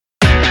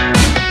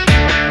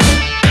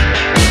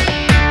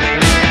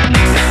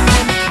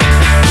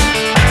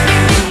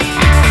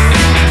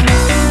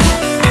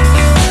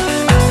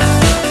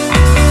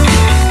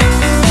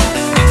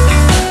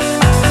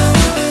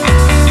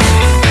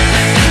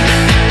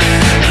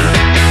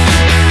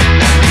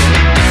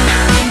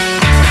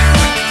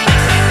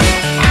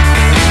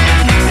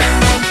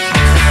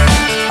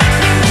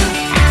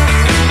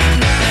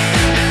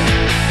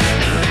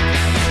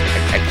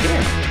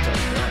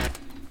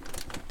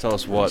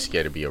what? You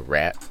scared to be a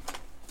rat?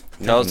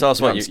 Tell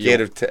us what I'm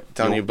scared of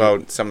telling you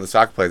about some of the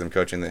soccer players I'm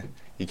coaching that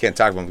you can't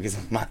talk about because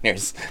of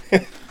minors.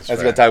 I was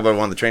going to talk about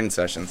one of the training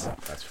sessions.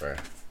 That's fair.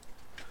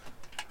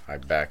 I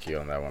back you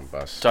on that one,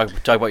 Bus. Talk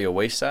about your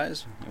waist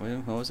size.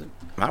 What was it?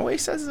 My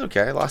waist size is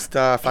okay. I lost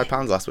 5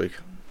 pounds last week.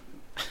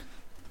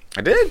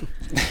 I did.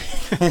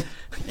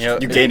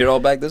 You gained it all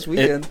back this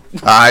weekend.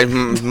 I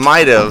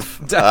might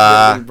have.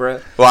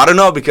 Definitely, Well, I don't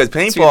know because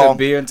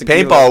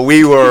paintball.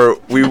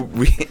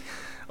 We.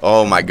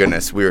 Oh my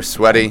goodness, we were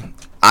sweaty.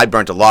 I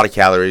burnt a lot of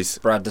calories.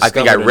 Bro, I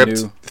think I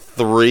ripped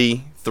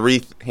three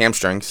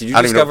hamstrings. Did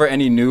you discover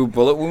any new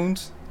bullet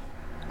wounds?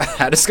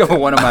 I discovered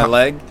one on my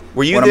leg.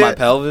 Were you one there? On my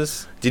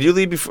pelvis. Did you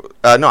leave before?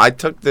 No, I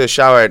took the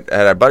shower at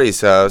our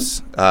buddy's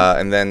house,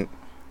 and then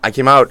I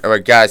came out. I'm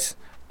like, guys,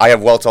 I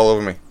have welts all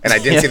over me, and I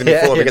didn't see them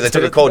before because I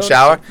took a cold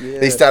shower. Yeah.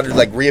 They started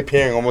like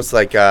reappearing, almost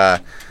like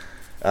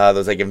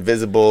those like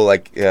invisible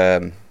like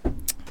ink.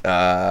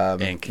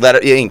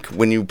 Ink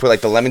when you put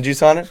like the lemon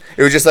juice on it.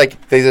 It was just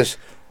like they just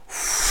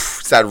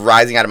started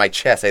rising out of my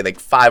chest. I had like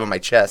 5 on my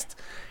chest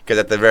because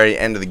at the very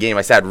end of the game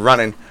I started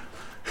running.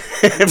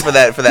 for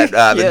that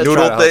the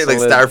noodle thing, like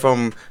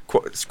styrofoam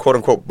quote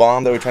unquote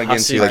bomb that we're trying to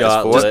get into like the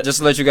sport. Just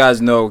to let you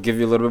guys know, give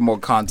you a little bit more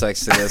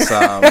context to this.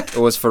 It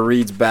was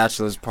Fareed's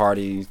bachelor's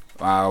party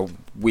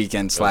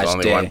weekend / day.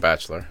 Only one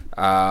bachelor.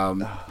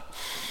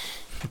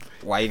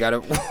 Why you gotta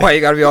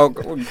be all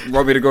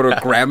want me to go to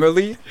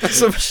Grammarly or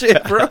some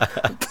shit, bro?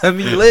 Let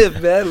me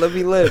live, man. Let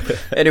me live.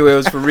 Anyway, it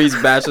was Fareed's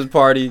bachelor's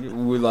party.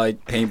 We were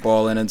like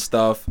paintballing and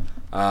stuff.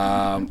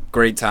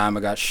 Great time. I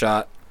got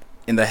shot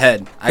in the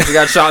head. I actually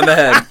got shot in the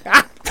head.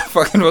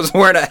 Fucking was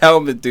wearing a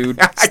helmet, dude.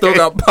 Still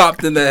got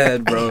popped in the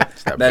head, bro.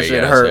 That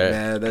shit hurt,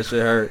 man. That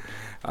shit hurt.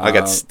 I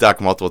got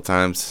stuck multiple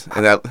times.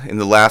 And in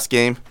the last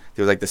game,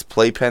 there was like this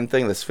playpen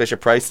thing, this Fisher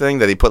Price thing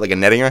that he put like a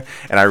netting on,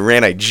 and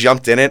I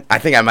jumped in it. I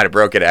think I might have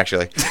broke it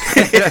actually.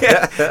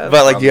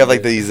 But like you have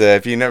like these,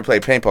 if you never play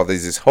paintball,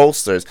 there's these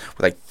holsters with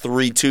like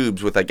 3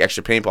 tubes with like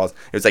extra paintballs.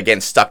 It was like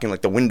getting stuck in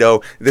like the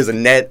window. There's a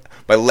net.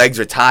 My legs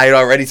are tied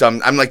already, so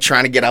I'm like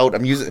trying to get out.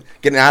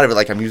 Getting out of it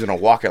like I'm using a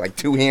walker, like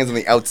 2 hands on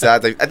the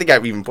outside. I think I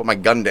even put my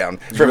gun down.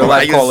 Real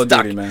life Call of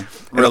Duty, man.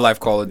 Real life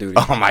Call of Duty.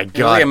 Oh my god! It's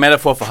like a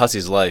metaphor for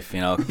Hussey's life,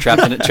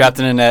 trapped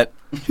in a net,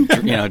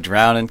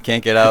 drowning,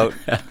 can't get out,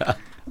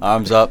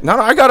 arms up. No,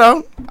 I got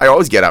out. I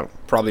always get out.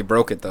 Probably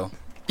broke it though.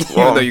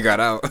 Even though you got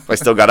out. I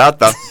still got out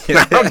though.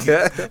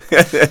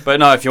 But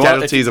no, if you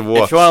want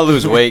to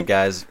lose weight,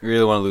 guys,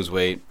 really want to lose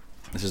weight,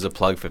 this is a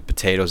plug for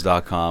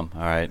potatoes.com.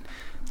 All right,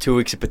 2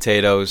 weeks of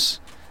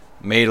potatoes,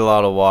 made a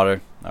lot of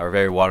water, are a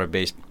very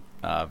water-based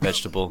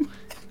vegetable.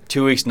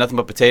 2 weeks, nothing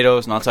but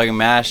potatoes. Not talking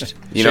mashed.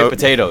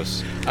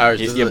 Potatoes.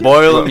 You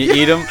boil them, you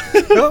eat them.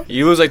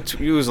 You lose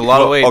a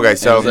lot of weight. Okay,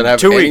 so does it have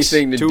 2 weeks,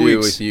 anything to 2 do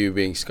weeks. with you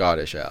being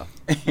Scottish, Al?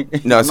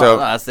 No, so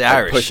that's the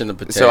Irish. Pushing the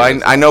potatoes. So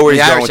I know where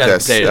he's going with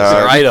this. Potatoes.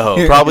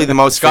 Idaho. Probably the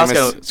most Scott's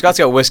famous. Scott's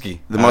got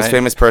whiskey. The most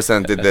famous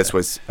person that did this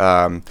was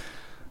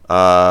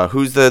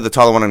who's the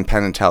taller one in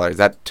Penn and Teller? Is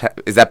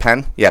that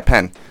Penn? Yeah,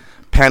 Penn.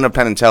 Penn of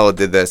Penn and Teller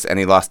did this, and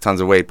he lost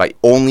tons of weight by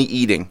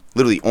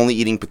literally only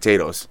eating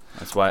potatoes.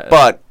 That's why.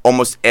 But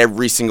almost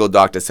every single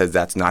doctor says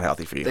that's not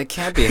healthy for you. They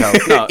can't be healthy.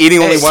 No, Eating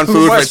only one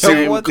food for 2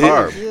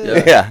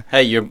 carb. Yeah.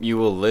 Hey, you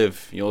will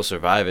live. You'll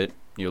survive it.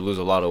 You'll lose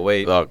a lot of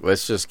weight. Look,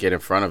 let's just get in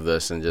front of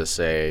this and just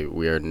say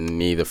we are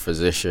neither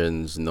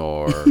physicians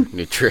nor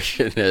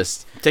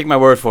nutritionists. Take my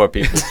word for it,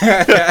 people.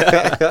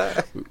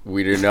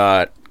 We do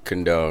not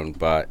condone,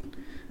 but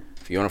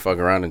if you want to fuck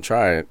around and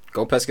try it,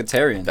 go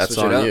pescatarian. That's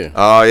on you.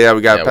 Oh yeah,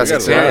 we got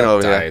pescatarian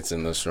over here. Diets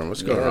in this room.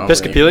 What's going on?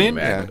 Episcopalian?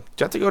 Yeah. Do you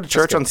have to go to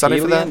church on Sunday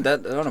for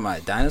that? What am I,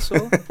 a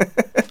dinosaur?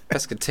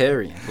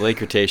 Pescatarian. Lake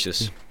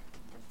Cretaceous.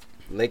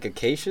 Lake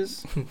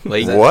Acacias?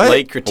 What?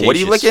 Lake Cretaceous. What are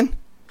you licking?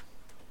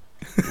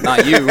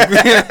 Not you.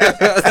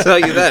 I'll tell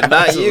you that.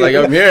 Not you. Like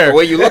I'm here. The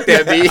way you looked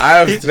at me,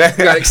 I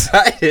got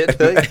excited.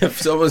 If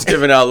someone's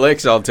giving out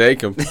licks, I'll take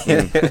them.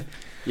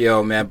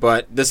 Yo, man.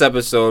 But this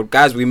episode,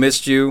 guys, we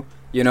missed you.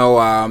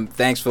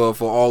 Thanks for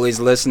always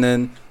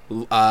listening.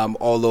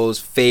 All those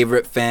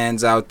favorite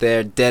fans out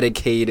there,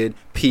 dedicated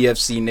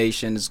PFC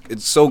Nation.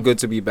 It's so good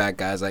to be back,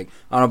 guys. Like,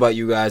 I don't know about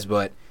you guys,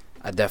 but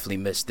I definitely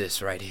missed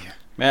this right here.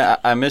 Man,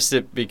 I missed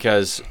it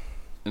because,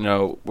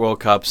 World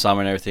Cup,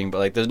 summer and everything, but,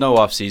 like, there's no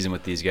off-season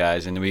with these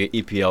guys, and we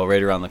get EPL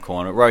right around the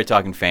corner. We're already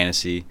talking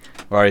fantasy.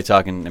 We're already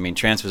talking,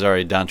 transfers are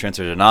already done.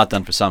 Transfers are not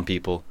done for some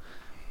people.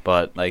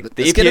 But, like,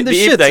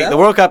 the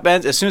World Cup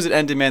ends. As soon as it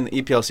ended, man,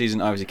 the EPL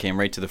season obviously came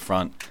right to the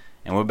front,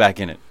 and we're back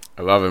in it.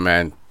 I love it,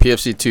 man.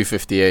 PFC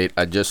 258,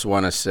 I just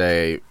want to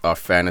say our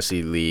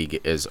fantasy league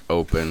is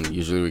open.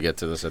 Usually we get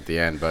to this at the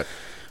end, but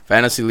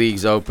fantasy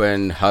league's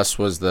open. Huss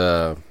was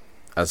the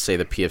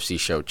PFC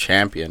show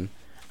champion.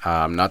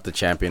 Not the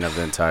champion of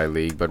the entire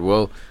league, but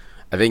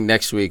I think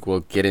next week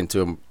we'll get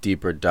into a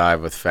deeper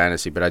dive with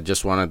fantasy, but I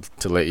just wanted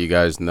to let you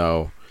guys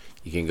know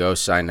you can go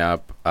sign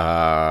up.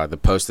 The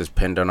post is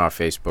pinned on our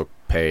Facebook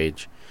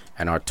page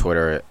and our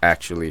Twitter,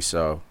 actually,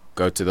 so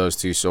go to those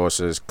 2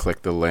 sources,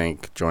 click the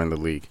link, join the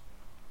league.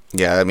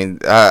 Yeah,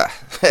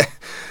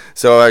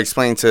 so I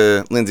explained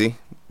to Lindsay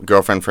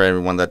girlfriend, for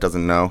everyone that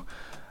doesn't know,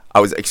 I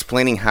was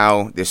explaining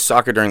how there's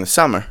soccer during the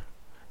summer,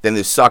 then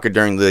there's soccer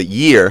during the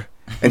year,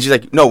 and she's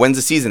like, "No, when's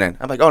the season end?"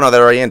 I'm like, "Oh no, that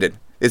already ended.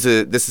 This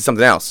is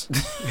something else."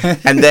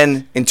 And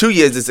then in 2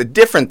 years, it's a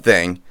different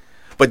thing.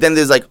 But then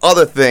there's like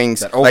other things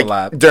that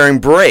overlap like during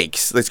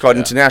breaks. It's called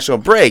international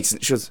breaks.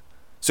 And she was,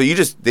 so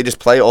they just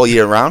play all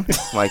year round?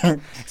 I'm like,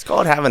 it's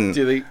called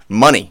having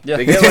money. Yeah.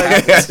 They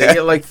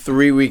get like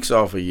 3 weeks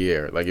off a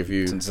year. Like if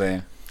you It's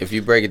insane. if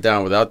you break it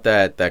down without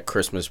that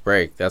Christmas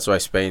break, that's why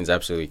Spain's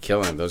absolutely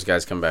killing. Those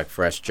guys come back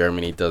fresh.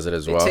 Germany does it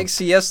as well. They take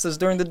siestas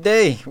during the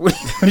day. What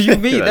do you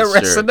mean? They're That's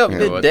resting true. up You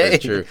know what? midday.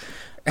 That's true.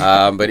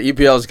 But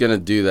EPL is going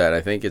to do that. I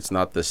think it's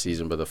not this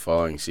season, but the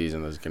following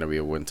season there's going to be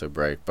a winter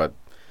break. But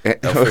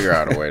they'll figure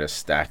out a way to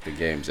stack the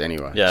games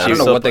anyway. Yeah, I don't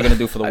know so- what they're going to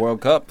do for the World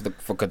Cup,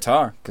 for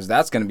Qatar, because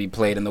that's going to be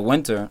played in the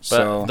winter.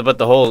 But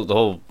the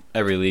whole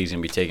every league's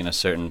gonna be taking a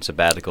certain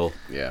sabbatical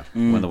Yeah.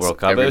 when the World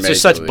Cup. Every It's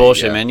just major such league,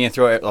 bullshit, yeah. man. You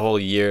throw the whole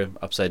year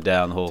upside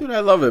down. The whole. Dude,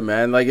 I love it,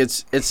 man. Like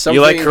it's something.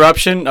 You like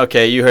corruption?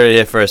 Okay, you heard it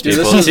here first, Dude,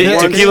 people. this is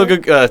one-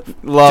 Tequila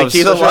loves.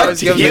 Tequila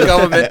loves giving the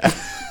government.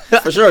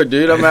 For sure,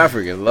 dude. I'm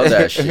African. Love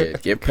that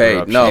shit. Get paid.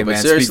 Corruption. No, Hey, but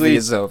man, seriously,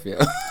 speak for yourself,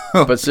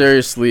 yo. but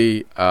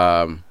seriously,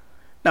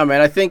 no,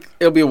 man. I think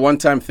it'll be a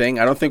one-time thing.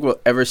 I don't think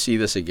we'll ever see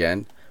this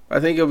again. But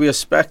I think it'll be a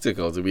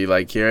spectacle to be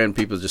like hearing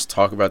people just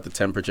talk about the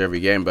temperature every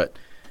game, but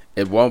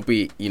it won't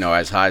be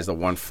as high as the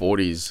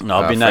 140s. No,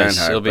 it'll be nice.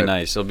 Fahrenheit, It'll be but-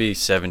 nice. It'll be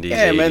 70s.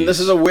 Yeah, 80s. man. This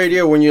is a weird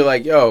year when you're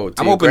like, yo, to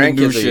I'm your open to new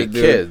grandkids or your shit,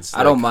 dude. kids.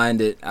 I don't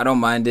mind it. I don't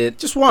mind it.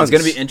 Just once. It's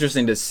gonna be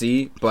interesting to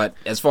see, but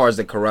as far as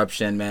the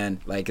corruption,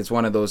 man, like it's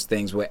one of those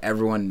things where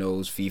everyone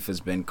knows FIFA's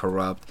been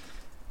corrupt.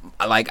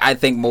 Like I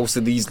think most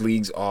of these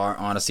leagues are,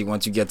 honestly,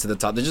 once you get to the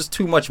top, there's just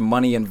too much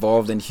money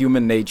involved in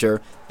human nature.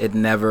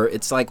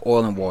 It's like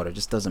oil and water, it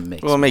just doesn't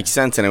mix. Well, it makes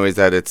sense anyways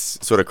that it's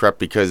sort of corrupt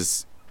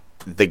because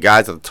the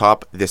guys at the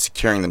top, they're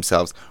securing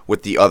themselves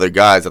with the other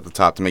guys at the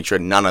top to make sure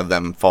none of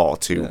them fall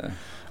to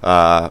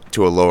a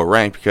lower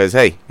rank. Because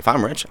hey, if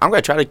I'm rich, I'm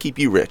gonna try to keep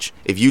you rich.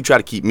 If you try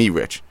to keep me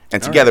rich,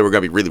 and together we're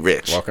gonna be really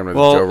rich. Welcome to the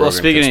Joe Rogan Well,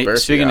 speaking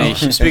Conspiracy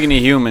Hour. speaking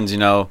of humans,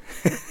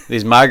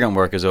 these migrant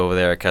workers over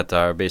there at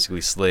Qatar are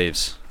basically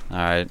slaves. All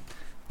right,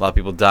 a lot of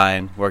people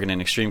dying, working in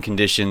extreme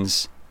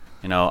conditions.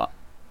 A lot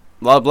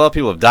of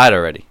people have died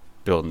already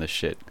building this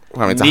shit.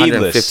 Well, I mean, it's Needless.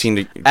 115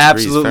 degrees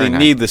Absolutely Fahrenheit.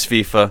 needless,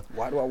 FIFA.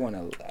 Why do I want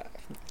to laugh?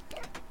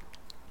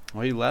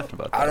 Why are you laughing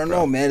about that? I don't bro?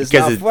 know, man. It's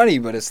Because not it- funny,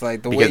 but it's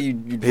like the way because you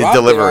his dropped it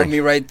delivery. on me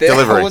right there.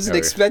 Delivery. I wasn't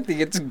expecting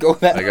it to go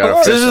that I got a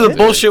hard. So this is Official, a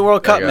bullshit dude.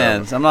 World I Cup, got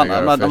man. it. I'm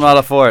not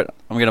up for it.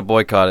 I'm gonna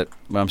boycott it,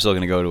 but I'm still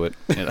gonna go to it.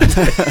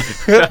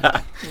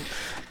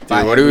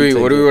 Dude, what do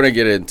we want to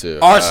get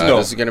into? Arsenal.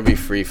 This is gonna be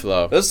free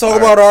flow. Let's talk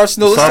about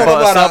Arsenal. Let's talk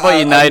Let's talk about about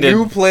United.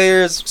 new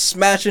players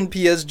smashing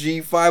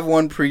PSG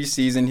 5-1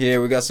 preseason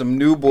here. We got some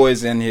new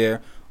boys in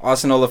here.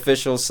 Arsenal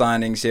official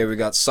signings here. We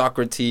got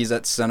Socrates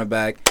at center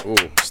back, Ooh,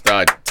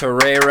 stud.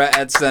 Torreira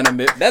at center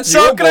mid. That's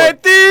your boy.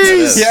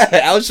 Socrates!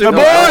 Yeah, Alshon My boy.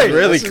 boy! That's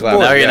really That's his clever.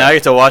 boy. Now I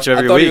get to watch I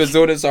every thought week. he was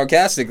doing it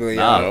sarcastically.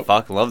 Nah,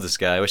 fuck, love this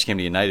guy. I wish he came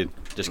to United.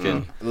 Just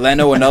kidding.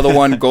 Leno, another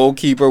one,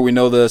 goalkeeper. We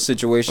know the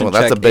situation. Oh,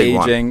 that's Check a big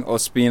one. aging.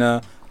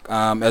 Ospina,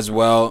 as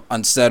well,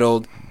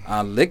 unsettled.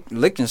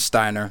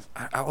 Lichtensteiner.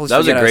 I always That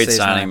was a forget how to great say his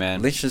signing, name.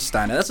 man.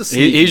 Lichtensteiner. That's a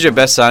sneaky He's your one.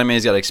 best signing man.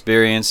 He's got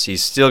experience.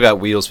 He's still got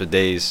wheels for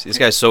days. This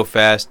guy's so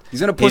fast. He's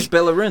gonna push He's-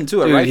 Bellerin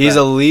too. Dude, Right he's back.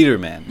 a leader,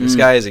 man. This Mm.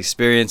 guy has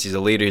experience. He's a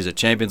leader. He's a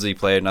Champions League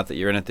player. Not that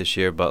you're in it this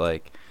year, but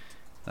like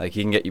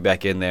he can get you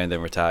back in there and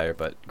then retire.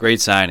 But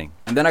great signing.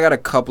 And then I got a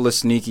couple of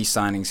sneaky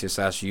signings here,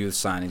 slash youth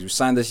signings. We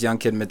signed this young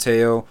kid,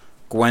 Matteo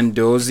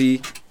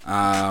Guendouzi.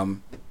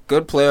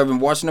 Good player. I've been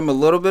watching him a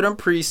little bit in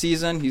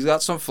preseason. He's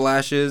got some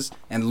flashes.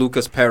 And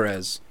Lucas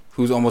Perez,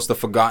 who's almost a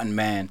forgotten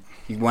man.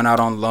 He went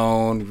out on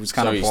loan. He was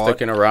kind So of he's bought.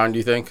 sticking around,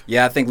 you think?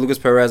 Yeah, I think Lucas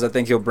Perez, I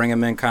think he'll bring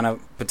him in kind of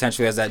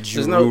potentially as that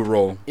There's Giroud no-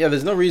 role. Yeah,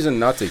 there's no reason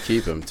not to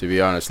keep him, to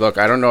be honest. Look,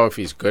 I don't know if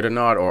he's good or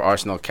not or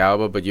Arsenal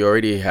caliber, but you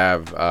already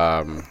have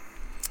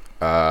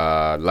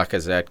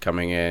Lacazette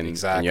coming in. And you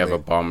have Exactly.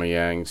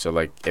 Aubameyang. So,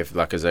 like, if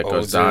Lacazette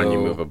goes down, you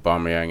Ozil. move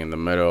Aubameyang in the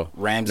middle.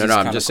 Ramsey's No, I'm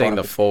kinda just saying caught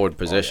the up- forward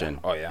position.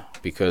 Oh, yeah.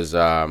 Because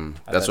that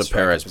that's what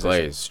striker Perez position.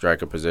 plays,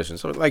 striker position.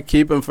 So, like,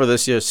 keep him for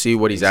this year, see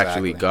what he's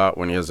actually Exactly. got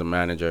when he has a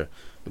manager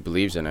who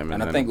believes in him.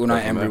 And I then think go Unai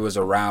from Emery there. was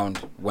around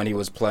when he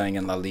was playing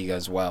in La Liga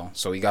as well,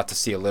 so he got to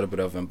see a little bit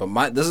of him.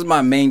 But this is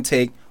my main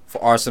take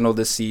for Arsenal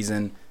this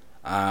season.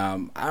 I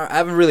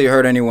haven't really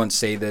heard anyone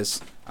say this,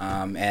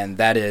 and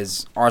that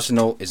is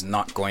Arsenal is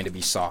not going to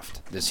be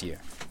soft this year.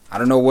 I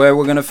don't know where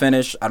we're going to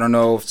finish. I don't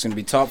know if it's going to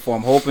be top four.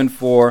 I'm hoping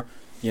for,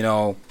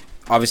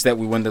 obviously that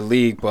we win the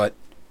league, but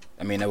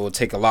I mean, it will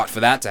take a lot for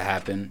that to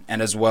happen,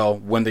 and as well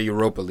win the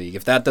Europa League.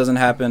 If that doesn't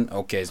happen,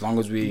 okay, as long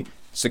as we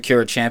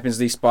secure a Champions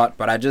League spot,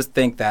 but I just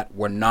think that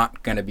we're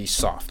not going to be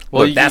soft.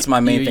 Well, that's my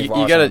main thing for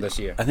Arsenal this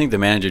year. I think the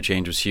manager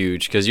change was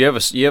huge because you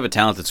have a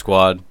talented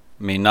squad.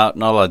 I mean, not a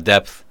lot of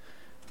depth,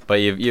 but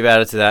you've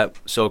added to that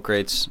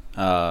Socrates.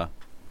 But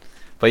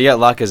you got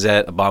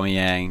Lacazette,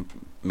 Aubameyang,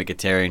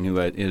 Mkhitaryan, who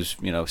is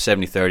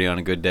 70-30 on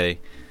a good day.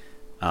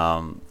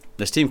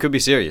 This team could be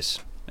serious.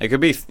 It could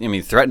be,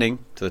 threatening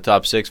to the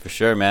top 6 for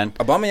sure, man.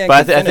 Aubameyang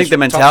But could I think the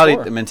finish top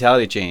four.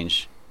 mentality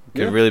change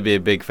could really be a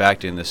big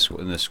factor in this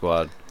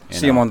squad.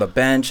 See him on the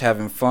bench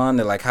having fun.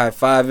 They're like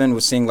high-fiving. We're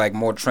seeing like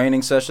more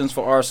training sessions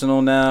for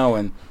Arsenal now,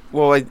 and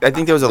Well, I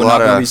think there was a we're lot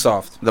not gonna be of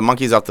soft. the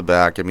monkeys off the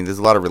back. I mean, there's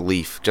a lot of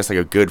relief, just like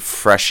a good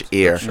fresh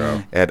air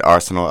Sure. at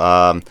Arsenal.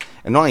 And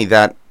not only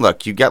that,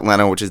 look, you got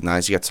Leno, which is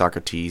nice. You got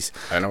Socrates,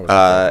 I know. What you're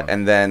talking about.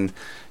 and then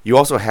you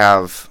also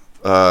have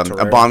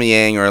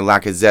Aubameyang or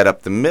Lacazette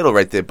up the middle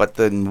right there. But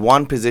the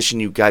one position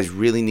you guys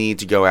really need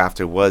to go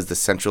after was the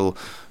central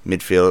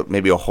midfield,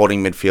 maybe a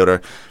holding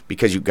midfielder,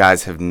 because you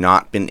guys have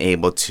not been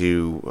able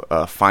to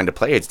find a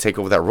player to take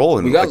over that role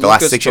in We got the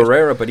last Lucas 6 years.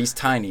 Torreira, but he's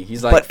tiny.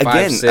 He's like But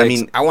again, 5'6". I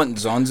mean- I want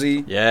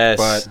Zonzi. Yes.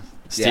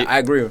 But yeah, I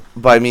agree.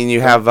 But I mean,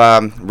 you have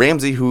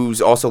Ramsey, who's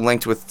also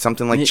linked with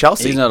something like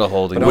Chelsea. He's not a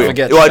holding. But don't Weird.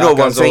 forget, Well, I know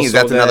what I'm Xhaka's saying is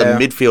also that's another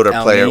there.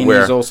 midfielder player Elneny's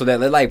where also there.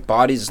 They're like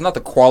bodies. It's not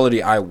the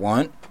quality I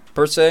want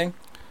per se,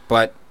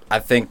 but I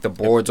think the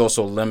board's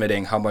also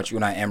limiting how much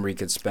Unai Emery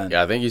could spend.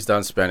 Yeah, I think he's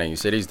done spending. He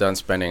said he's done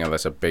spending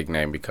unless a big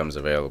name becomes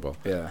available.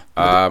 Yeah.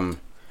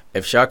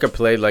 If Xhaka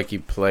played like he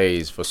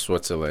plays for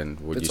Switzerland,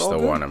 would It's you all still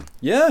good. want him?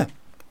 Yeah.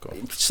 Cool.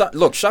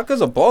 Look,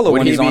 Shaka's a baller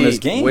when he's on his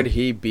game. Would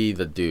he be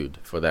the dude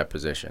for that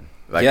position?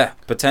 Yeah,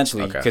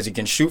 potentially, Okay. because he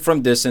can shoot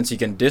from distance. He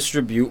can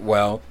distribute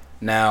well.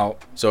 Now,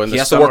 So in he the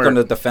has summer, to work on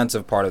the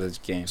defensive part of this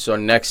game. So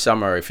next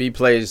summer, if he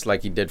plays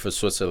like he did for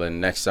Switzerland,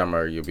 next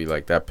summer you'll be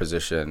like that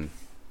position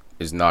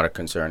is not a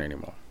concern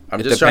anymore.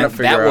 I'm just trying to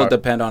figure that will out.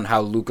 depend on how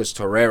Lucas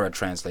Torreira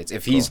translates.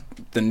 If he's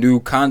the new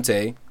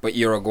Conte, but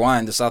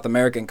Uruguayan, the South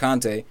American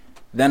Conte,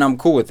 then I'm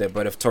cool with it.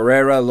 But if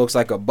Torreira looks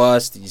like a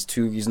bust,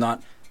 he's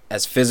not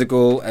as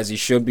physical as he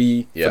should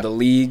be Yeah. for the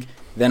league,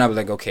 then I'll be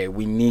like, okay,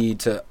 we need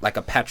to, like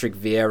a Patrick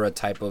Vieira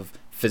type of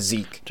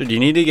physique. Dude, you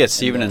need to get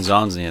Steven and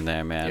Zonzi in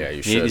there, man. Yeah,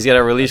 you should. He's got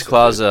a release That's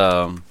clause,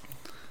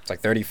 It's like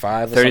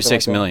 35 or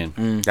 36 something million.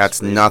 like that.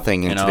 that's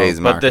nothing in today's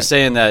But market. they're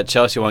saying that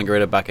Chelsea want to get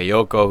rid of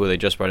Bakayoko, who they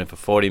just brought in for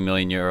 40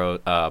 million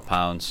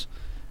pounds.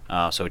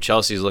 So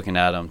Chelsea's looking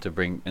at him to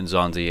bring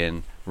Nzonzi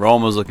in.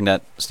 Rome was looking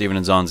at Steven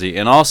Nzonzi,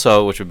 and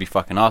also, which would be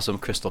fucking awesome,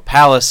 Crystal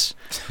Palace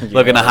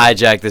looking to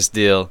hijack this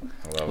deal.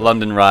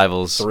 London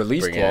rivals. The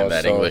release Bring in clause.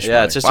 that so- English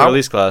Yeah, it's just a Well,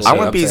 release clause. I so-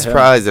 wouldn't up be to him.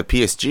 surprised if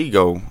PSG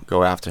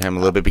go after him a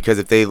little bit, because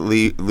if they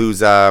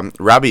lose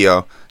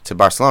Rabiot to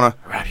Barcelona,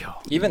 Rabiot.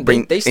 Even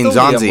Bring they still need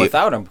Nzonzi. him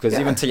without him because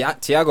Yeah. even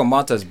Thiago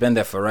Mota has been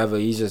there forever.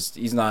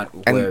 He's not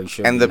where he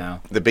should and be the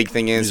now. the big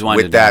thing is He's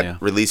winded with that down, yeah.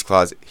 release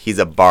clause, he's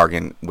a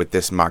bargain with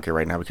this market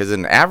right now, because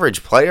an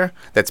average player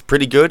that's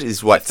pretty good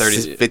is what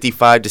 30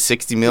 55 to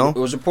 60 mil. It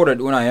was reported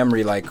Unai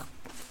Emery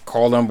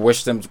called him,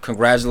 wished him,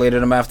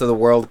 congratulated him after the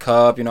World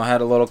Cup.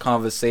 Had a little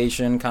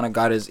conversation, kind of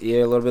got his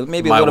ear a little bit.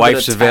 Maybe a My little bit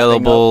wife's of tapping up.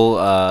 available.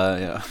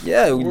 Yeah.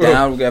 Yeah, we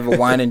down. We have a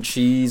wine and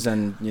cheese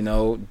and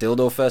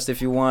dildo fest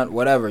if you want,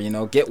 whatever.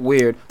 Get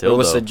weird. It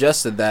was Dildo.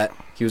 suggested that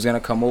he was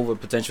gonna come over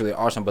potentially to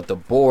Arsenal, but the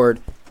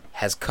board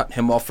has cut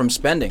him off from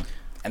spending,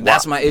 and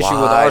that's my issue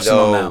with Why,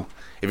 Arsenal though? now.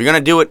 If you're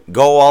gonna do it,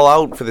 go all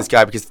out for this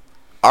guy, because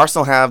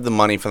Arsenal have the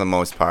money for the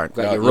most part.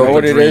 Got No, your you know Europa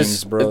what it dreams,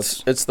 is? bro.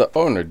 It's the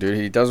owner, dude.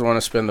 He doesn't want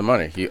to spend the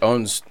money. He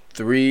owns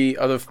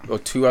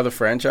two other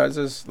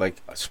franchises, like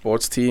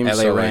sports teams. LA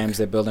so, like, Rams,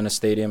 they're building a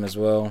stadium as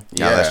well.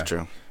 Yeah, that's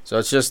true. So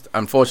it's just,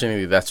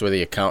 unfortunately, that's where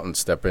the accountants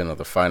step in or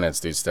the finance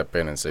dudes step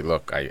in and say,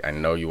 look, I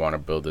know you want to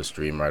build this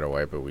dream right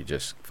away, but we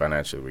just,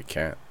 financially, we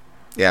can't.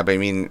 Yeah, but I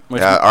mean,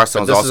 Which- But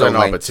Arsenal's this is also an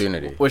linked.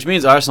 opportunity. Which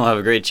means Arsenal have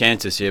a great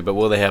chance this year, but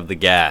will they have the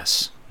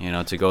gas,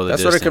 to go the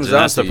That's what distance? it comes And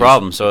down that's to. the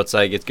problem. So it's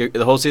like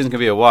the whole season could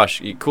be a wash.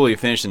 You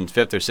finished in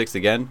 5th or 6th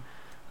again.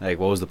 Like,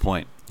 what was the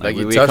point? Like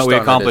you we touched on it,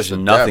 accomplished it's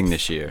the nothing depth.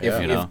 this year.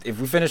 Yeah. If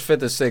we finish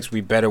 5th or 6th,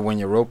 we better win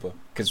Europa.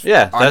 Because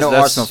Yeah, I know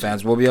that's- Arsenal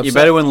fans will be upset. You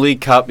better win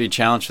League Cup. You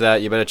challenge for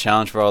that. You better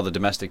challenge for all the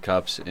domestic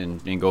cups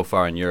and go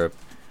far in Europe.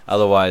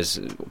 Otherwise,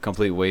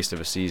 complete waste of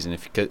a season.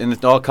 And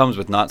it all comes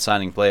with not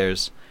signing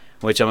players,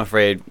 which I'm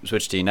afraid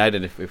switch to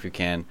United if we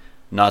can.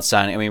 Not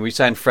signing. I mean, we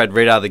signed Fred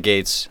right out of the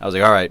gates. I was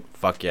like, all right,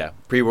 fuck yeah,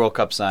 pre-World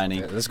Cup signing.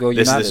 Yeah, let's go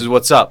This United. is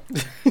what's up.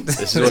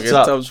 This is Look what's at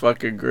up. Tom's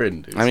fucking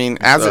grin, dude. I mean,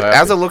 I'm as so as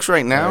happy. it looks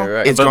right now,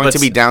 Right. it's But- going but to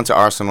be down to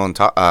Arsenal and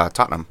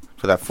Tottenham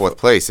for that 4th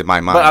place in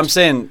my mind. But I'm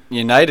saying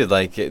United,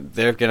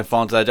 they're going to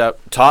fall into that job.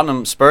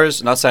 Tottenham,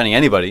 Spurs, not signing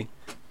anybody.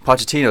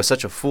 Pochettino is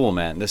such a fool,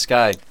 man. This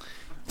guy,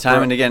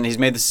 time and again, he's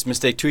made this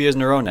mistake 2 years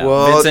in a row now.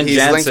 Well, Vincent he's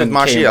linked with Janssen came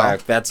Martial.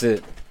 back. That's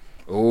it.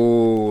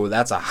 Ooh,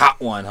 that's a hot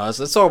one, Hus.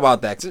 Let's talk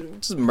about that.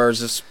 Just merge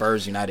the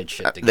Spurs United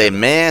shit the together.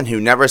 man who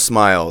never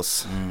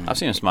smiles. I've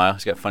seen him smile.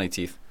 He's got funny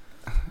teeth.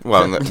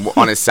 Well,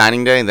 on his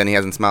signing day, and then he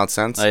hasn't smiled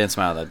since. I didn't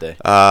smile that day.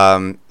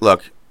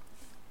 Look,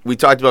 we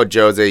talked about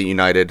Jose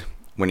United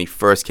when he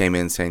first came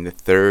in, saying the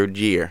 3rd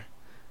year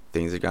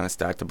things are going to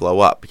start to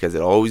blow up, because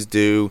it always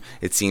do.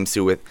 It seems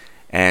to with,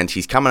 and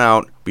he's coming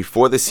out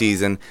before the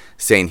season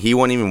saying he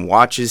won't even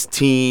watch his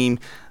team.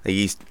 Like,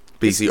 he's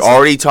basically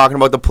already talking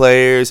about the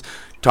players,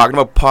 talking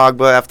about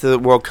Pogba after the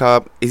World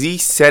Cup. Is he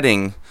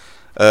setting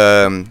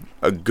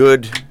a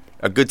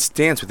good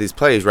stance with his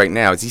players right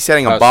now? Is he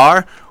setting a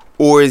bar,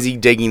 or is he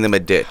digging them a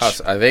ditch?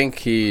 I think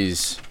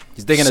he's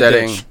digging a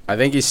setting. ditch. I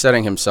think he's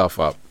setting himself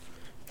up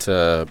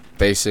to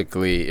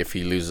basically, if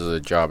he loses a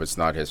job, it's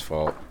not his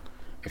fault.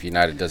 If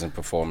United doesn't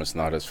perform, it's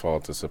not his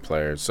fault. It's the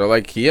players. So,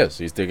 like, he's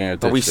digging a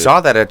ditch. But we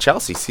saw that at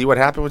Chelsea. See what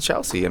happened with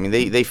Chelsea. I mean,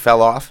 they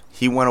fell off.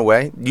 He went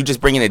away. You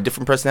just bring in a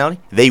different personality.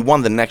 They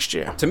won the next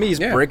year. To me, he's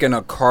breaking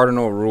a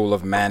cardinal rule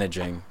of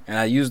managing. And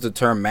I use the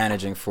term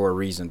managing for a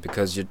reason,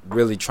 because you're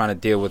really trying to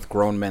deal with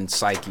grown men's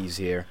psyches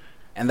here.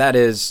 And that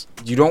is,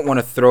 you don't want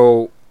to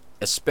throw,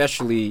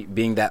 especially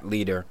being that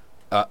leader,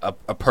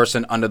 a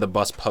person under the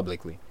bus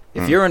publicly.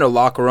 If you're in a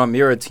locker room,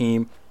 you're a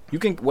team, you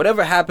can,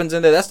 whatever happens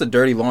in there, that's the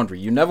dirty laundry.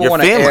 You never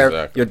want to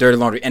air your dirty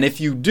laundry. And if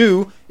you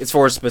do, it's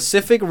for a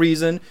specific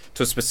reason,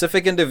 to a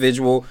specific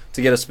individual,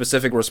 to get a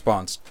specific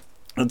response.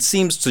 It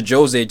seems to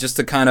Jose just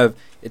to kind of,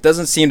 it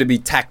doesn't seem to be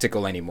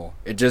tactical anymore.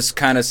 It just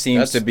kind of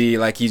seems to be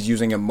like he's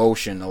using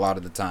emotion a lot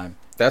of the time.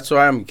 That's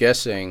why I'm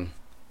guessing.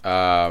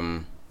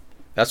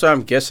 That's why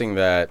I'm guessing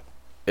that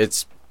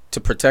it's to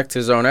protect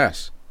his own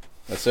ass.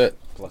 That's it.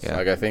 Like,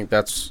 I think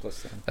that's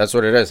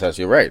what it is. Has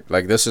you're right.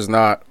 Like, this is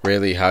not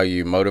really how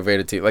you motivate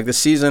a team. Like, the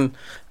season,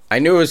 I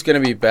knew it was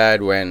going to be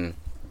bad when,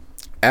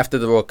 after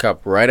the World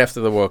Cup, right after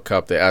the World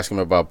Cup, they asked him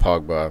about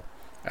Pogba,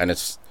 and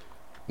it's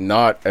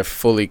not a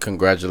fully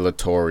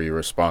congratulatory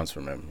response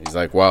from him. He's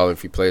like, well,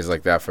 if he plays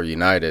like that for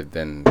United,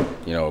 then,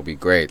 it'll be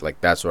great.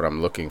 Like, that's what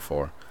I'm looking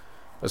for.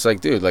 It's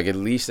like, dude, like, at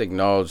least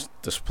acknowledge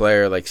this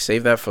player. Like,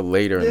 save that for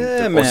later.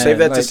 Or save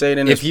that to say it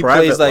in his private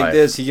life. If he plays like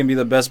this, he can be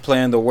the best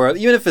player in the world.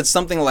 Even if it's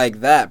something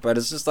like that. But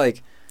it's just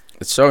like...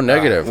 It's so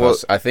negative.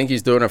 I think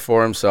he's doing it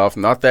for himself.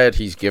 Not that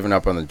he's given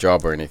up on the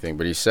job or anything,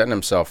 but he's setting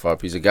himself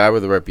up. He's a guy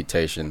with a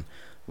reputation.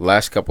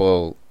 Last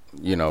couple,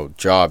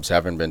 jobs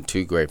haven't been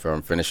too great for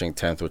him, finishing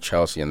 10th with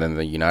Chelsea and then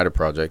the United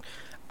project.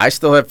 I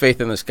still have faith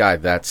in this guy.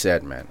 That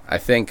said, man, I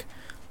think...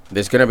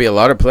 There's going to be a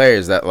lot of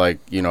players that,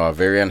 are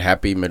very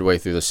unhappy midway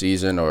through the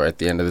season or at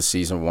the end of the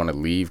season want to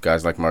leave.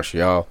 Guys like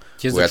Martial,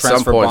 who at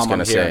some point is going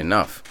to say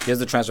enough. Here's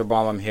the transfer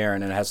bomb I'm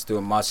hearing, and it has to do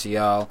with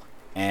Martial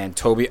and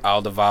Toby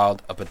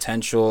Alderweireld, a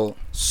potential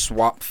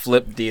swap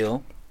flip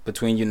deal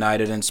between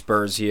United and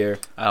Spurs here.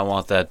 I don't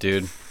want that,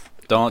 dude.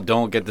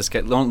 Don't get this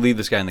guy. Don't leave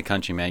this guy in the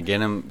country, man.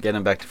 Get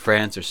him back to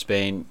France or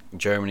Spain,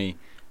 Germany.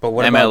 But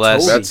what MLS? about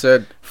Toby? That's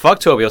it. Fuck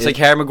Toby. I'll take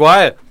Harry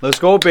Maguire. Let's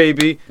go,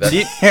 baby.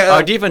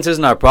 Our defense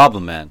isn't our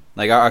problem, man.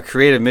 Like our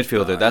creative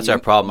midfielder, that's our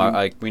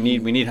problem. We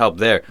need help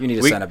there. You need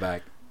a center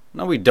back.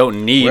 No, we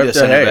don't need a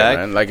center back.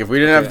 Man. Like, if we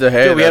didn't have De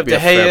Gea, we have De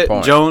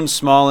Gea, Jones,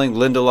 Smalling,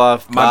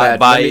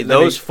 Lindelof.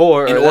 Those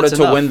four. In order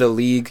to win the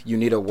league, you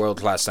need a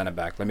world-class center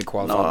back. Let me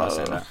qualify by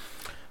saying that.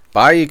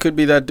 Bailly could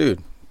be that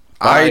dude.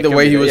 The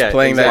way he was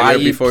playing that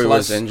year before he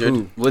was injured.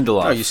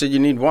 Lindelof. No, you said you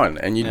need one,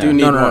 and you do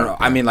need one. No.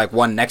 I mean, like,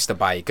 one next to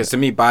Bailly, because to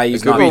me,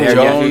 Bailly's not there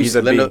yet. He's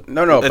a B.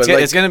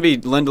 It's going to be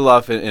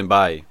Lindelof and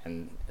Bailly.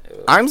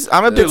 I'm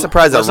a bit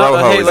surprised that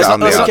Rojo is on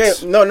the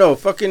outs. No,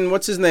 fucking,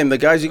 what's his name? The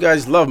guys you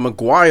guys love.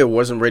 Maguire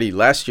wasn't ready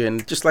last year,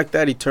 and just like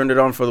that, he turned it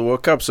on for the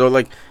World Cup. So,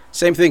 like,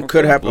 same thing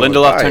could happen.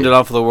 Lindelof turned it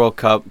on for the World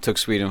Cup, took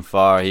Sweden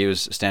far. He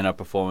was stand-up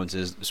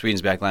performances.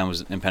 Sweden's backline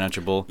was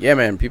impenetrable. Yeah,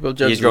 man, people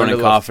judge. He's growing in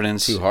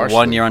confidence. Too harshly.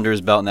 1 year under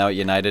his belt now at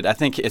United. I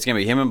think it's going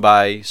to be him and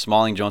Bailly,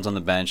 Smalling, Jones on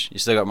the bench. You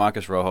still got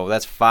Marcus Rojo.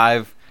 That's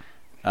 5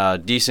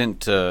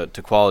 decent to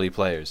quality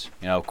players.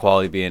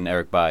 Quality being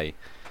Eric Bailly.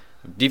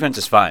 Defense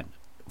is fine.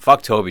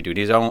 Fuck Toby, dude.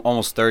 He's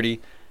almost 30.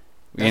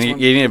 You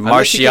need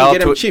Martial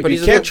to cheap. But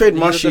you can't trade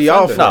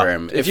Martial for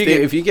him.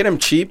 If you get him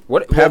cheap,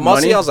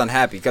 Martial's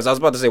unhappy, because I was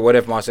about to say, what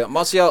if Martial?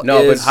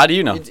 But how do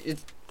you know?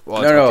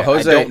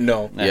 Jose. I don't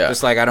know. Yeah.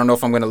 Just like I don't know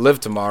if I'm going to live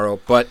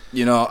tomorrow, but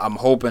I'm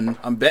hoping,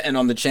 I'm betting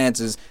on the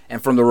chances.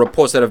 And from the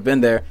reports that have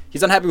been there,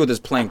 he's unhappy with his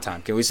playing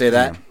time. Can we say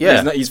that?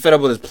 Yeah. He's fed up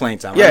with his playing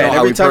time. Yeah. And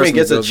every time he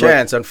gets a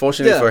chance,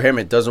 unfortunately for him,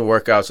 it doesn't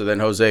work out. So then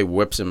Jose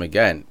whips him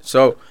again.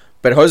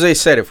 But Jose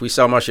said if we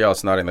sell Martial,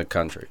 it's not in the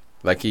country.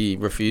 Like, he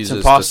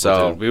refuses to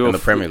sell in the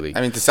Premier League.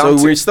 I mean,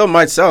 we still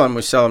might sell him.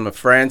 We sell him to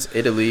France,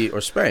 Italy,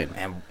 or Spain.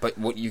 But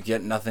you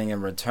get nothing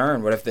in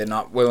return. What if they're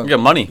not willing? You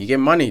get money. You get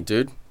money,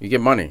 dude. You get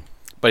money.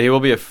 But he will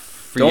be a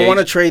free Don't want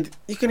to trade.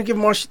 You're going to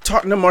give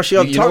Tottenham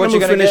Martial. Tottenham who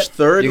finished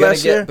third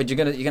last year. But you're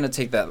gonna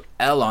take that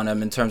L on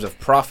him in terms of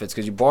profits,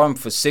 because you bought him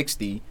for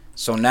 60.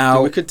 So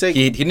now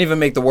he didn't even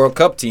make the World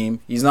Cup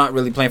team. He's not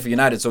really playing for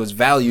United, so his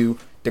value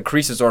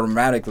decreases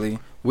automatically.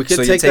 We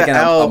could take the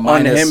L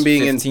on him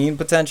being 15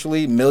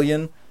 potentially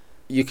million.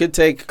 You could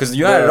take, because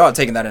United are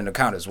taking that into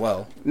account as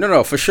well.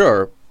 No, for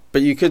sure.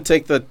 But you could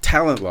take the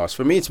talent loss.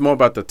 For me, it's more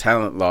about the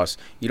talent loss.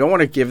 You don't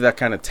want to give that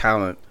kind of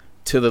talent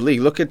to the league.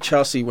 Look at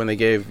Chelsea when they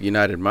gave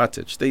United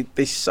Matic.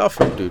 They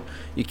suffered, dude.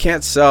 You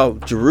can't sell.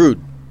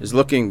 Giroud is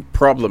looking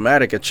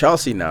problematic at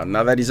Chelsea now.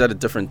 Now that he's at a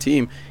different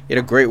team, he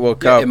had a great World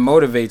Cup. It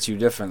motivates you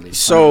differently.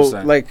 So,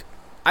 like,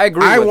 I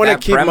agree. I want to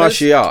keep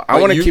Martial. I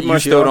want to keep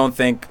Martial. You still don't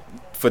think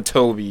for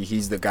Toby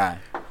he's the guy?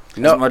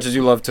 No. As much as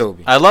you love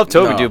Toby. I love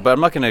Toby, dude, but I'm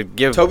not going to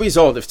give... Toby's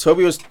old. If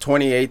Toby was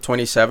 28,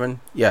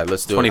 27, yeah,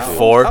 let's do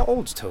 24. it. How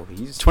old's Toby?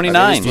 He's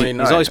 29.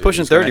 He's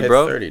pushing 30,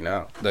 bro. 30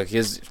 now. Look,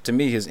 to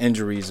me, his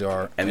injuries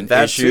are an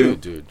that's issue. Too,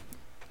 dude.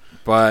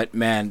 But,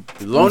 man,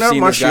 loan out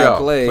Martial.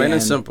 Plain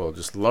and simple.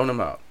 Just loan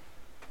him out.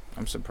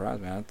 I'm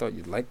surprised, man. I thought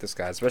you'd like this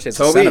guy, especially as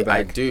a Toby, center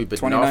I back. do,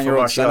 but not for 29-year-old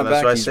Martial. center That's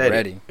back, what I he's said.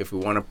 ready. If we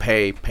want to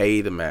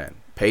pay the man,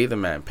 pay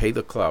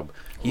the club.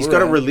 He's All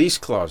got a right. release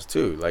clause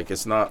too. Like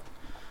it's not.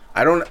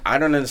 I don't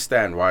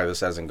understand why this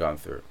hasn't gone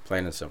through.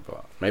 Plain and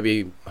simple.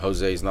 Maybe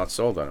Jose's not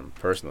sold on him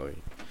personally.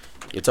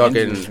 You're talking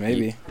Injuries,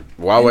 maybe.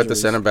 while we're at the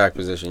Injuries. center back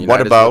position. What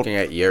United's about- looking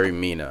at Yerry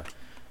Mina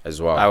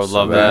as well? I would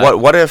love So that.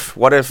 What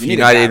if You need a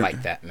guy United?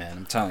 like that, man.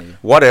 I'm telling you.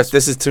 What if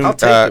this is I'll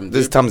take him,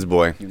 this is dude. Tom's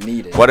boy? You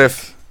need it. What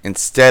if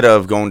instead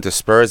of going to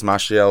Spurs,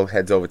 Martial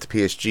heads over to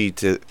PSG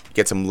to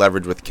get some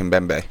leverage with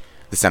Kimpembe,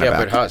 the center Yeah, back?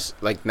 but Huss,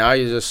 like now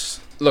you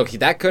just Look,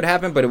 that could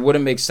happen, but it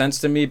wouldn't make sense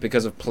to me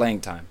because of playing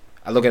time.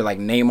 I look at it like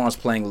Neymar's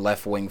playing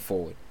left wing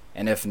forward.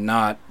 And if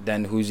not,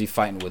 then who's he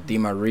fighting with? Di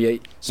Maria?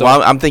 So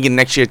Well, I'm thinking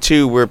next year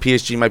too, where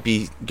PSG might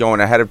be going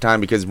ahead of time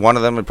because one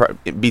of them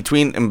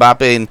between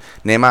Mbappe and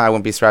Neymar, I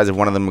wouldn't be surprised if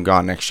one of them are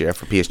gone next year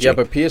for PSG. yeah,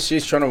 but PSG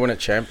is trying to win a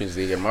Champions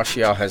League, and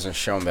Martial hasn't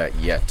shown that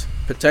yet.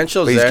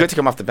 Potential's But he's there. good to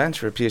come off the bench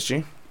for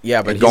PSG.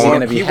 Yeah, but and he going- won't,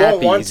 gonna be he happy.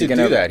 won't want He's to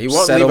gonna do that. He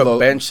won't settle leave a the-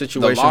 bench the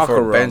situation locker for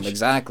a room. bench.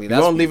 Exactly. He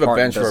That's won't leave a part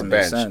that bench for a doesn't make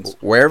bench. sense.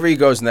 Wherever he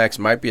goes next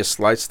might be a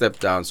slight step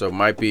down, so it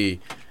might be,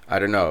 I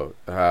don't know,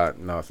 no,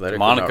 Atletico.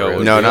 Monaco. Not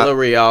really. No, not-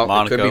 Villarreal. It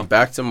Monaco. could be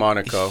back to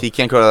Monaco. He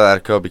can't go to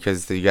Atletico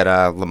because you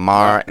got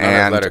Lamar Not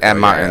and Atletico, and yeah,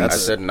 Martin. I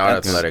said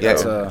not That's- Atletico.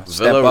 that's a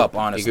step up,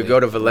 honestly. He could go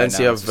to Right now,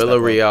 Valencia, it's a step up.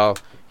 Villarreal.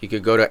 He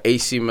could go to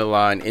AC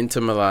Milan, Inter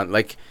Milan.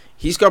 Like,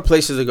 he's got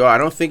places to go. I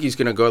don't think he's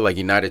going to go, like,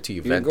 United to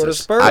You Juventus. can go to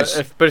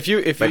Spurs. But if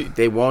you But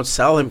they won't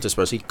sell him to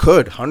Spurs. He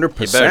could, 100%.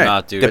 you better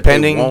not, dude.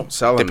 Depending won't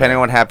sell him depending there.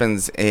 on what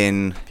happens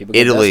in People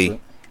get Italy,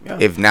 desperate. Yeah.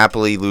 if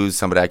Napoli lose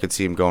somebody, I could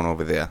see him going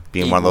over there,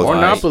 being one of those Or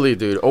guys. Napoli,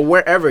 dude, or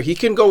wherever. He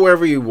can go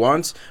wherever he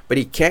wants, but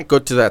he can't go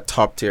to that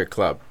top tier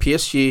club.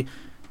 PSG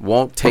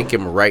won't take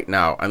him right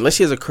now unless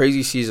he has a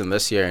crazy season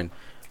this year. And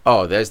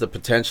there's the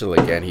potential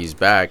again. He's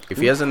back. If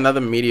he has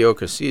another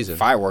mediocre season,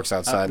 Fireworks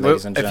outside, Well,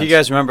 ladies and if gents. you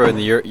guys remember in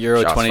the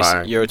Euro Shots 20,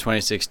 fired. Euro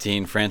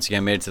 2016, France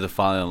again made it to the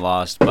final and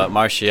lost. But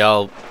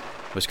Martial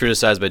was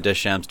criticized by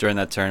Deschamps during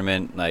that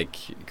tournament. Like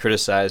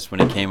criticized when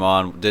he came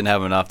on, didn't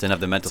have enough, didn't have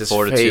the mental it's his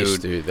fortitude. face,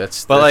 dude.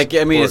 That's But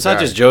I mean, poor it's not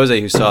guy. just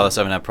Jose who saw us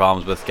having had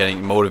problems with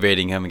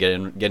motivating him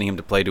and getting him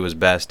to play to his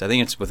best. I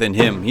think it's within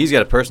him. He's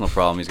got a personal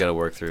problem he's got to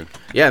work through.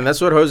 Yeah, and that's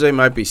what Jose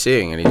might be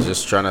seeing, and he's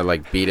just trying to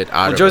like beat it out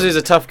Well, of Jose's him.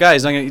 a tough guy.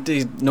 He's not gonna.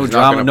 He's no He's not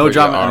drama. gonna No put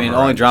your drama. I arm mean,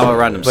 around only drama him.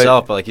 around But-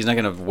 himself. But like, he's not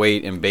gonna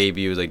wait and baby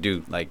you. Like,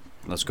 dude, like,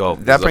 let's go.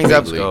 That He's brings a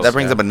up big league. that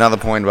brings up another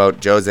point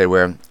about Jose,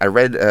 where I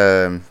read.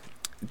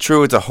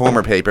 True, it's a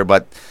Homer paper,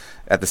 but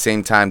at the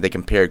same time, they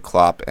compared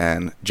Klopp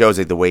and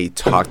Jose the way he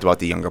talked about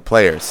the younger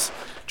players.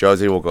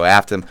 Jose will go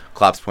after them.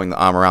 Klopp's putting the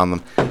arm around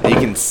them. And you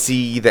can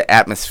see the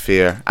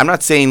atmosphere. I'm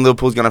not saying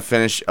Liverpool's going to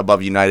finish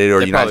above United or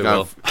They United's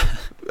probably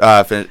going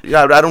to finish.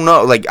 Yeah, I don't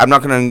know. Like, I'm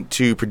not going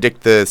to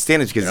predict the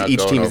standards You're because not each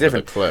going team is over the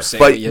different. cliff. Say it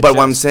But with your but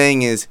what I'm chest.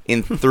 saying is,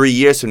 in 3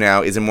 years from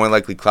now, is it more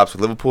likely Klopp's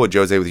with Liverpool or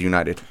Jose with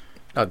United?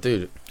 Oh,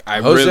 dude.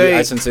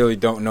 I sincerely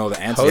don't know the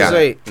answer.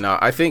 Jose, no,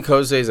 I think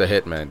Jose's a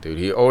hitman, dude.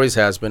 He always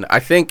has been. I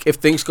think if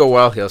things go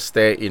well, he'll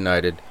stay at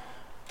United.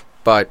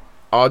 But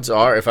odds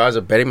are, if I was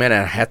a betting man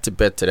and I had to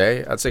bet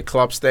today, I'd say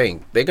Klopp's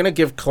staying. They're gonna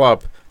give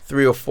Klopp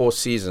 3 or 4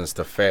 seasons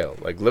to fail.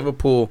 Like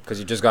Liverpool. Because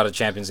you just got a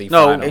Champions League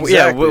No, final. Exactly.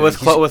 yeah, with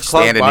He's Klopp,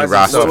 standing buys in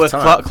roster. himself with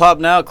time. Klopp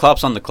now,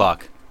 Klopp's on the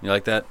clock. You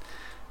like that?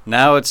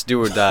 Now it's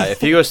do or die.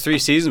 If he goes 3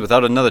 seasons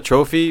without another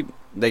trophy,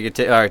 they could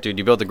take. All right, dude,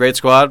 you built a great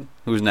squad.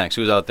 Who's next?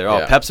 Who's out there? Oh,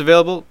 Yeah. Pep's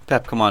available.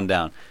 Pep, come on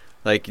down.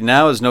 Like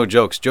now is no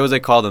jokes. Jose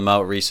called him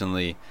out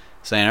recently,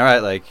 saying, "All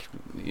right, like,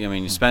 I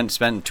mean, you spent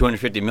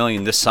 250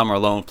 million this summer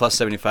alone, plus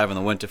 75 in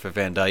the winter for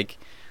Van Dijk.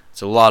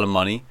 It's a lot of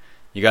money.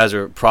 You guys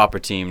are a proper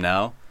team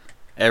now.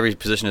 Every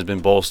position has been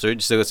bolstered.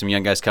 You still got some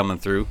young guys coming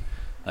through.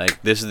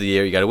 Like this is the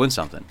year you got to win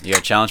something. You got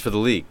to challenge for the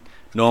league.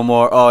 No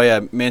more. Oh yeah,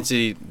 Man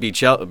City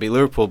beat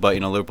Liverpool, but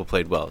Liverpool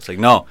played well. It's like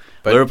no,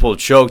 But- Liverpool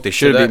choked. They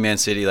should have that- beat Man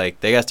City. Like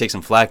they got to take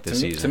some flack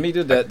this To me,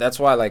 season. dude, that's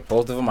why like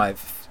both of them,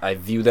 I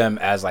view them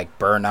as like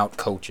burnout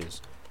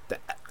coaches.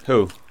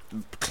 Who?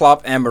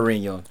 Klopp and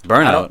Mourinho. I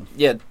Burnout. don't-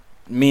 Yeah,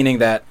 meaning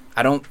that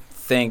I don't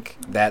think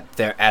that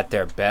they're at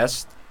their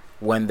best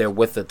when they're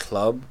with the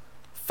club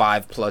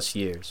 5+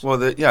 years.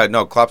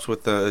 Well, Klopp's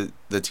with the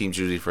teams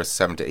usually for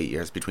 7 to 8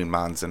 years between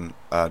Mons and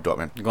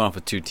Dortmund. You're going off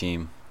a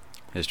 2-team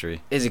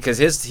history. Is it because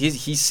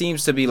he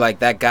seems to be like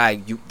that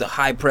guy? The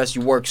high press,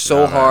 you work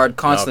so No, hard no,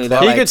 constantly.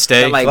 Klopp- that, He like, could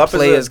stay. That, like Klopp is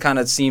players kind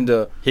of seem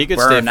to He could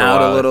burn stay for a out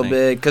while, a I little think.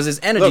 bit because his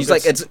energy's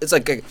Look,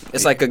 like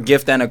it's like a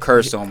gift and a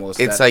curse almost.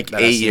 It's that- like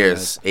that I 8 see him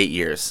years, 8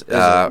 years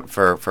it?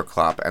 for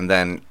Klopp, and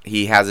then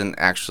he hasn't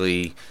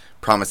actually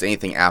promised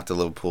anything after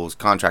Liverpool's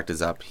contract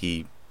is up.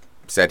 He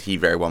said he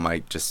very well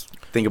might just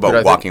think But I about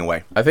think- walking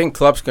away. I think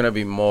Klopp's gonna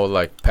be more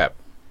like Pep,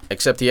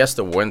 except he has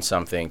to win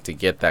something to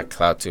get that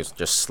clout to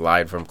just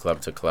slide from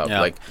club to club. Yeah.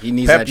 Like He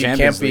needs Pep, that you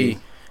Champions can't be. League.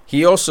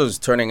 He also is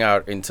turning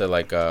out into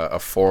like a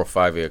 4 or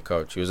 5 year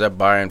coach. He was at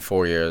Bayern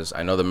 4 years.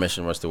 I know the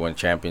mission was to win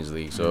Champions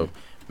League, so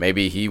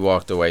maybe he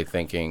walked away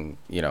thinking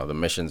the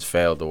mission's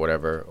failed or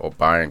whatever, or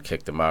Bayern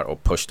kicked him out or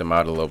pushed him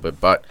out a little bit.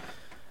 But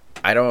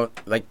I don't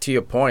like to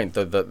your point.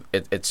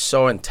 It's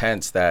so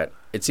intense that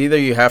it's either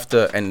you have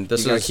to, and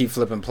this You gotta is keep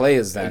flipping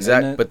players then.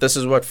 exact. Isn't it? But this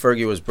is what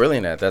Fergie was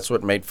brilliant at. That's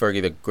what made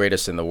Fergie the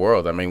greatest in the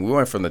world. I mean, we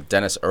went from the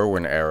Dennis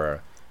Irwin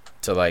era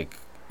to like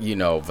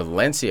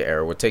Valencia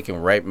era. We're taking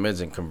right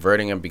mids and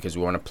converting them because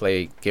we want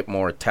to get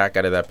more attack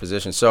out of that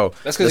position. So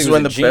That's this because is he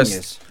when was a the best.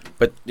 genius.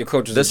 But Your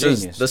coach is this a is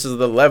genius. this is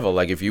the level.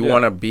 Like if you Yeah.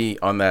 want to be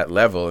on that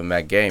level in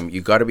that game,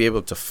 you got to be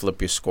able to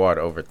flip your squad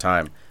over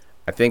time.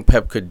 I think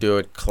Pep could do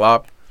it.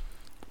 Klopp,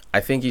 I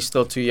think he's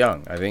still too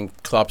young. I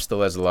think Klopp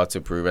still has a lot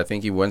to prove. I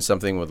think he wins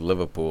something with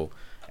Liverpool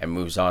and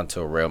moves on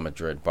to Real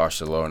Madrid,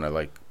 Barcelona,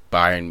 like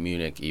Bayern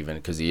Munich even,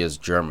 because he is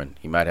German.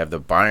 He might have the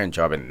Bayern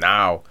job, and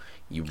now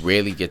you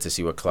really get to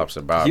see what Klopp's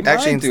about. He-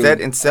 Actually,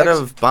 Mine, instead dude.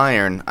 of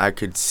Bayern, I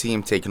could see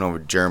him taking over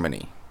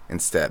Germany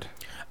instead.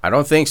 I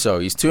don't think so.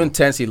 He's too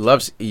intense. He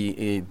loves.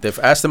 They've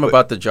asked him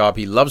about the job.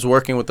 He loves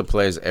working with the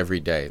players every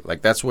day.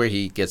 Like that's where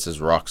he gets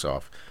his rocks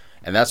off,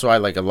 and that's why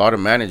like a lot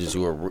of managers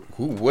who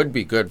would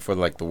be good for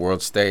like the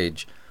world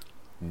stage,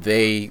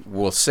 they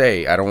will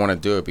say, "I don't want to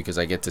do it because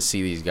I get to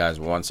see these guys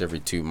once every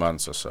 2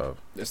 months or so."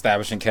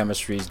 Establishing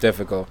chemistry is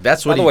difficult.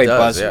 That's what By the he way, does.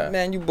 Buzz, Yeah.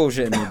 man, you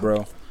bullshitting me,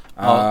 bro.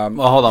 Well,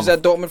 hold on. He was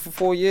at Dortmund for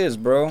 4 years,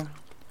 bro.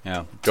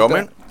 Yeah.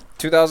 Dortmund?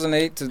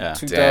 2008 to Yeah.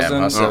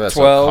 Damn, I said that so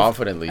 2012.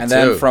 confidently and too.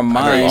 then from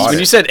I mine- bought When it.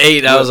 you said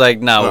 8, I was like,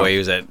 no Oh. way he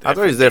was at. I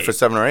thought he was there for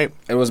 7 or 8.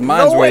 It was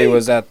mine where he way.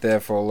 was at there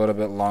for a little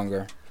bit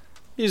longer.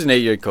 He's an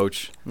 8-year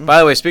coach. By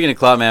the way, speaking of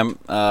Klopp, man,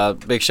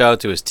 big shout out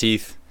to his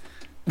teeth.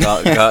 You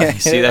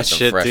see that Some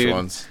shit, fresh dude?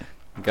 ones.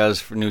 Got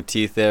his new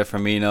teeth there,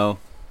 Firmino.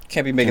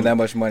 Can't be making that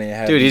much money. And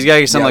have Dude, he's got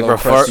to get some like yellow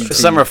crusty teeth.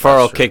 some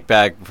referral That's true.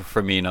 kickback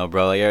for Firmino,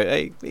 bro. Like,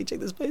 hey, check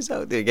this place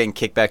out. They're getting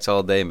kickbacks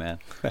all day, man.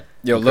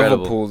 Yo, Incredible.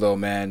 Liverpool though,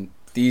 man.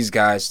 These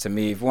guys, to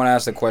me, if you want to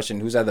ask the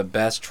question, who's had the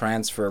best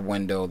transfer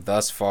window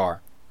thus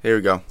far? Here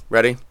we go.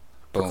 Ready?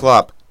 For Boom.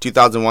 Klopp,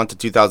 2001 to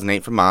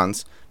 2008 for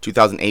Mons,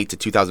 2008 to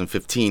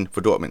 2015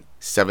 for Dortmund,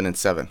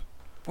 7-7.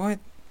 What?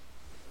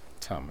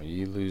 Tom, are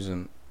you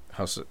losing?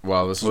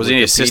 Well, this is Was he an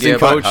Wikipedia, assistant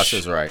but coach? Huss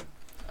is right.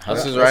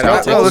 Huss is let's right. I'll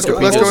go- take let's go-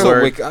 let's go Wikipedia's in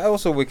word. I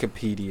also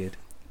Wikipedia'd.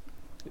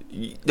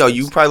 No,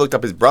 you probably looked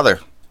up his brother.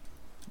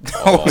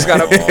 Oh, he's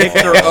got a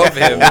picture of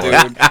him,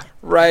 dude,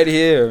 right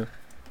here.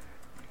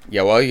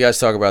 Yeah, while you guys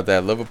talk about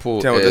that,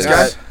 Liverpool Tell me is this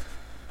guy?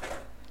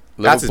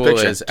 That's his Liverpool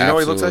picture. is Do you know what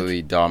he looks like?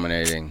 absolutely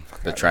dominating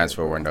the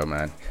transfer window,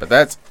 man. But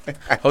that's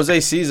Jose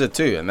sees it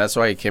too, and that's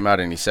why he came out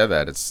and he said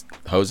that. It's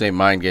Jose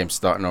mind game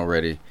starting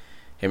already.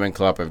 Him and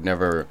Klopp have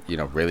never,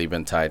 really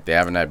been tight. They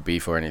haven't had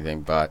beef or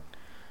anything, but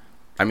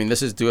I mean,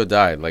 this is do or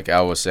die, like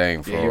Al was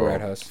saying Yeah, you're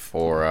right, Huss.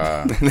 for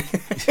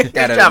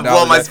Gotta Trying to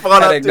blow my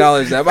spot Gotta up, dude.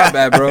 acknowledge that. My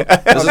bad, bro.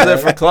 this is it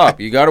for Klopp.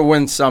 You got to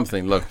win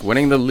something. Look,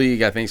 winning the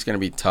league, I think, is going to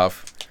be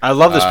tough. I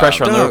love this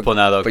pressure on Doug, Liverpool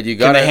now, though. but you Can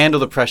gotta- they handle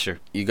the pressure?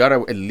 You got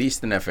to at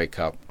least an FA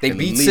Cup. They At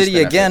beat least City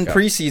an FA again Cup.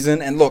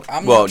 preseason, and look,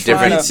 I'm Well, not trying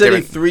different- to. Beat City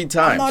different- 3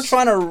 times. I'm not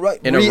trying to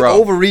In a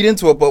row. overread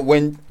into it, but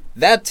when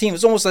that team,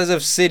 it's almost as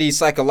if City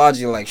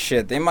psychologically like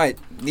shit. They might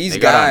these They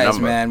got our guys,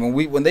 number. man.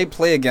 When they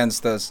play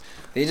against us,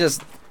 they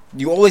just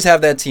you always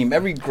have that team.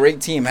 Every great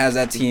team has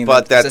that team.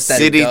 But that just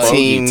City dud.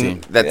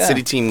 team, Yeah.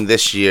 City team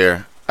this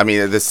year, I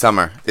mean this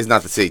summer, is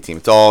not the City team.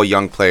 It's all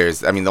young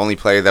players. I mean, the only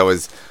player that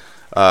was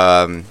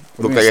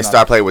looked like a it's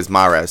star not? player was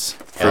Mahrez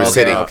for Okay,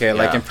 City. Okay,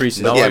 like Yeah. in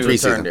preseason. No Yeah, one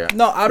preseason. returned, yeah.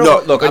 No, I don't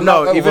No, look. I'm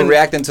no, not even-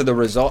 overreacting to the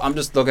result. I'm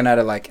just looking at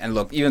it like, and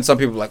look, even some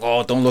people are like,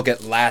 oh, don't look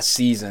at last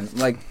season.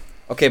 Like,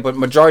 okay, but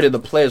majority of the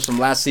players from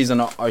last season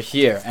are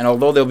here, and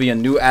although there'll be a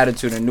new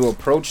attitude, a new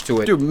approach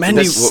to it, Dude, the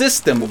many-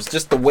 system was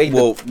just the way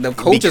Well, the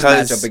coaches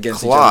match because up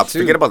against Klopp, each other too.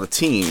 forget about the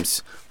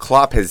teams.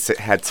 Klopp has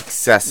had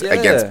success Yeah.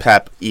 against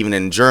Pep, even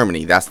in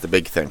Germany. That's the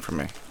big thing for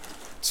me.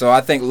 So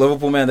I think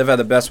Liverpool, man, they've had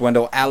the best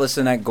window.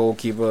 Allison at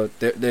goalkeeper.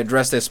 They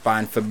addressed their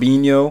spine.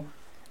 Fabinho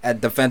at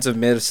defensive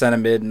mid, center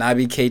mid.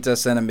 Naby Keita,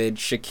 center mid.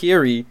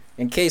 Shaqiri,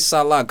 in case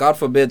Salah, God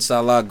forbid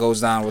Salah goes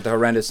down with a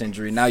horrendous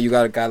injury. Now you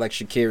got a guy like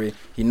Shaqiri.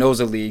 He knows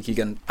the league. He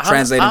can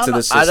translate into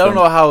the system. I don't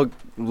know how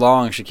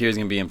long Shakira's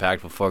going to be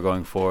impactful for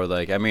going forward.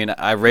 Like, I mean,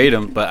 I rate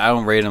him, but I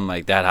don't rate him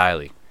like that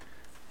highly.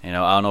 I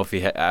don't know if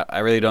he. I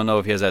really don't know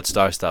if he has that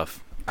star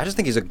stuff. I just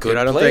think he's a good Dude,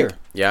 I don't player. think.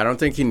 Yeah, I don't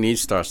think he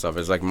needs star stuff.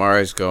 It's like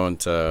Mahrez going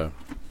to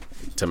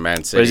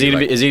Man City. But is he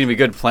like, gonna be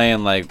good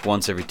playing like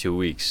once every 2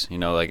 weeks?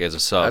 Like as a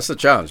sub. That's the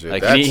challenge, dude.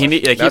 Like That's- he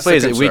that's the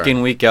plays it week concern.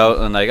 in, week out,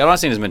 and like I'm not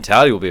saying his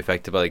mentality will be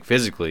affected, but like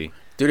physically.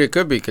 Dude, it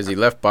could be because he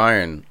left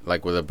Bayern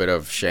like with a bit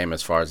of shame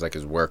as far as like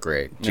his work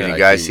rate. Did you Like,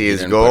 guys he- see he his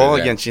didn't put goal it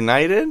in. against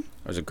United?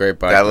 It was a great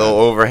bike. That man. little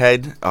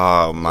overhead.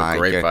 Oh It was a my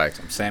great god! bike.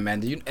 I'm saying,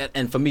 man.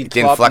 And for me,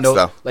 didn't Klopp, flex,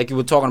 though. like you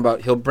were talking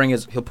about, he'll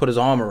put his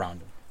arm around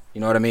him. You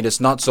know what I mean? It's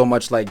not so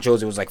much like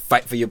Jose was like,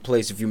 fight for your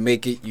place. If you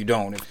make it, you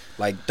don't.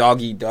 Like dog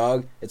eat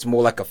dog. It's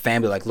more like a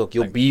family. Like, look,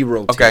 you'll be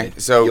rotated. Okay,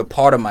 so you're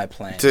part of my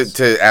plan.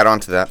 To add on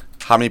to that,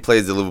 how many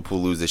players did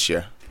Liverpool lose this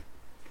year?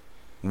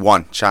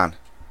 One, Chan.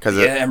 Because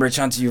yeah, Emre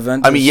Can to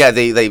Juventus. I mean, yeah,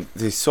 they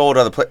sold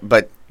other players,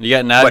 but You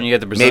got Nat and you got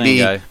the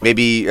Brazilian guy.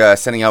 maybe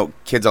sending out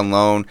kids on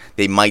loan.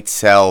 They might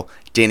sell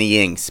Danny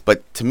Ings,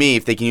 but to me,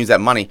 if they can use that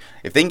money,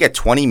 if they can get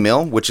 20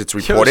 mil, which it's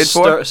reported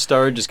for,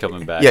 Sturridge is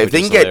coming back. yeah, if which they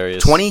is can get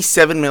hilarious.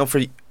 27 mil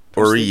for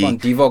Origi. On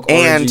Divock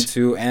And- Origi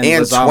too, and And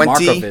Lazar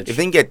 20, Markovic. if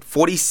they can get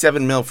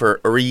 47 mil for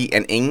Origi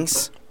and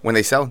Ings when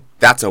they sell,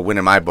 that's a win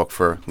in my book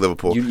for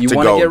Liverpool. you to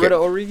want to go get rid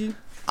of Origi?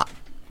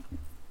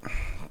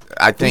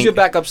 I Who's think your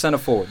backup center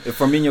forward? If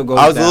Firmino goes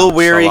I was a down? little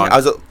weary.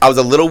 Solanke. I was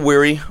a little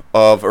weary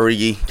of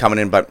Origi coming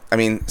in, but I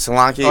mean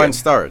Solanke. Oh, and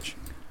Sturridge.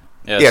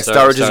 yeah,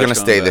 Sturridge is going to Sturridge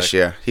stay back. this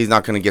year. He's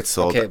not going to get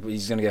sold. Okay, but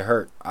he's gonna get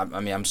hurt. I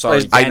mean, I'm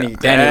sorry, I- Danny.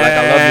 Like,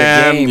 I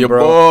love your game, your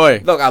bro.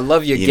 boy. Look, I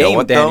love your You know game,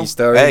 what, Danny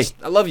though? Sturridge. Hey,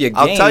 I love your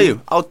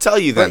game. I'll tell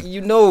you then. But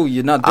you know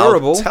you're not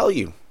durable. I'll tell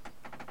you.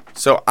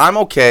 So I'm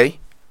okay.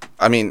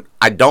 I mean,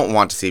 I don't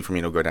want to see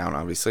Firmino go down,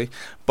 obviously,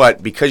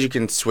 but because you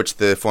can switch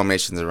the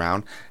formations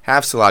around,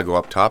 have Salah go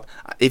up top.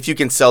 If you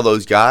can sell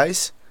those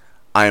guys,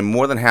 I am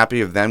more than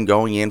happy of them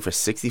going in for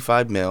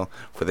 65 mil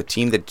for the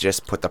team that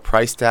just put the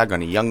price tag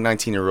on a young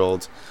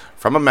 19-year-old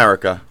from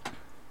America,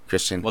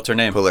 Christian. What's her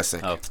name?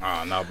 Pulisic. Oh.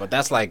 Oh no, but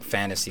that's like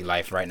fantasy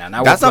life right now.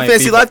 Now That's we're not playing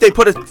fancy FIFA. life. They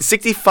put a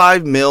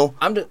 65 mil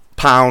I'm just,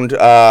 pound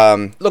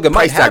look, it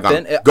might price tag on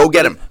happen. him. Go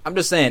get him. I'm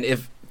just saying,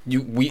 if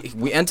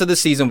we enter the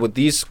season with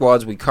these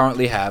squads we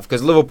currently have,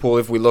 because Liverpool,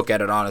 if we look at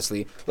it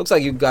honestly, looks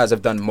like you guys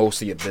have done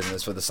most of your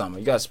business for the summer.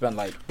 You guys spent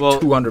like Well,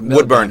 200 million.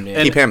 Woodburn. damn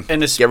near. Keep him.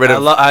 And it's, Get rid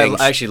of I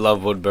Ings. actually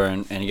love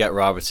Woodburn, and you got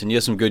Robertson. You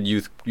have some good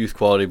youth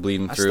quality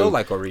bleeding I through. still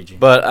like Origi.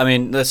 But I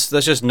mean, let's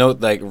just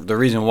note like the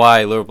reason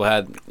why Liverpool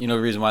had, the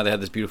reason why they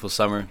had this beautiful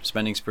summer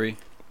spending spree.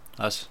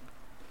 Us,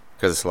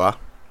 Because of Salah?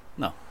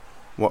 No.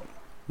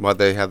 Why'd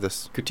they have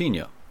this?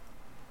 Coutinho.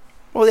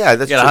 Well, yeah, You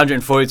that's got true.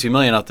 142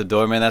 million out the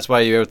door, man. That's why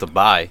you're able to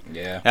buy.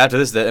 yeah, After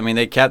this, I mean,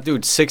 they capped,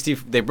 dude, 60.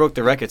 They broke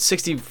the record,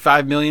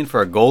 65 million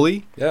for a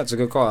goalie. yeah, it's a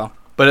good call.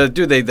 But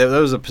dude, that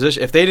was a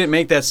position. If they didn't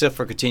make that stuff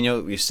for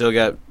Coutinho, you still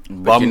got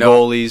bum you know-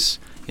 goalies.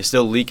 You're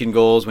still leaking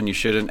goals when you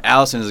shouldn't.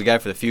 Allison is a guy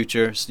for the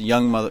future. It's a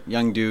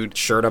young dude.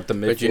 Shirt up the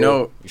midfield. But you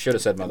know- you should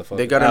have said motherfucker.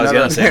 They got I was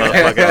another. gonna say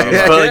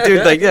motherfucker, but like,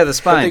 dude, like yeah, the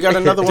spine. They got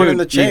another one in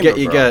the Dude, chamber.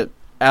 You bro. got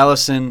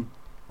Allison,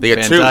 They got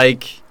Van two.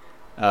 Dyke,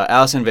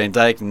 Allison, Van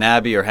Dyke,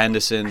 Naby, or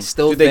Henderson. I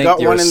still Dude, they think got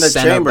you're one in the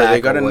center chamber. They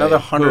back got away. another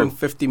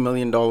 $150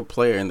 million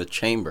player in the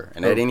chamber,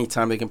 and at Who? any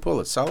time they can pull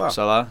it. Salah.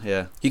 Salah,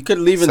 yeah. He could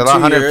leave in Salah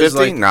 2 years.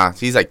 150? Like, Nah,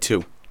 he's like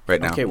 2 right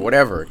now. okay,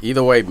 whatever.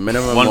 Either way,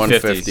 minimum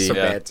 150. 150. Yeah.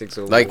 Semantics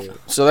over Like, here.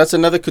 so that's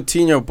another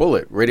Coutinho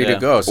bullet ready Yeah. to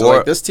go. So Or-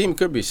 like, this team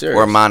could be serious.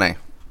 Or Mane.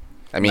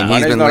 I mean, Nah, he's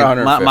Mane's been not like,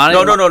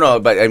 150. Mane- no.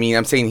 But I mean,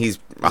 I'm saying he's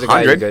He's a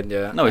guy you 100. could,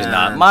 yeah. No, he's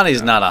not. Nah.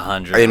 Mane's not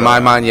 100. In my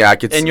mind, yeah, I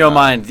could. In see- your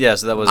mind,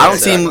 yes, that was. I don't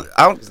exactly. see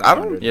him. I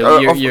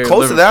don't. You're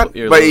Close to that,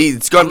 Liverpool- but you're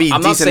it's gonna be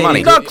I'm not decent saying money.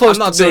 he- Not close I'm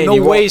not to- saying no he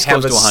way won't he's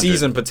close have to a 100.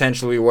 season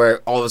potentially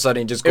where all of a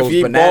sudden he just If goes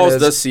he bananas. balls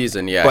this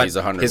season, yeah, but he's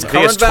 100. his He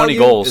current has 20 value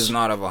goals. is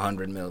not of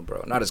 100 mil,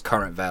 bro. Not his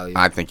current value.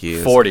 I think he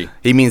is 40.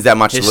 He means that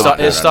much His to stock-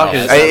 Liverpool. his stock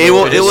is- It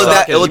will. his It will.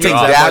 stock It will is take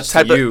dropped. that much to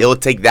type of. you. It will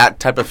take that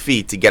type of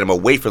feat to get him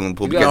away from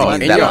Liverpool You because got- he No,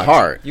 means in that your much.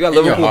 heart. You got In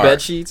your Liverpool heart.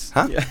 bed sheets?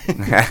 Huh?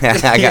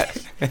 I got.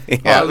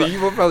 Yeah. Probably,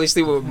 you will probably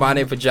sleep with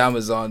Mane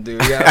pajamas on,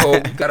 dude. You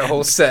got a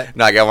whole set.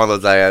 No, I got one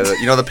of those.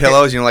 You know the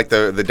pillows. You know, like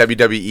the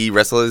WWE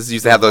wrestlers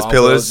used to have those Long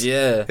pillows.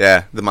 Yeah.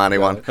 Yeah, the Mane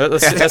one.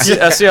 Let's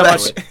see how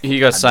much he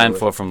got I signed knew it.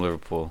 for from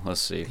Liverpool. Let's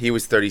see. He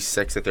was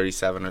 36 or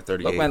 37 or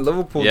 38. Look, man,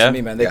 Liverpool Yeah? to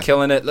me, man, they're Yeah.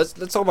 killing it. Let's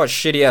talk about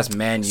shitty ass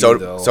Man U so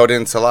though. so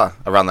did Salah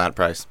around that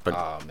price.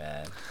 Oh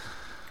man.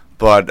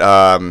 But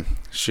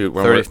shoot,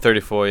 when 30,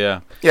 34, yeah.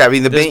 yeah, I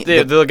mean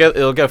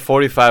They'll get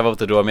 45 out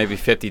the door, maybe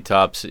 50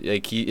 tops.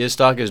 Like his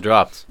stock has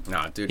dropped.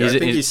 Nah, dude, He's- I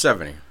think he's- he's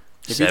 70.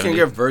 If you 70. can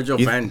get Virgil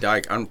You- van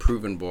Dijk,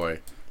 unproven boy,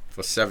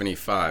 for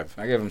 75,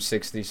 I give him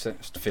 60,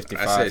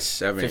 55. I say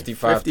 70.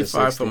 55 to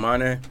 55 for 60.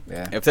 Mane.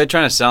 Yeah. If they're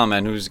trying to sell him,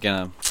 man, who's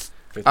gonna?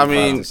 55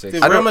 mean, to 60.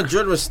 Dude, I Real don't-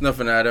 Madrid was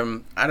sniffing at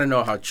him. I don't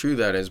know how true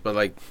that is, but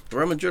like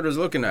Real Madrid was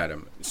looking at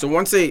him. So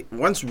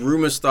once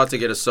rumors start to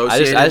get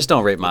associated, I just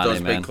don't rate with those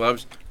Mane, big man.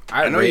 clubs,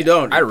 I know rate- you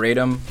don't. I rate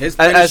him. his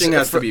As- finishing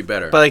has for- to be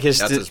better. but, like, his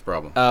that's sti- his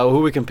problem. Who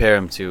we compare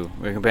him to?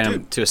 We're comparing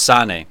him to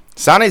Sane.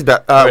 Sane's will be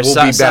better in a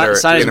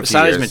few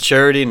Sane's years.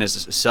 maturity and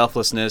his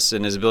selflessness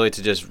and his ability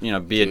to just be a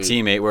Dude.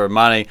 teammate. Where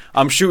Mane,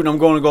 I'm shooting, I'm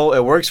going to goal.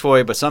 It works for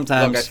you, but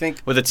sometimes Look, I think-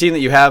 with the team that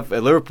you have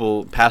at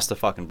Liverpool, pass the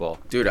fucking ball.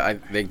 Dude,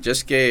 they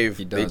just gave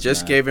He does,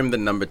 man. gave him the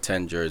number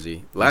 10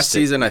 jersey. Last Stick-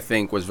 season, I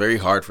think, was very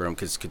hard for him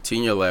because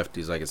Coutinho left.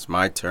 He's like, it's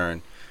my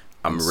turn.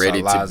 I'm And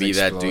ready to Salah's be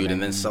that dude.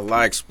 And then exploding.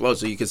 Salah explodes.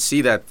 So you could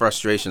see that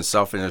frustration,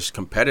 selfishness,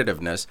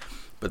 competitiveness.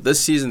 But this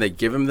season, they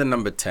give him the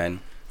number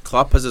 10.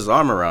 Klopp has his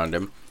arm around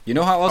him. You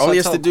know how else All I he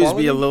has tell to do is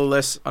quality? be a little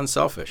less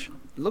unselfish.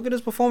 Look at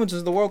his performances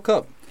in the World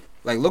Cup.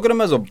 Like, look at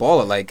him as a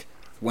baller. Like,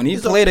 when he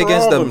He's a played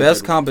against the problem,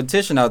 best dude.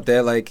 competition out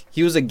there, like,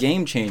 he was a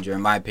game changer,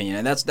 in my opinion.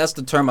 And that's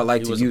the term I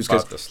like He to was use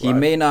about because to he slide.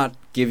 may not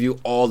give you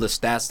all the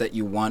stats that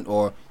you want,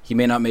 or he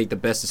may not make the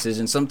best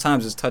decision.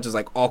 Sometimes his touch is,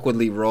 like,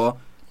 awkwardly raw.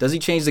 Does he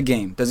change the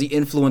game? Does he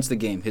influence the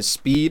game? His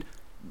speed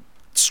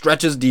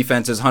stretches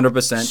defenses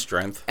 100%.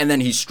 Strength. And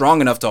then he's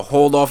strong enough to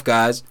hold off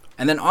guys.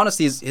 And then,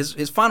 honestly,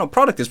 his final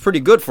product is pretty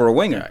good for a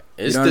winger.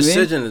 Yeah, his You know what I mean?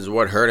 decision is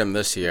what hurt him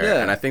this year.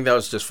 Yeah. And I think that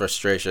was just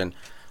frustration.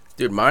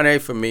 Dude, Mane,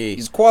 for me,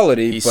 He's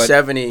quality, he's but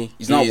 70.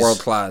 he's not world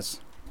class.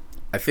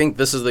 I think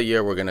this is the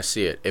year we're going to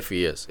see it, if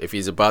he is. If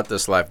he's about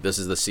this life, this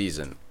is the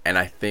season. And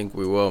I think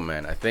we will,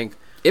 man. I think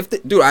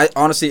Dude, I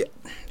honestly,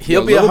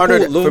 He'll be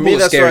 100. For me,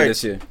 that's scary why.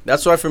 this year.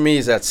 That's why for me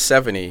he's at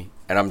 70,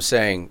 and I'm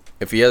saying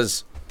if he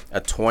has a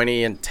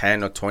 20 and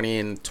 10 or 20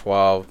 and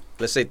 12,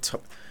 let's say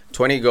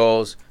 20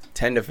 goals,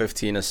 10 to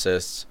 15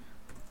 assists,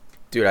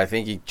 dude, I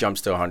think he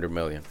jumps to 100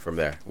 million from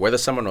there. Whether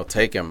someone will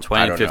take him,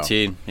 20 I don't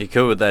 15. He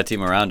could with that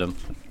team around him.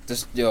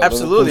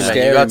 Absolutely, man.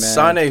 Scary, You got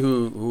man. Sane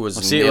who was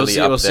We'll nearly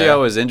up see there.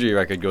 how his injury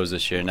record goes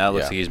this year. Now it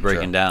looks like he's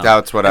breaking down.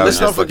 That's what I And was let's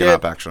just not looking forget-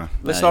 up, actually.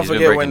 Let's Yeah, not he's been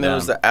forget when breaking there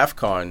was down. the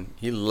AFCON,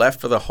 he left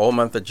for the whole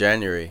month of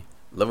January.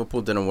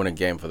 Liverpool didn't win a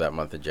game for that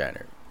month of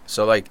January.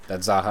 So, like,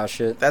 That Zaha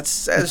shit. that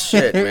says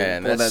shit,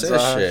 man. Well, that that's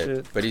says Zaha shit.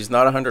 shit. But he's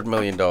not $100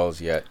 million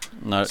yet.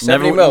 No,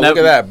 70 mil, look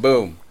at that.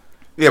 Boom.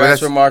 Yeah, but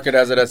Transfer that's, market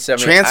has it at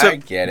 70. Transfer- I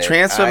get it.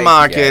 transfer I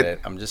market- get it.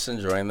 I'm just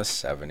enjoying the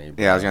 70.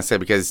 Bro. yeah, I was gonna say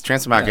because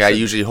transfer market Yeah, I so-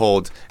 usually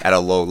hold at a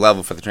low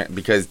level for the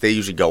because they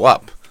usually go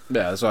up.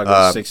 Yeah, that's why I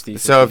go 60.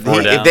 So if, 54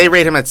 if down. they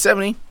rate him at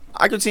 70,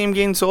 I could see him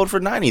getting sold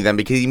for 90 then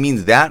because he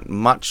means that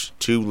much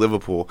to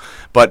Liverpool.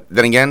 But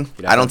then again,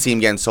 I don't see him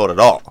getting sold at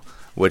all,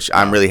 which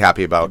I'm really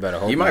happy You about. better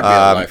hope He not. might be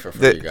a lifer for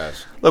the- you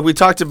guys. Look, we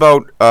talked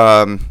about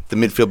the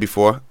midfield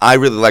before. I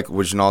really like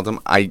Wijnaldum.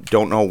 I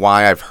don't know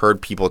why I've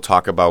heard people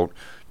talk about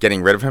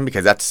getting rid of him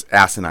because that's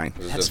asinine.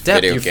 This is That's a depth.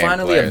 video You game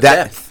finally player. have That-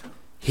 depth.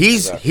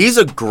 He's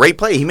a great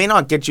player. He may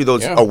not get you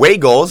those Yeah. away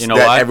goals You know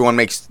that why? everyone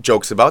makes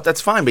jokes about.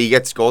 That's fine, but he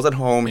gets goals at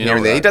home You here know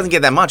and there. He that. doesn't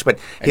get that much, but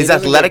And he his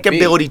doesn't athletic get beat.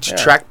 ability to Yeah.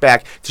 track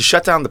back, to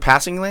shut down the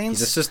passing He's a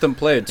lanes, system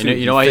player, too.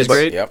 You know why he's fits-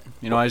 great? Yep.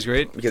 You know why he's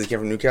great? because he came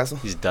from Newcastle.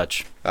 He's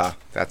Dutch. Ah,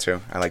 that too.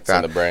 I like It's in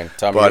that. the brain.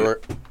 Tom But-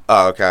 Ewert.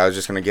 Oh, okay. I was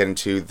just going to get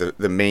into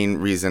the main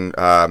reason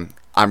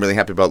I'm really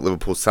happy about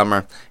Liverpool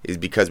summer is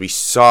because we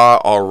saw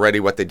already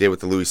what they did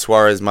with the Luis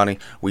Suarez money.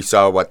 We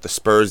saw what the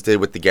Spurs did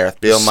with the Gareth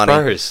Bale money.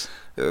 Spurs.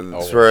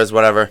 Spurs,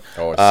 whatever.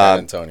 Oh, it's San Um,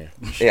 Antonio.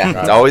 Yeah,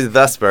 it's always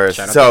the Spurs.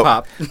 Shout out to So,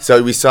 Pop.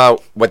 so we saw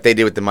what they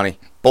did with the money.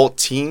 Both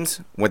teams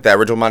with the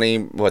original money,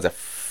 what was it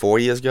 4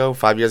 years ago,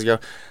 5 years ago?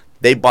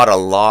 They bought a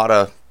lot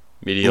of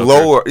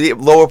Mediocre.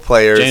 lower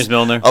players. James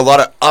Milner. A lot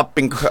of up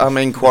and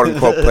coming quote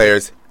unquote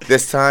players.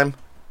 This time,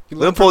 You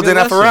learn Liverpool from your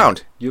didn't have lesson.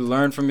 around. You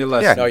learn from your Yeah,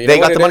 lesson. No, you they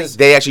know got what the it money. is?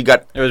 They actually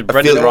got It was a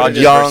Brendan field of Rodgers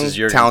young, versus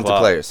Jurgen talented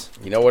Klopp. players.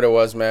 You know what it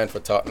was, man, for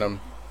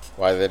Tottenham?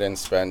 Why they didn't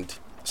spend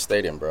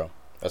stadium, bro.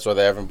 That's why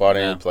they haven't bought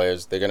any Yeah.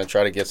 players. They're going to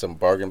try to get some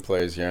bargain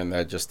players here and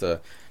there just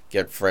to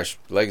get fresh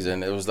legs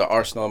in. It was the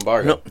Arsenal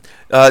embargo.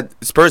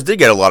 Spurs did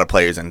get a lot of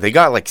players in. They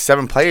got like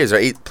 7 players or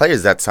 8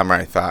 players that summer.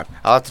 I thought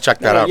I'll have to check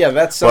that out. Yeah,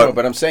 that's summer, But-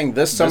 but I'm saying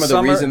this summer, the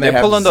summer, reason they they're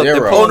have pulling the- they're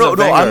zero. Oh pulling no,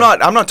 the no, I'm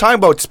Wenger. not talking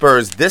about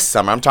Spurs this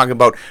summer. I'm talking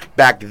about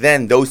back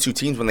then. Those two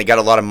teams when they got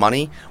a lot of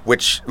money,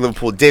 which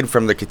Liverpool did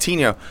from the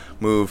Coutinho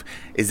move,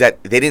 is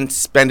that they didn't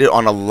spend it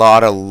on a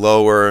lot of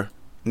lower,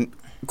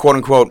 quote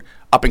unquote,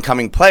 up and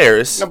coming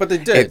players. No, but they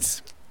did.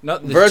 It's No,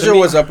 to Virgil me-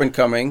 was up and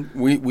coming.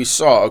 We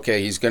saw,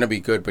 okay, he's going to be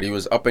good, but he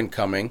was up and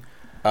coming.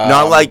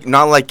 not like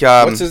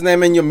What's his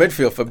name in your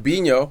midfield?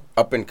 Fabinho,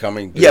 up and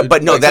coming. Dude. yeah,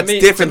 but no, Like, that's to me,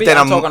 different to me, than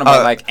I'm talking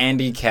about like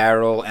Andy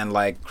Carroll and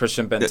like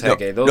Christian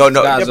Benteke. Those no, guys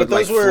no. Yeah, are but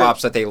like those were-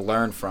 flops that they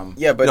learned from.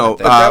 Yeah, but, No,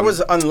 but that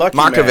was unlucky.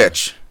 man.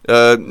 Markovic.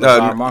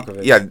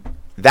 Markovic. Yeah,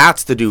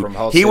 that's the dude. From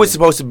Hull He was City.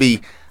 supposed to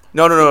be.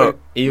 No.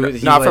 He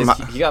Not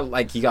from.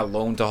 he got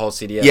loaned to Hull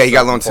City. at Yeah, he got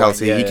some loaned to point.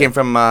 Chelsea. Yeah, He yeah. came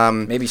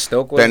from Maybe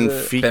Stoke was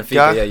Benfica.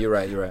 Benfica. Yeah, you're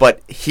right.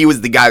 But he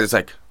was the guy that's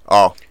like,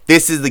 oh,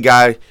 this is the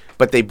guy.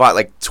 But they bought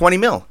like 20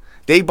 mil.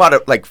 They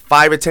bought like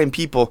 5 or 10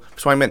 people for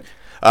 20 mil.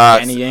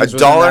 Danny A Ings was in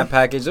dollar. that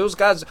package. Those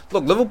guys,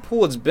 look,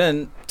 Liverpool has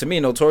been, to me,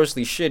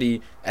 notoriously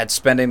shitty at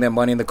spending their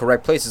money in the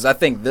correct places. I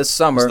think this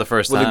summer, It's the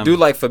first with a time. dude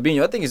like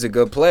Fabinho, I think he's a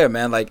good player,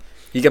 man. Like,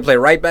 he can play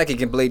right back, he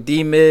can play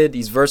D mid,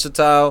 he's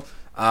versatile.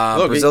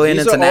 Look, Brazilian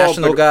these are all-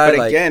 international but- guy. But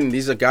like, again,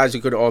 these are guys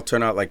who could all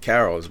turn out like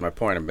Carroll, is my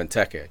point, and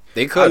Benteke.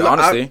 they could,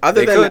 honestly.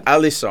 Other They than could.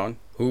 Alisson,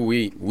 who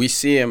we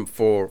see him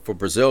for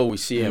Brazil, we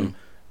see him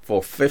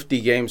for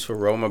 50 games for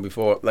Roma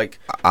before. Like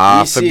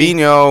we see-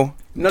 Fabinho,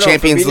 No,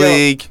 Champions Fabinho,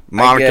 League, I get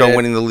Monaco it.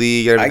 winning the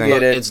league, I everything.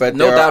 get it, It's but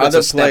no there doubt are it's a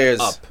other step players.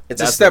 up. It's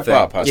That's a step the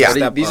thing. up. Huss. Yeah. But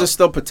Step these up. are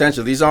still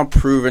potential. These aren't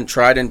proven,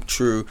 tried and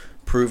true,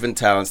 proven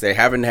talents. They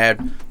haven't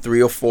had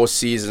 3 or 4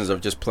 seasons of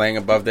just playing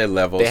above their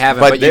levels. They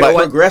haven't, But but, you they know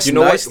what? progressed You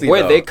know nicely, what?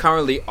 Where though. they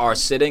currently are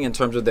sitting in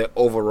terms of their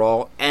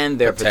overall and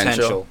their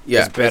potential,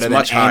 Yeah, is better it's than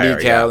much Andy higher,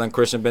 Carroll yeah. and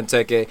Christian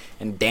Benteke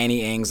and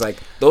Danny Ings. Like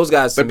those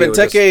guys. to But me were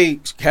just-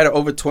 Benteke had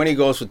over 20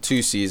 goals for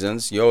 2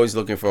 seasons. You're always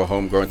looking for a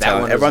homegrown That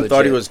talent. one was Everyone thought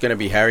he legit. was going to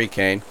be Harry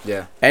Kane.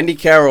 yeah. Andy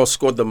Carroll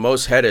scored the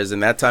most headers,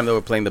 and that time they were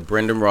playing the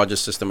Brendan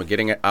Rodgers system of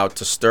getting it out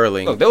to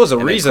Sterling. Look, there was a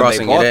and then reason they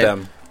crossing bought it in.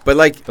 them, But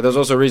like, but there's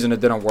also a reason it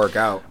didn't work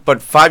out.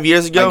 But 5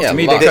 years ago, Yeah, To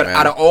me, luck, they could, man.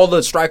 out of all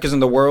the strikers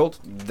in the world,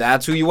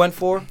 that's who you went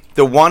for.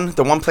 the one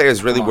player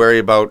is really Come on. worried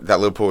about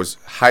that Liverpool was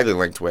highly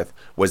linked with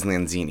was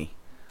Lanzini.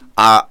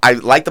 I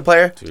like the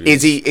player. Dude,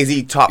 Is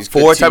he top he's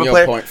 4 type of Coutinho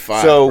player?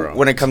 0.5, So bro.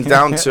 when it comes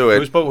down to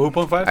it, Who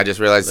point 5? I just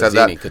realized I said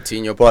Lanzini, that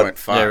Coutinho But-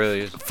 0.5. Yeah, it really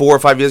is. 4 or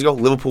 5 years ago,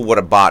 Liverpool would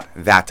have bought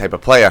that type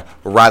of player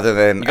rather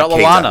than You got a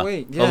Keita. Lallana.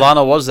 Wait, yeah.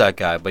 Lallana was that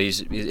guy, but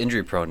he's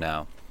injury prone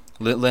now.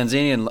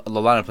 Lanzini and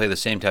Lallana play the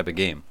same type of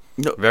game.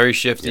 No. Very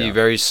shifty, Yeah.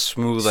 very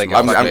smooth. Like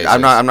I'm not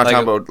like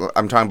talking about.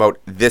 I'm talking about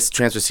this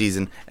transfer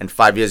season and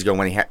 5 years ago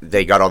when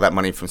they got all that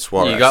money from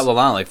Suarez. You got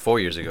Lallana like 4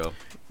 years ago.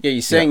 Yeah,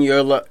 he's saying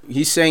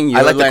he's saying your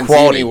I like the Lanzini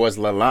quality. was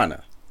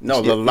Lallana.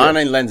 No, Yeah,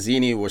 Lallana and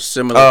Lanzini were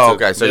similar. Oh,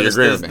 to, okay. So you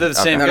agree with me? They're the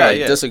same No, guy. he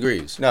Yeah.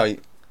 disagrees. No,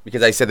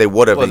 because I said they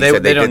would have. Well, and he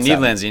said they don't did need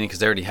something. Lanzini because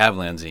they already have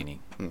Lanzini.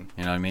 You know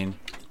what I mean?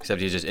 Except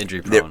he's just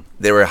injury They, prone.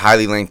 they were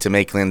highly linked to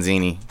make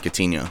Lanzini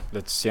Coutinho.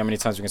 Let's see how many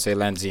times we can say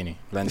Lanzini.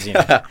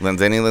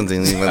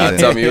 Lanzini.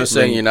 Tell me, you were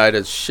saying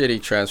United's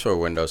shitty transfer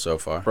window so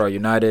far. Bro,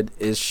 United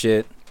is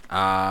shit,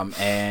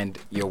 and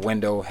your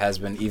window has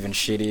been even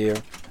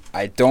shittier.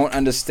 I don't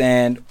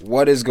understand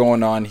what is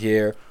going on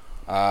here.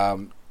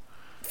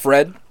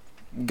 Fred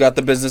got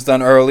the business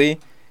done early,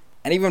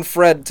 and even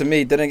Fred, to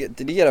me, did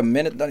he get a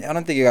minute? I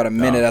don't think he got a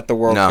minute at the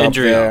World No. Cup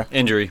there.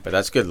 Injury. But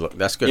that's good.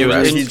 That's good. He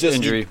was rest.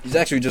 injury. He's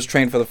actually just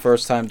trained for the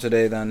first time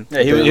today. Then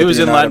Yeah, he with was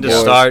the in United line to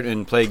boys. start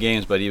and play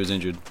games, but he was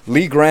injured.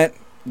 Lee Grant,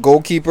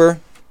 goalkeeper.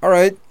 All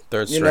right,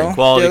 Third you string. know,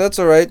 Quality. yeah, that's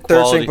all right. Third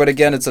Quality. string, but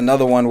again, it's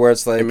another one where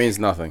it's like It means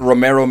nothing.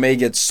 Romero may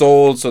get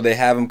sold, so they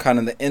have him kind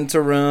of in the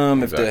interim.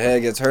 If Exactly. the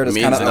head gets hurt, it's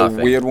Means kind of a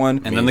nothing. weird one.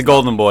 And then Means the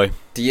golden boy.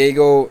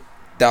 Diego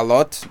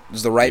Dalot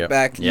is the right Yep.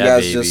 back. You Yeah,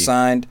 guys baby. just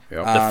signed.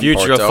 Yep. The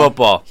future of Porto.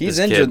 football. He's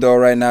this injured kid. though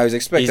right now. He's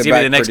expected He's gonna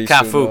back be the next pretty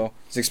soon. Cafu. Though.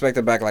 He's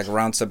expected back like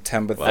around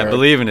September 3rd. I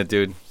believe in it,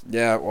 dude.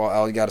 Yeah, well,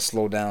 Al, you got to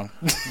slow down.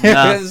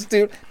 Nah. This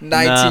dude,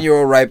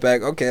 19-year-old right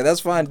back. Okay,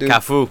 that's fine, dude.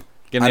 Cafu.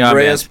 Give me the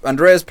armband.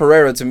 Andreas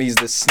Pereira to me is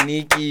the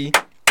sneaky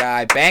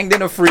guy. Banged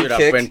in a free Dude, I've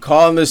kick been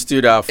calling this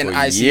dude out for in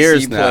ICC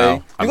years play.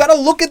 now. You got to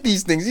look at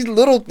these things, these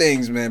little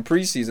things, man.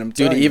 Preseason, I'm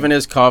Dude, telling you. even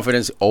his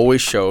confidence always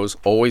shows,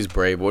 always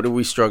brave. What do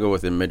we struggle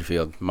with in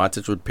midfield?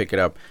 Matic would pick it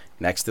up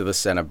next to the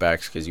center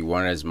backs because you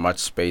wanted as much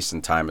space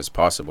and time as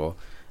possible.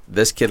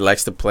 This kid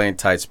likes to play in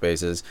tight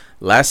spaces.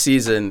 Last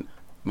season,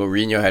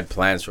 Mourinho had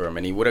plans for him,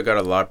 and he would have got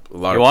a lot of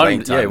wanted-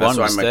 playing time. yeah, he That's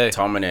wanted why to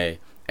stay. McTominay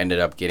ended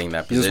up getting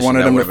that He position. just wanted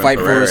That him to would have been fight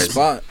for his Pereira's.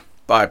 spot.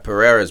 But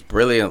Pereira's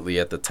brilliantly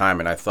at the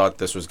time, and I thought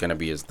this was going to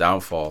be his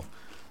downfall.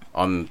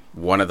 On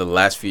one of the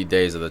last few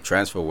days of the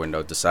transfer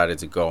window, decided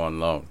to go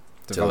on loan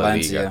To La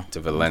Valencia. Liga, to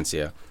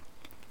Valencia.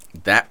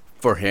 That,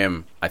 for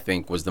him, I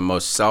think, was the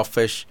most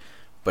selfish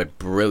but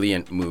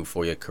brilliant move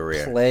for your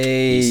career.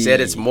 Play. He said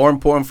it's more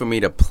important for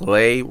me to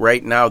play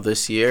right now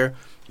this year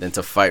than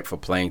to fight for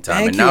playing time.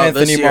 Thank and you, now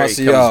Anthony this year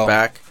he Martial. comes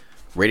back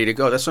ready to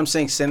go. That's what I'm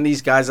saying. Send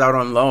these guys out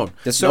on loan.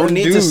 There's No certain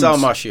need to dudes. sell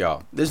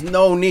Martial. There's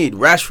no need.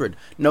 Rashford,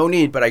 no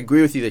need. But I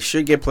agree with you. They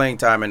should get playing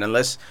time. And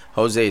unless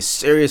Jose is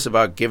serious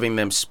about giving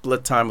them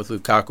split time with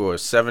Lukaku or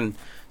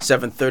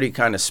 7:30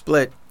 kind of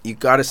split, you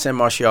got to send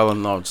Martial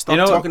on loan. Stop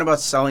talking about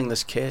selling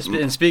this kid.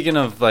 And speaking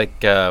of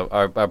like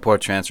our poor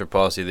transfer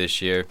policy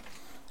this year,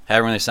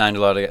 haven't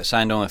really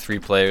signed only 3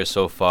 players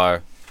so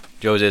far.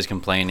 Jose is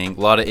complaining. A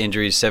lot of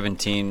injuries,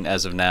 17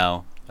 as of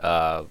now.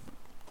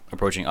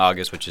 Approaching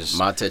August, which is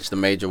Matic, the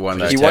major one.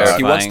 Which That's is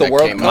he wants the terrifying.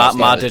 World That came Cup out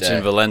the other Matic day.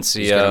 and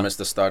Valencia. He's gonna miss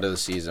the start of the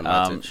season.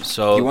 Matic.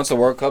 So He wants the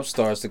World Cup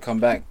stars to come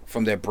back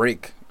from their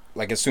break,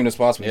 like as soon as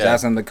possible. He's Yeah.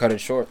 asking them to cut it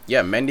short.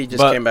 Yeah, Mendy just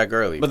But- came back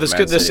early. But from this Man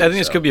could, this City, I think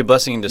this so. could be a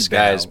blessing in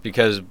disguise out.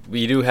 because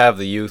we do have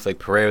the youth. Like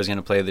Pereira's going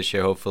to play this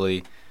year,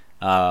 hopefully.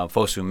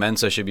 Fosu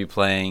Mensah should be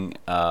playing.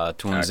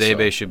 Tuanzebe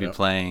Axel, should be yep.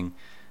 playing.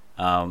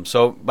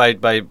 So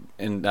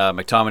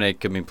McTominay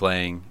could be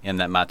playing in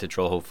that Matic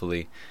role,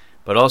 hopefully.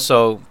 But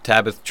also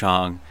Tabith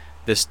Chong,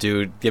 this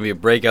dude, give me a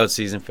breakout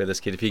season for this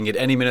kid. If he can get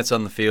any minutes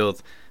on the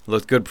field,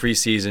 looked good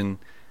preseason.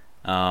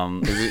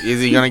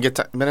 Is he going to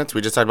get minutes?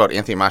 We just talked about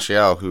Anthony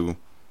Martial, who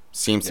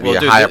seems to be Well,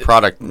 a dude, higher it-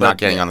 product but not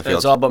getting on the field.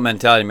 It's all about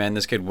mentality, man.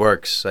 This kid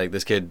works. Like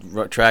this kid,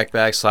 track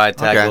back, slide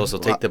tackles. He'll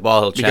take the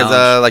ball. He'll challenge.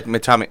 Because like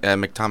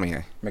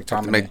McTominay.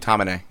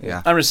 McTominay.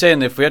 Yeah. I'm just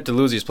saying, if we have to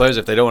lose these players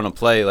if they don't want to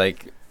play,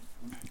 like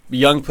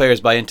young players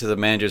buy into the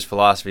manager's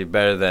philosophy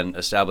better than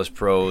established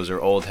pros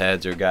or old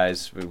heads or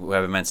guys who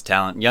have immense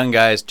talent. Young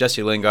guys,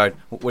 Jesse Lingard,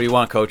 what do you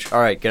want, coach? All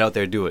right, get out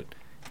there, do it.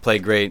 Play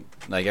great.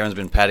 Like everyone's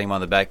been patting him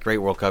on the back. Great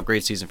World Cup,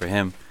 great season for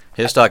him.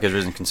 His stock has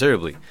risen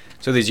considerably.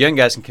 So these young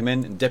guys can come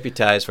in and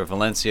deputize for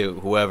Valencia,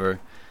 whoever.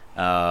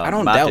 I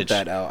don't Matic. doubt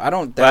that, Al. I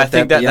don't But I doubt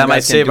think that that the young might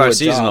guys can save do our a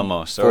season job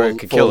almost, for, or it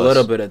could for kill a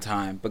little us. bit of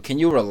time. But can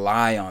you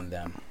rely on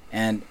them?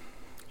 And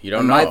You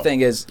don't my know.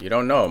 thing is, You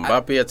don't know.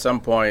 Mbappe at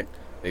some point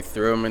they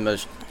threw him in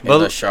the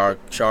Well-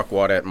 shark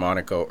water at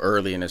Monaco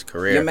early in his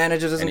career. your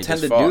manager doesn't and he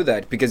tend just to do fought.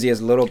 that because he has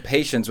little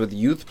patience with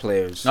youth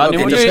players. Not And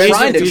anymore. he's He's-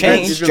 trying to he's-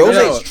 change. he's- Jose's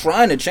no.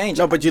 trying to change.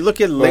 No, but you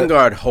look at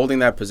Lingard holding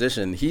that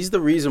position. He's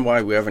the reason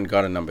why we haven't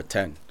got a number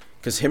 10.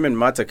 Because him and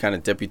Mata kind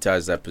of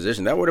deputized that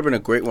position. That would have been a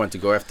great one to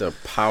go after a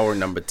power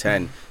number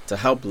 10 to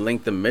help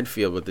link the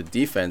midfield with the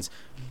defense.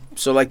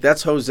 So, like,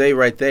 that's Jose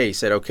right there. He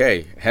said,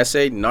 okay,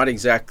 Hesse, not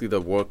exactly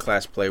the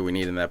world-class player we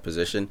need in that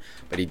position,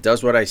 but he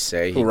does what I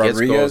say. He gets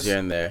goals here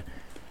and there.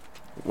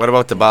 What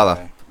about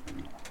Dybala?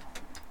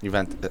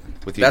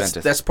 With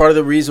Juventus. That's part of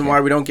the reason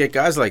why we don't get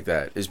guys like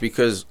that, is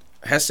because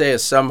Hesse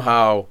is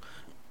somehow...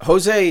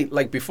 Jose,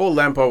 like, before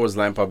Lampard was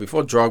Lampard,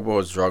 before Drogba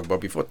was Drogba,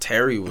 before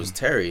Terry was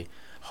Terry,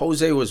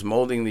 Jose was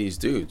molding these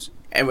dudes.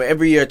 And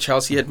every year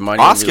Chelsea had money.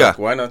 Oscar. Like,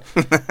 why not?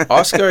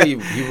 Oscar, he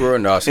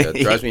ruined Oscar.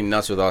 It drives me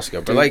nuts with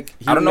Oscar. But like,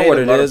 I don't know what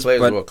it is,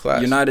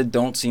 but United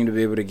don't seem to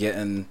be able to get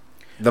in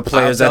the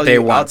players that they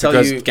want.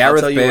 Because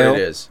Gareth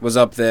Bale was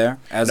up there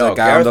as a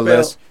guy on the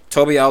list.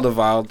 Toby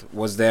Alderweireld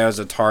was there as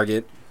a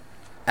target.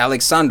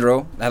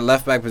 Alexandro, that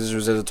left back position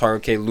was as a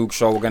target. Okay, Luke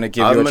Shaw, we're going to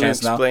give you a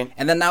chance now.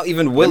 And then now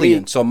even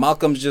Willian. So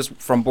Malcolm's just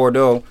from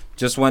Bordeaux,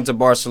 just went to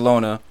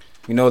Barcelona.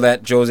 We know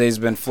that Jose's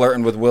been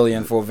flirting with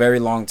Willian for a very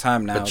long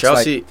time now. But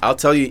Chelsea, I'll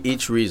tell you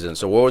each reason.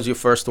 So what was your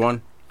first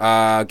one?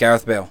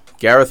 Gareth Bale.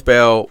 Gareth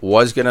Bale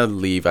was going to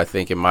leave, I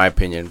think, in my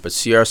opinion. But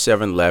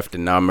CR7 left,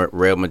 and now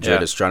Real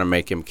Madrid is trying to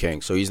make him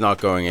king. So he's not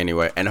going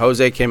anywhere. And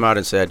Jose came out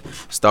and said,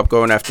 stop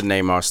going after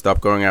Neymar,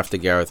 stop going after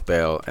Gareth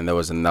Bale. And there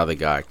was another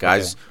guy.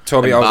 Guys,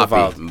 Toby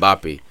Alderweireld.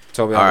 Mbappe.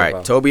 All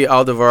right, Toby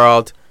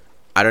Alderweireld.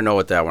 I don't know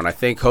what that one. I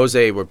think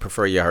Jose would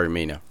prefer Yerry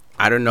Mina.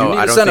 I don't know.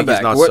 I don't think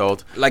he's not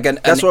sold. Like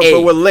That's an what, A.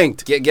 but we're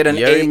linked. Get an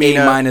A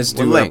minus.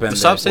 We're linked.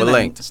 Stop saying we're that.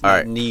 linked. It's All not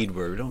right. need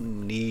word. We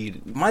don't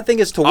need. My thing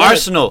is to win.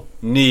 Arsenal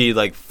need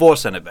like 4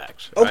 center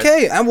backs. Right?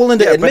 Okay, I'm willing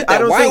to admit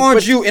that. Why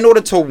aren't you in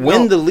order to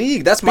win the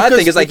league? That's my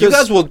thing. It's like you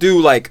guys will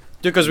do like.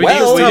 Because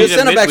your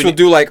center backs will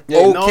do like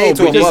to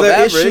above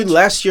average. Issue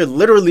last year,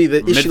 literally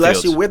the issue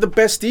last year, we're the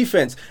best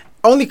defense.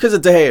 Only because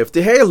of De Gea. If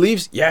De Gea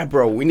leaves,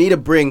 bro, we need to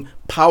bring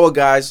power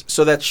guys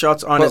so that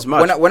shots aren't as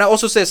much. When I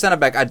also say center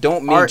back, I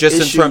don't mean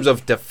in terms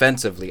of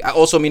defensively. I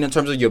also mean in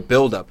terms of your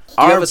build up.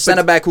 You have a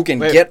center back who can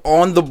get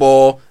on the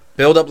ball,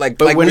 build up like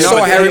we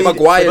saw Harry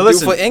Maguire do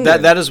for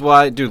England. That is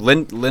why, dude.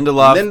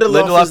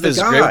 Lindelof is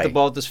great with the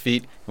ball at his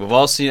feet. We've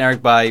all seen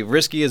Eric Bailly,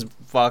 risky as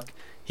fuck.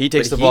 He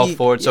takes the ball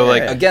forward. So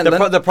again,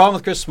 the problem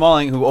with Chris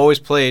Smalling, who always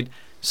played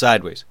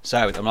sideways.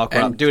 I'm not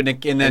going dude,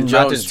 and then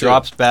Jones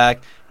drops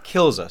back,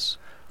 kills us.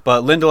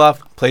 But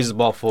Lindelof plays the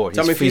ball forward.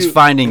 He's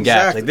finding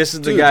gaps. Like, this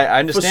is the guy. I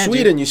understand. For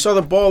Sweden, you saw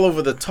the ball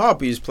over the top.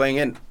 He was playing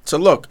in. So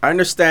look, I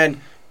understand.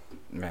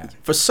 Man.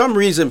 For some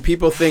reason,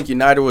 people think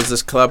United was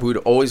this club who'd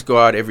always go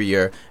out every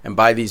year and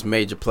buy these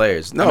major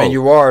players. No, I mean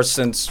you are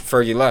since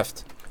Fergie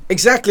left.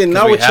 Exactly. And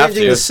now we're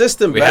changing the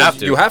system. You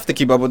have to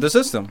keep up with the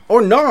system,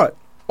 or not,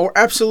 or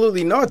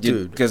absolutely not,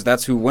 dude. Because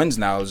that's who wins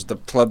now is the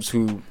clubs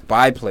who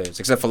buy players,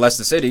 except for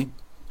Leicester City.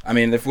 I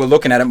mean, if we're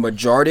looking at it,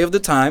 majority of the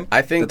time,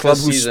 I think the club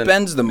who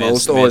spends the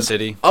most or is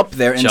up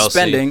there in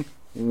spending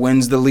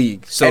wins the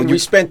league. So we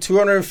spent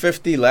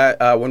 250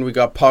 when we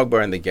got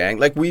Pogba in the gang.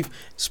 Like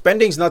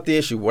spending's not the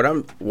issue.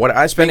 What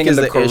I spending is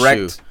the correct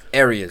issue.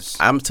 Areas.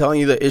 I'm telling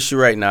you, the issue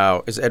right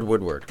now is Ed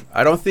Woodward.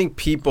 I don't think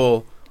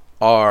people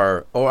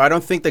I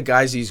don't think the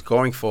guys he's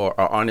going for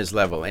are on his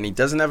level, and he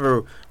doesn't have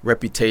a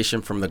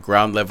reputation from the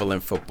ground level in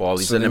football.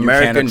 He's an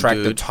American dude. Can't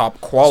attract the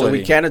top quality. So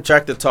we can't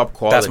attract the top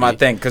quality. That's my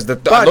thing, because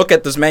I look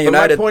at this Man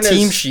United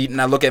team sheet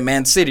and I look at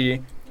Man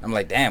City. I'm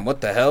like, damn, what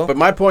the hell? But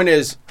my point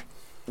is,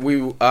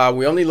 we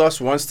only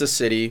lost once to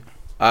City,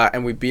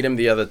 and we beat him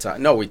the other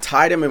time. No, we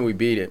tied him and we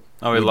beat it.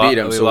 Oh, we beat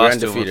him, so we're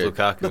undefeated.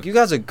 Look, you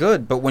guys are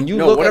good, but when you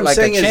look at like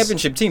a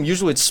championship team,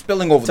 usually it's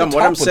spilling over the top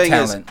what I'm with saying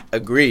talent. Is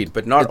agreed,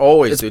 but not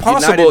always. It's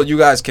possible you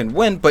guys can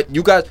win, but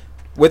you guys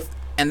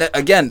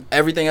again,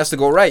 everything has to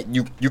go right.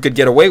 You could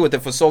get away with it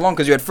for so long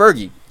because you had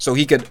Fergie, so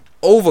he could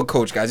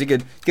overcoach guys. He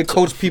could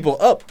coach people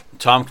up.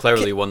 Tom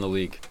Cleverley won the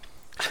league.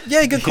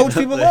 Yeah, he could coach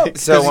people up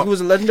because he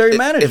was a legendary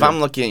manager. If I'm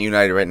looking at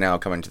United right now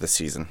coming into the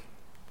season,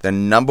 the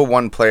number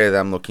one player that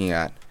I'm looking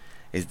at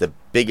is the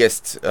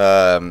biggest.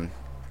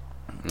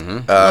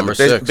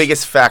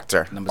 Biggest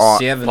factor. Number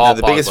 7.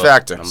 The biggest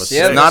factor. It's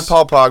not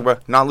Paul Pogba,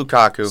 not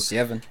Lukaku.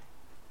 7.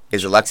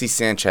 Is Alexis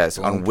Sanchez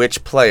on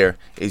which player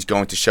is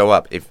going to show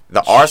up. If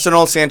the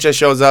Arsenal Sanchez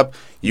shows up,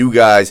 you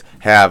guys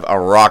have a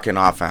rocking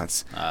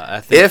offense.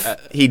 If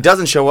he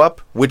doesn't show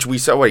up, which we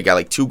saw, he got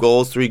like 2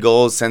 goals, 3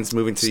 goals since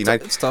moving to the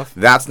United. It's tough.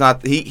 That's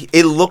not.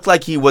 It looked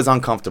like he was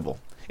uncomfortable.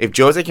 If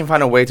Jose can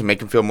find a way to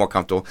make him feel more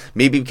comfortable,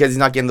 maybe because he's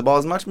not getting the ball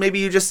as much, maybe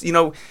you just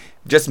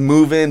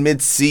move in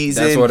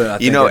mid-season,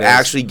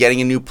 actually getting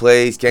a new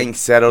place, getting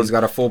settled. He's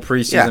got a full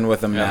preseason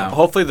with him now.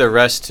 Hopefully the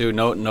rest too.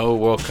 No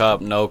World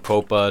Cup, no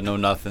Copa, no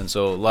nothing.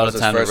 So a lot of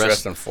time the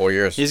rest in 4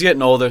 years. He's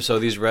getting older, so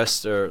these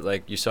rests are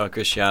like you saw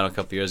Cristiano a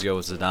couple years ago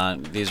with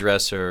Zidane. These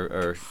rests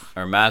are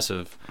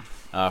massive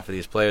for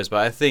these players.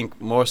 But I think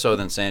more so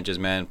than Sanchez,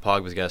 man,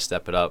 Pogba's got to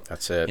step it up.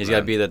 That's it. He's got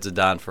to be that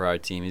Zidane for our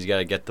team. He's got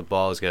to get the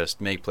ball. He's got to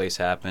make plays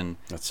happen.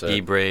 That's it.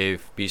 Be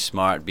brave. Be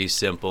smart. Be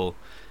simple.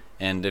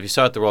 And if you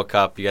saw at the World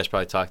Cup, you guys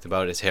probably talked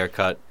about his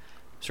haircut,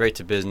 straight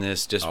to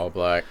business, just all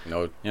black,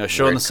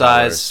 show on the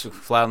sides,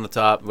 flat on the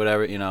top,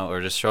 whatever,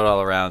 or just show it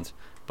all around.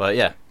 But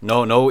yeah,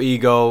 no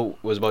ego.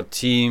 Was about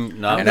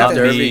team. Not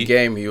after me. every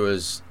game, he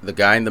was the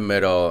guy in the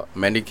middle.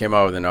 Mendy came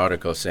out with an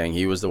article saying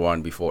he was the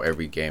one before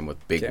every game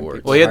with big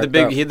words. Well, he had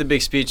the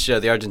big speech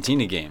at the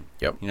Argentina game.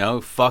 Yep.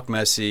 Fuck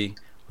Messi.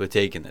 We're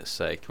taking this.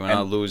 Like, we're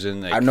not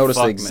losing. Like, I noticed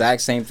the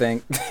exact same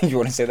thing. You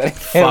want to say that?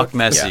 Fuck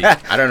Messi. Yeah.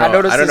 I don't know. I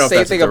noticed the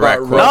same thing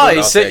about. No,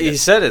 he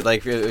said it.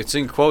 Like, it's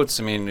in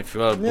quotes. I mean, if you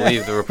want to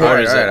believe the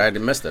reporters. All right, I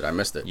missed it.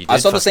 I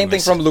saw the same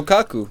thing from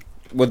Lukaku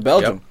with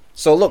Belgium. Yep.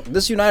 So look,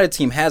 this United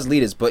team has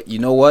leaders, but you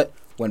know what?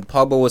 When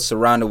Pogba was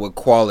surrounded with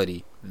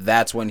quality,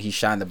 that's when he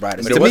shined the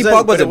brightest. But To it me, wasn't-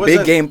 Pogba's but a it big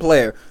wasn't- game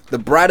player. The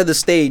brighter the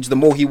stage, the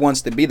more he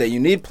wants to be there. You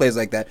need players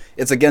like that.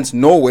 It's against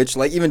Norwich,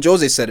 like even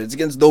Jose said, it's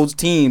against those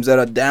teams that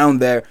are down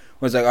there.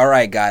 Where it's like, all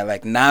right, guy,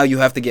 like now you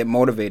have to get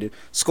motivated.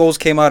 Scholes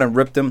came out and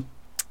ripped him.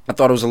 I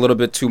thought it was a little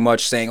bit too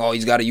much, saying, oh,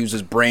 he's got to use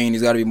his brain,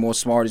 he's got to be more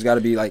smart, he's got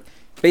to be like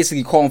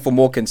basically calling for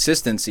more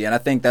consistency. And I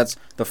think that's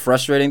the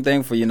frustrating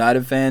thing for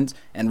United fans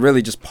and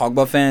really just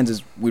Pogba fans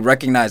is we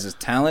recognize his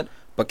talent,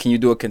 but can you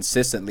do it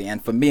consistently?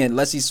 And for me,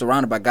 unless he's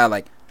surrounded by a guy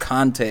like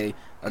Conte,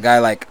 a guy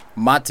like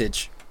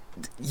Matic,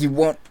 he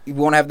won't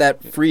have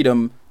that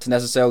freedom to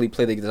necessarily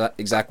play the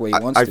exact way he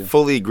wants I to.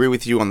 fully agree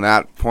with you on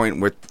that point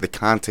with the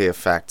Conte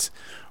effect,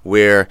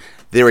 where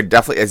they were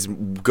definitely as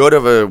good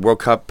of a World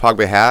Cup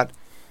Pogba had.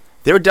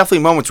 There were definitely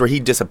moments where he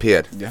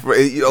disappeared. Yeah.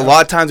 A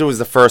lot of times it was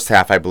the first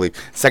half, I believe.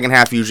 Second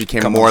half usually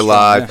came Come more on, strong,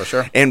 alive. yeah. For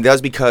sure. And that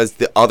was because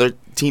the other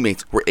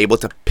teammates were able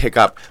to pick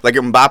up. Like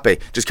Mbappe,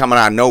 just coming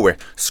out of nowhere,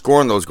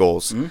 scoring those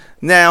goals. Mm-hmm.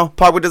 Now,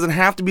 Pogba doesn't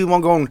have to be the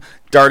one going,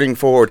 darting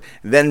forward,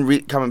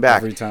 then coming back.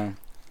 Every time.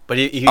 But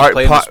he All was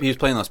right, he was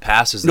playing those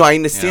passes. No, though, I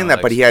understand you know, that,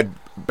 like- but he had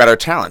better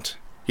talent.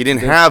 He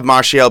didn't have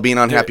Martial being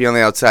unhappy on the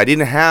outside. He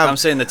didn't have I'm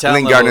saying the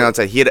talent Lingard on the level-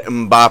 outside. He had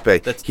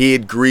Mbappe. That's- He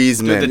had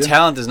Griezmann. Dude, the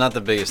talent is not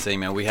the biggest thing,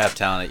 man. We have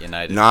talent at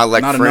United. Not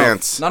like Not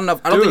France. enough. Not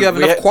enough. I don't Dude, think you have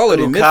we enough had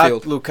quality in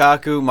midfield.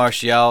 Lukaku,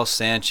 Martial,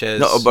 Sanchez.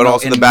 No, but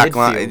also in the back midfield,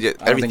 line.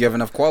 I don't think you have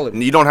enough quality.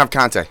 You don't have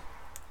Conte.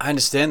 I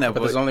understand that,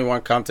 But but there's only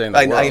one Conte in the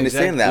I world.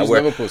 understand that. Who's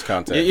Where Liverpool's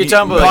Conte? You're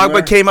talking about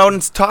Pogba came out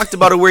and talked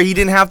about it, where he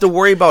didn't have to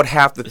worry about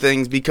half the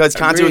things because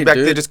Conte was Agreed, back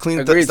there dude. just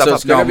cleaning Agreed. stuff So up.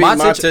 it's gonna No, be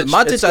Matic-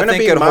 Matic, It's I gonna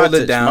think, be can hold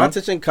it Matic. down.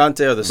 Matic and Conte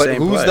are the But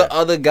same who's player. the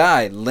other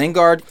guy?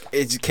 Lingard.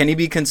 Can he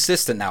be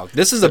consistent now?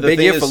 This is a But the big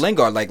thing year is- for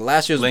Lingard. Like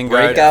last year's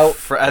Lingard. breakout,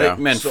 I think,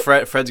 Yeah. man,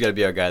 Fred's got to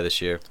be our guy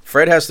this year.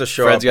 Fred has to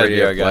show Fred's up gotta ready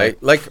be to our guy. play.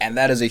 Like and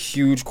that is a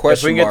huge If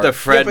question we can get mark. the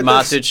Fred, Yeah,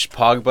 but Matic,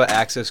 Pogba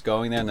axis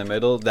going there in the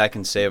middle, that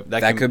can save.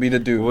 that can, could be the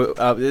dude.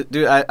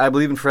 Dude, I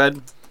believe in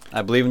Fred.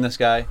 I believe in this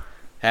guy.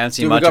 Haven't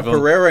seen dude, we much got of him.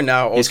 Pereira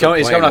now. He's also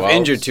coming playing off well,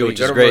 injured so too, you which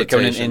is got a great.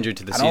 Coming in rotation. injured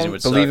to the I season, don't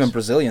which believe sucks. in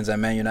Brazilians at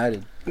Man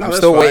United. No, I'm that's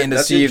still fine. waiting to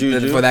That's see your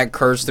juju. for that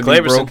curse to be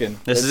Glaberson. broken.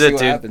 This Let's is see it, what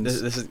dude.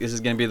 happens. This is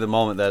going to be the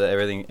moment that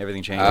everything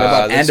changes. What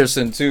about this-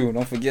 Anderson too?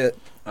 Don't forget.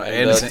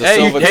 Anderson. the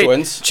Silva hey,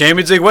 twins.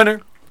 Champions League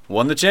winner,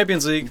 won the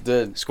Champions League,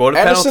 The scored a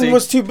Anderson penalty.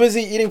 was too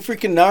busy eating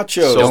freaking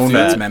nachos. So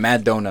Donuts, fat. man.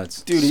 Mad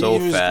donuts. Dude, So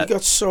he fat.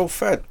 got so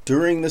fat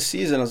during the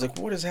season. I was like,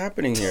 what is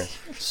happening here?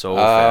 so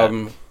fat.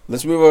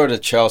 Let's move over to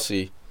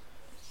Chelsea.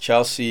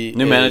 Chelsea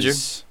New manager.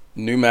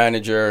 New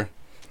manager.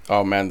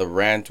 Oh man, the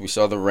rant. We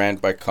saw the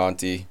rant by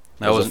Conti.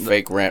 That There was a was-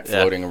 fake rant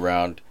yeah. floating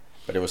around,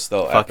 but it was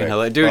still Fucking epic.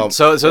 hilarious, dude. Um,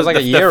 so It was like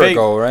the, a year the fake,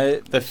 ago,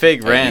 right? The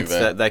fake Thank you, rants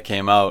Van. that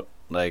came out,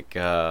 like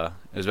it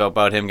was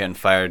about him getting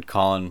fired,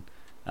 calling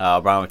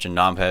Abramovich a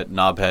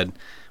knobhead,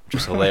 which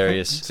was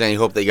hilarious. Saying you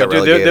hope they got But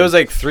dude, relegated. there was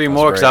like three That was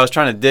more because great. I was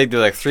trying to dig. There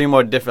were like three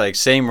more different, like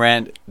same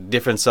rant,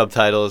 different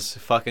subtitles.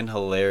 Fucking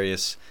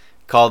hilarious.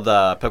 Called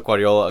Pep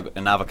Guardiola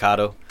an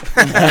avocado.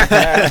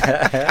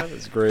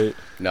 That's great.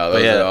 No, that But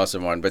was yeah. an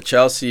awesome one. But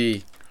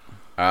Chelsea,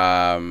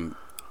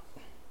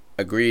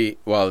 agree.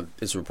 Well,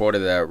 it's reported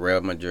that Real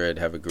Madrid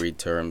have agreed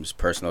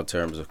personal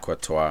terms of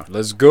Courtois.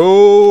 Let's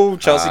go.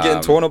 Chelsea getting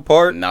Um, torn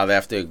apart. Now they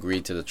have to agree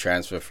to the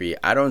transfer fee.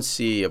 I don't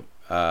see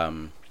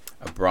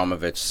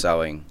Abramovich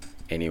selling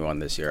anyone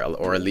this year,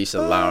 or at least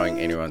allowing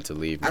anyone to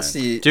leave. Man. I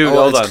see. Dude, oh,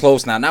 hold it's on.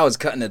 close now. Now it's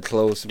cutting it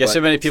close. Guess but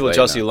how many people late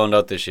Chelsea now. loaned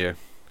out this year?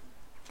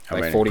 How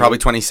like many? 40. probably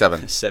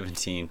 27.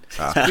 17.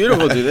 It's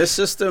beautiful, dude. This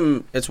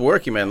system, it's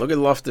working, man. Look at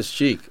Loftus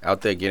Cheek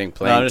out there getting No,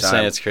 playing I'm just time.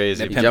 saying it's crazy.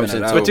 They're He pimping jumps it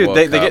into out. a But dude,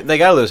 World Cup. they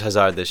gotta lose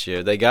Hazard this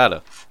year. They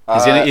gotta.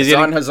 He's It's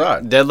on gonna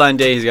Hazard. deadline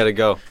day. He's got to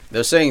go.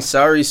 They're saying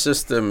Sarri's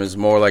system is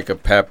more like a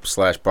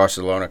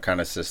Pep/Barcelona kind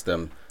of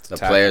system. The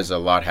attacking. players are a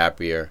lot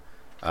happier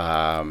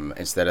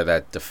instead of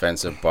that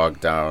defensive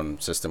bogged down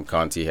system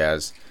Conti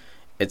has.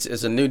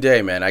 It's a new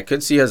day, man. I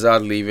could see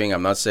Hazard leaving.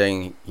 I'm not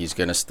saying he's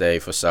gonna stay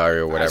for Sarri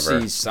or whatever. I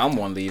see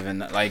someone leaving.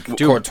 Like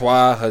Dude.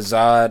 Courtois,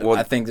 Hazard. Well-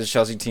 I think the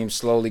Chelsea team's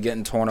slowly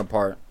getting torn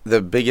apart.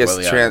 The biggest,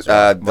 Willian as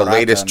well. the Morata,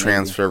 latest maybe.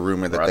 transfer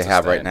rumor that they Morata's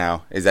have right staying.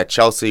 now is that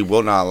Chelsea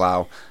will not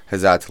allow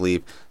Hazard to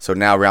leave. So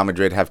now Real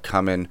Madrid have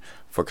come in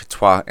for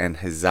Courtois and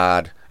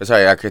Hazard.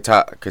 Sorry,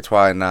 Courtois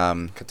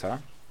and Qatar.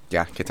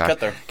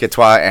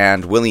 Courtois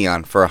and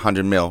Willian for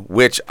 100 mil,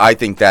 which I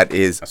think that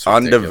is That's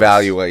ridiculous.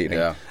 undervaluating.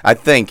 Yeah. I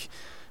think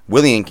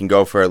Willian can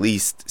go for at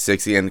least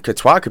 60, and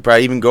Courtois could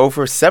probably even go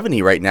for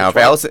 70 right now. He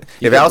if could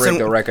break the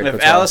Allison, record. If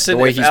Courtois, Allison,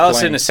 the way if he's Allison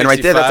playing. is And 65,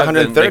 right there, that's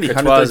 130, then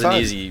Courtois is an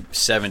 135. easy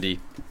 70,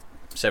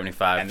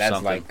 75, and that's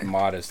something. like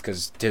modest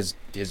because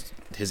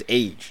his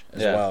age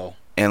as Yeah. well.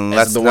 and As,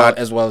 let's the, not.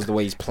 as well as the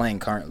way he's playing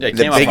currently. Yeah, he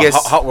the came off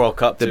biggest- a hot World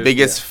Cup. The too.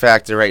 biggest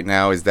factor right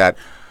now is that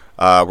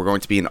we're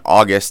going to be in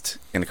August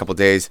in a couple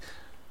days.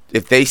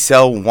 If they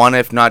sell one,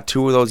 if not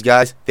two of those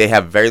guys, they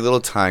have very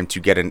little time to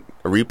get a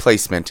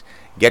replacement,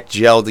 get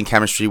gelled in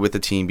chemistry with the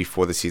team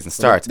before the season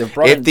starts. they've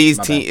brought If in- these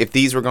my bad. if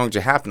these were going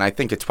to happen, I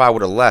think Courtois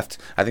would have left.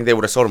 I think they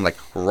would have sold him like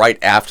right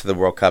after the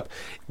World Cup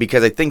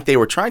because I think they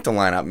were trying to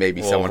line up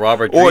maybe Well, someone,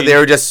 Robert or Green- they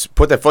were just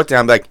put their foot down,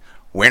 and be like,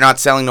 we're not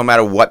selling no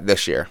matter what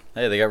this year.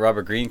 Hey, they got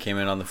Robert Green came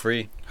in on the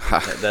free.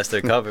 That's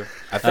their cover.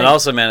 I think And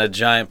also, man, a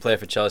giant player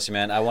for Chelsea,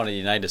 man. I wanted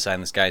United to sign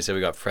this guy. He said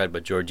we got Fred,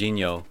 but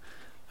Jorginho,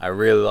 I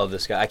really love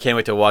this guy. I can't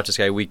wait to watch this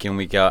guy week in,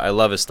 week out. I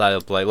love his style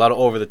of play. A lot of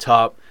over the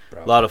top.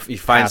 Bro. A lot of he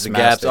finds Pass the gaps.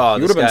 master. Oh,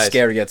 He this would have been guy's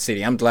scary at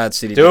City. I'm glad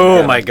City. Dude, didn't oh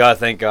get my him. God,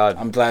 thank God.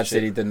 I'm glad Shit.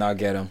 City did not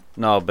get him.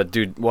 No, but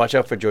dude, watch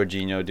out for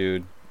Jorginho,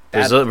 dude.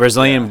 That-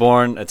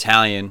 Brazilian-born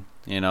Italian.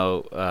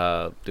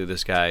 Dude,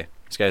 this guy's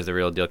the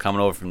real deal.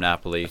 Coming over from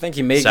Napoli. I think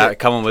he may get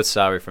coming with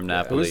Sarri from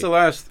Napoli. Who's the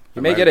last? he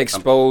may get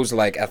exposed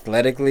like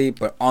athletically,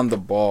 but on the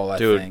ball, I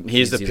Dude, think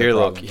he's the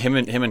Pirlo.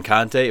 problem. Him and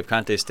Conte. If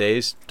Conte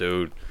stays,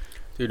 dude,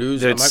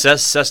 Dude,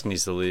 Cesc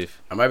needs to leave.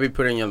 I might be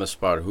putting you on the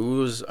spot.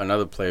 Who's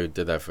another player who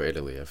did that for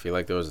Italy? I feel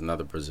like there was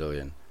another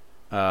Brazilian.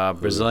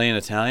 Brazilian,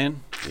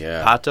 Italian.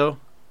 Yeah. Pato.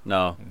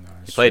 No,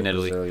 he played in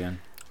Italy. Brazilian.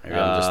 Maybe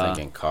I'm just Uh,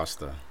 thinking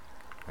Costa.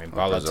 I mean,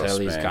 Brazil,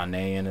 Balotelli's Spain.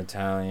 Ghanaian,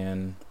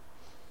 Italian,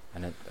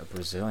 and a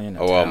Brazilian.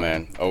 Oh well, Italian.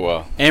 man. Oh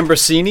well.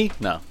 Ambrosini?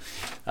 No.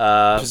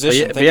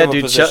 Position, But think yeah, of a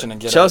dude. position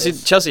and get Chelsea, at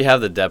this. Chelsea have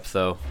the depth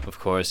though, of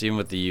course, even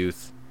with the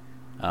youth.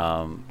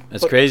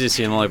 It's crazy to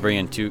see them only bring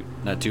in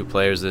two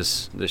players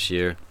this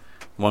year.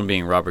 One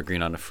being Robert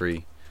Green on a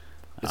free.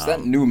 It's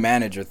that new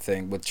manager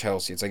thing with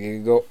Chelsea. It's like it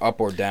could go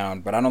up or down,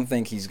 but I don't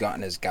think he's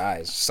gotten his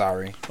guys.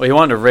 Sorry. Well, he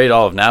wanted to raid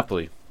all of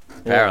Napoli.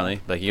 Apparently,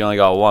 like he only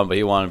got one, but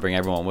he wanted to bring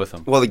everyone with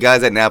him. Well, the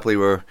guys at Napoli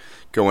were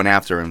going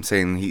after him,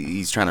 saying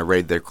he's trying to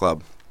raid their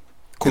club.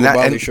 And that-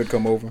 Koulibaly and- should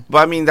come over. But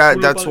I mean that's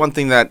Koulibaly. one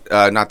thing that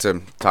not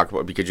to talk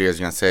about because you guys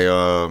are gonna say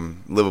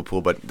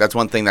Liverpool, but that's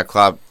one thing that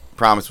Klopp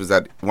promised was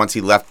that once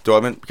he left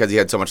Dortmund, because he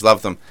had so much love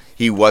for them,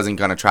 he wasn't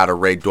gonna try to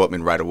raid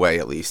Dortmund right away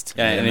at least.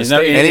 Yeah, and Yeah, he's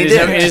mistake. never, And he he's did.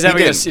 never,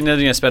 he's He never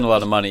did. gonna spend a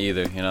lot of money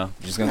either. You know.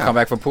 He's gonna Yeah. come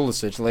back for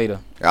Pulisic later.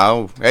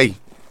 Oh, hey.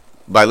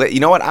 You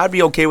know what? I'd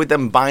be okay with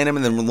them buying him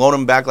and then loan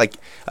him back like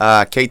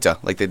Keita,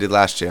 like they did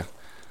last year.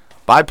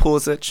 Buy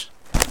Pulisic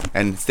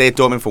and stay at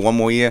Dortmund for one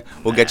more year.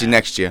 We'll get you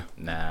next year.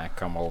 Nah,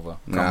 come over.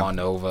 Come Nah. on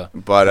over.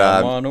 But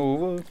Come on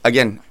over.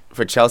 again,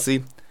 for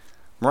Chelsea,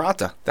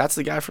 Morata, that's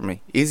the guy for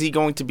me. Is he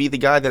going to be the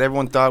guy that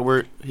everyone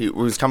thought he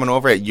was coming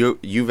over at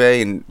Juve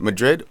and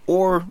Madrid,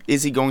 or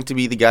is he going to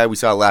be the guy we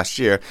saw last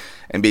year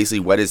and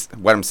basically wet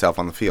himself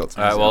on the field?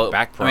 All right, well,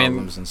 back I mean,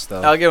 problems and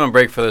stuff. I'll give him a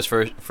break for this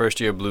first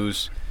year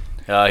Blues.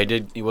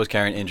 He was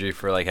carrying injury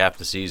for like half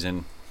the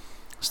season.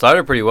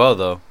 Started pretty well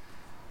though.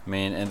 I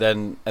mean, and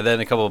then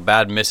a couple of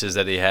bad misses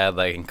that he had,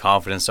 like, and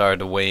confidence started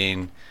to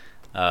wane.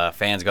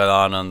 Fans got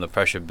on the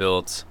pressure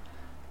built,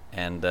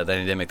 and then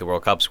he didn't make the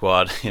World Cup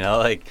squad.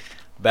 Like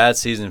bad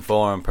season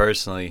for him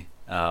personally,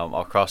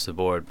 across the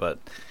board. But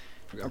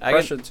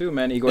Pressure too,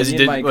 man. did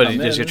Higuain might he come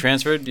just in. get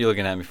transferred? You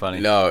looking at me funny?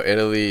 No,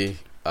 Italy.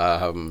 Who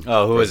is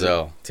it?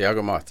 Brazil.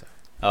 Thiago Motta.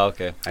 Oh,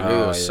 okay. I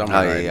knew it was yeah. someone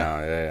Oh, right yeah. now.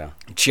 Yeah.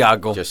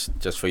 Thiago.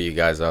 Just for you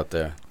guys out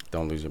there,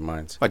 don't lose your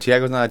minds. What,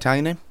 Thiago's not an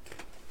Italian name?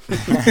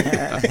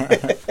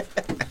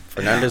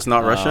 Fernandez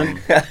not Russian.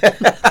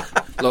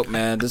 Look,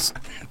 man,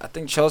 I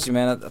think Chelsea,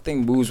 man, I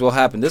think moves will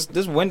happen. This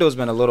window's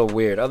been a little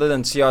weird. Other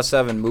than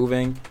CR7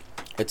 moving,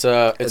 It's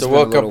a It's been a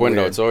World Cup little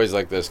window. weird. It's always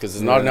like this because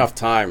there's not Yeah. enough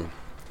time.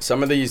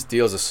 Some of these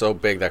deals are so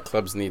big that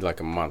clubs need like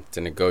a month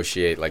to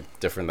negotiate like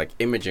different like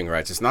imaging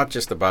rights. It's not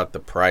just about the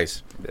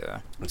price. yeah,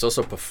 It's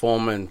also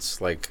performance.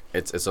 Like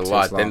it's a Takes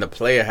lot. long. Then the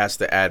player has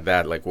to add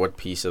that like what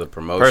piece of the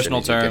promotion Personal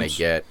is he gonna terms.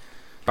 get.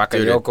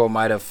 Bakayoko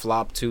might have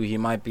flopped too. He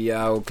might be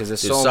out because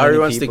there's Dude, so Sarri many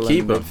wants to people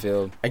keep in the him.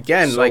 midfield.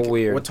 Again, So like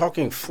weird. we're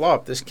talking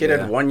flop. This kid Yeah.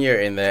 had 1 year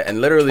in there,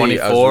 and literally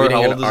I 24, was reading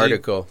how an old is he?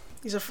 article.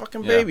 He's a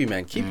fucking Yeah. baby,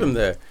 man. Keep him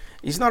there.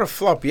 He's not a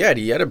flop yet.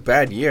 He had a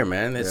bad year,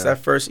 man. It's Yeah. that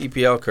first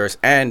EPL curse,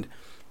 and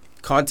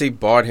Conte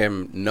bought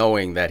him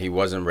knowing that he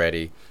wasn't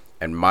ready,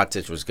 and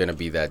Matic was gonna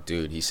be that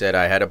dude. He said,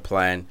 "I had a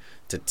plan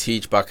to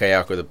teach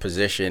Bakayoko the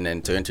position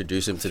and to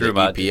introduce him to Through the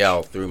Matic.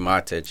 EPL through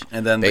Matic."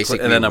 And then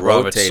basically Abramovich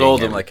rotating sold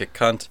him him. like a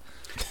cunt.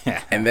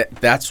 And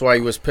that's why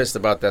he was pissed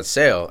about that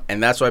sale.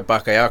 And that's why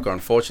Bakayoko,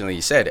 unfortunately,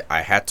 he said,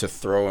 I had to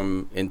throw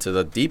him into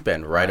the deep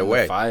end right On the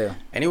away. Fire.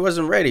 And he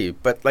wasn't ready.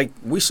 But, like,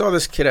 we saw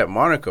this kid at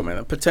Monaco, man.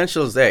 The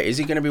potential is there. Is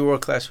he going to be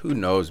world class? Who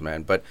knows,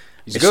 man? But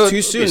He's it's good.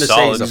 too soon He's to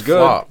solid. say he's a He's good.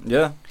 flop.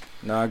 Yeah.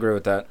 No, I agree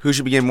with that. Who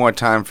should be getting more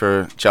time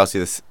for Chelsea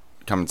this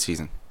coming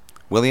season?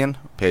 Willian,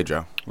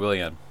 Pedro?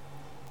 Willian.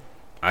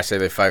 I say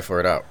they fight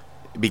for it out.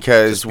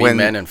 Because Just be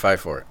men and fight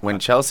for it. when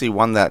Chelsea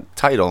won that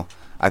title,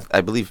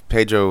 I believe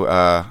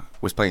Pedro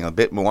was playing a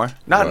bit more.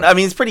 was. I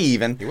mean, it's pretty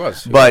even. He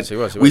was. But He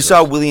was. we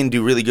saw Willian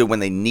do really good when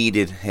they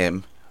needed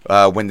him.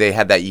 When they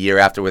had that year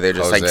after where they're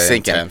just like Jose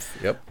in sinking.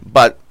 10th. Yep.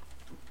 But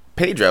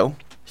Pedro,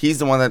 he's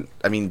the one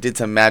that did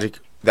some magic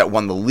that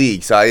won the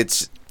league. So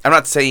I'm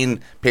not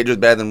saying Pedro's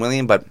better than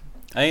Willian, but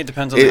I think it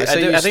depends on. It-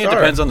 say you I think it start.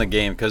 depends on the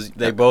game because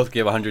they both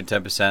give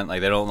 110%. Like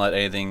they don't let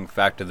anything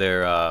factor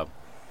their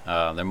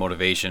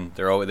motivation.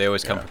 They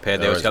always come Yeah,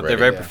 prepared. they're They're always very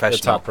ready.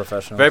 professional. Top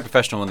professional. Very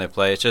professional when they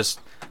play. It's just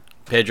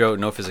Pedro,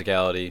 no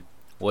physicality.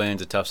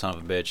 Williams, a tough son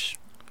of a bitch,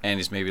 and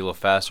he's maybe a little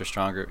faster,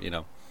 stronger. Dude,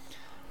 It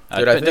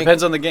I think-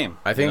 depends on the game.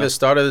 I think you know? the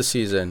start of the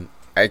season,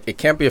 it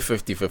can't be a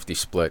 50-50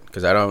 split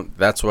because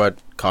that's what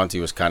Conte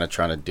was kind of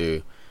trying to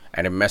do,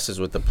 and it messes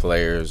with the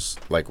players'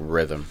 like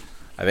rhythm.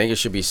 I think it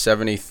should be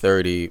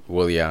 70-30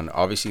 Willian.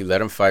 Obviously,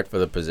 let him fight for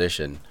the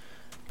position.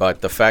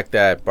 But the fact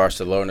that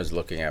Barcelona is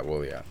looking at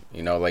Willian,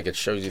 like it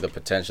shows you the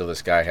potential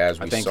this guy has.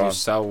 I think you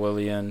sell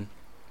Willian.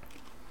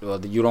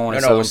 Well, you don't want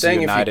to sell No, we're him to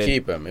saying United. if you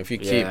keep him. If you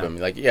keep him.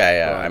 Right.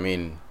 I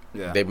mean,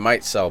 they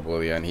might sell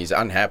Willian. He's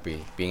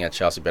unhappy being at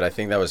Chelsea, but I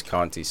think that was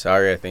Conte.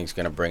 Sorry, I think he's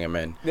going to bring him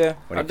in. Yeah,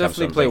 when I he comes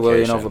definitely on play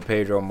Willian vacation. over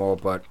Pedro more,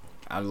 but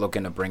I'm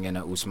looking to bring in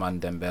a Ousmane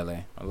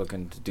Dembele. I'm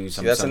looking to do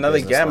some. See, that's some another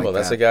business gamble. like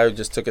That's that. a guy who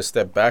just took a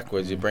step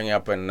backwards. You bring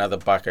up another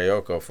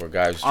Bakayoko for a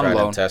guy who's On trying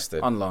loan. to test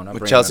it. On loan. I'm But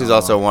bringing Chelsea's it on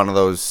also loan. one of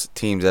those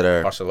teams that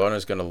are.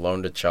 Barcelona's going to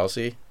loan to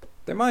Chelsea.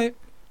 They might.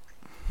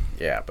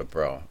 Yeah, but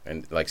bro,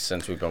 and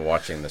since we've been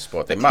watching the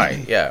sport, they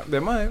might. Yeah, They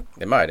might.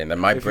 they might, and they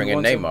might If bring you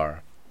in want to. Neymar.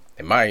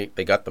 They might.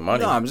 They got the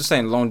money. No, I'm just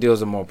saying loan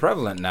deals are more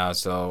prevalent now.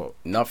 So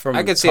Not from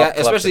I could see, top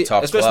club especially to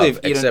top especially if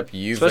club, Eden, except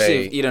Juve.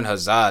 especially if Eden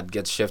Hazard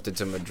gets shifted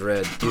to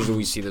Madrid. Usually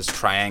we see this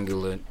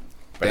triangular.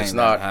 But it's thing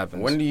not. that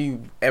happens. When do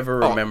you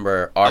ever Oh,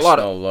 remember a lot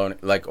of- Arsenal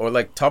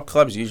loan top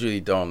clubs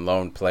usually don't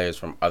loan players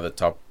from other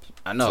top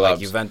I know, clubs,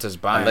 like Juventus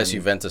buying. unless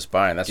Juventus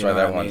buying. That's You why know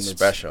that what I one's mean? It's-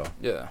 special.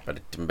 Yeah. But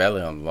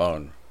Dembele on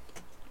loan.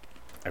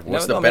 Like, No,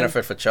 what's the no, man.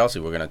 benefit for Chelsea?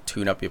 We're gonna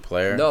tune up your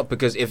player. No,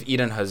 because if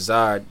Eden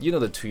Hazard,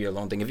 the 2-year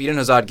loan thing. If Eden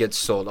Hazard gets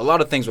sold, a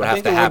lot of things would I have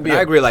think to it would happen. be I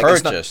a agree. Like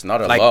it's purchase,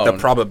 not a like loan. the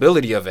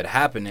probability of it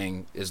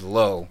happening is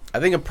low. I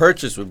think a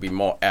purchase would be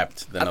more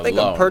apt than I a think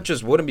loan. a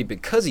purchase wouldn't be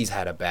because he's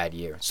had a bad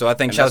year. So I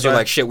think And Chelsea that's are why-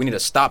 like, shit, we need a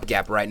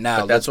stopgap right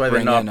now. But that's why Let's they're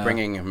bring not in,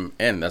 bringing him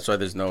in. That's why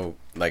there's no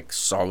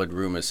solid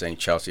rumors saying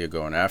Chelsea are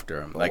going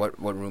after him. Well, Like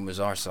what rumors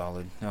are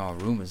solid? No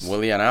rumors.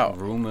 Willian out.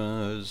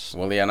 Rumors.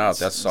 Willian out.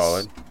 That's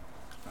solid.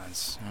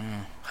 That's,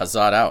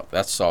 Hazard out.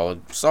 That's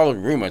solid. Solid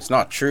rumor. It's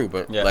not true,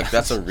 but Yeah.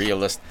 that's a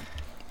realist.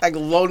 Like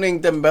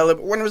loaning Dembele.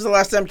 When was the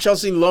last time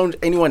Chelsea loaned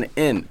anyone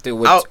in? Dude,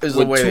 with, out is the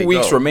with way 2 to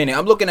weeks go. remaining,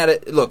 I'm looking at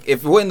it. Look,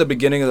 if we're in the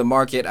beginning of the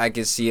market, I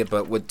can see it.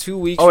 But with 2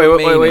 weeks Oh, wait,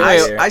 remaining,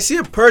 wait, I see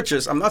a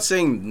purchase. I'm not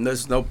saying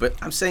there's no, but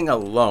I'm saying a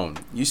loan.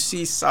 You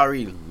see,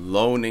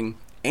 loaning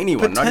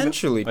anyone. Not even,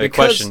 potentially Wait,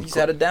 because question. he's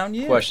had a down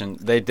year. Question.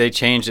 They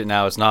changed it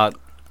now. It's not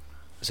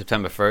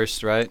September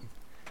 1st, right?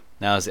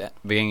 Now it's the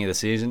beginning of the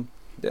season.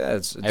 Yeah,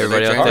 it's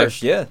Everybody out there?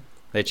 harsh. Yeah,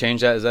 They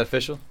changed that. Is that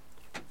official?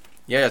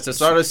 yeah, it's the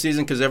start of the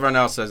season because everyone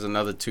else has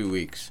another 2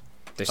 weeks.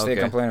 they still Okay.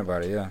 complain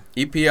about it. Yeah,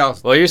 EPL.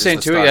 Well, you're is saying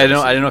the 2 start weeks. of the I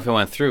season. don't know if it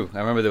went through. I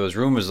remember there was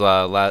rumors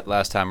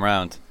last time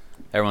around.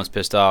 Everyone's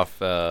pissed off.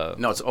 No,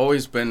 it's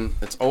always been.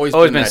 It's always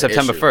always been been that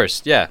September issue.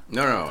 1st. Yeah.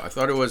 No. I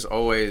thought it was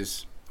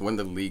always when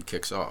the league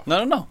kicks off.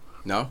 No.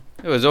 No,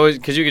 It was always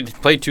because you could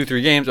play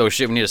 2-3 games. Oh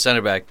shit, we need a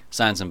center back.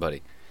 Sign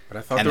somebody. but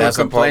I thought And they were that's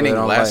the part complaining they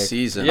don't last like.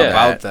 season Yeah.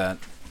 about about that.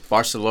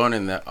 Barcelona.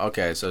 And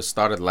okay, so it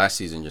started last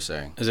season. You're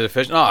saying? Is it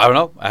official? No, I don't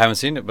know. I haven't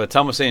seen it. But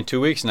Tom was saying 2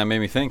 weeks, and that made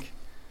me think.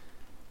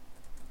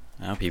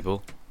 Now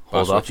people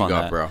hold Boss, what off you on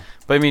got, that. bro?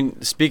 But I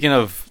mean, speaking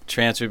of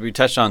transfer, we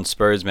touched on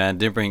Spurs, man.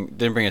 Didn't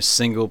bring a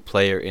single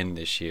player in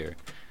this year,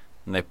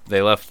 and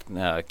they left.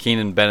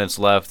 Keenan Bennett's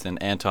left,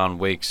 and Anton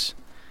Wakes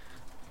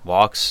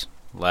walks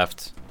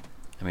left.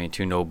 I mean,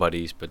 two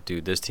nobodies, but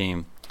dude, this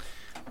team,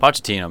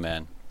 Pochettino,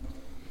 man.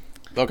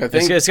 Look, I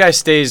This, think this guy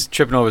stays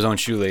tripping over his own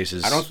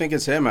shoelaces. I don't think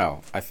it's him,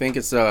 Al. I think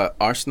it's a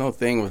Arsenal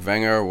thing with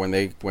Wenger when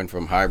they went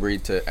from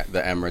hybrid to the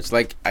Emirates.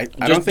 Like I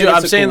don't think Dude, it's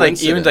I'm a saying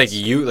like even like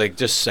coincidence. you like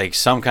just like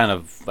some kind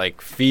of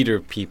like feeder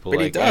people.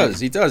 But like,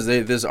 he does.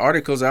 There's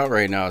articles out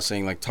right now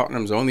saying like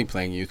Tottenham's only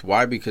playing youth.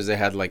 Why? Because they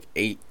had like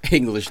 8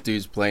 English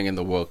dudes playing in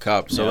the World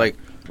Cup. So Yeah. like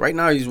right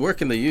now he's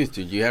working the youth,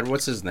 dude. You had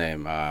what's his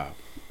name?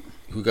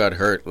 Who got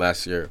hurt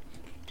last year?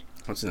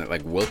 What's his name?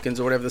 Like Wilkins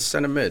or whatever, the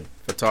center mid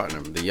for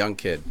Tottenham, the young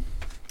kid.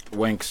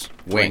 Winks.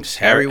 Winks.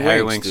 Harry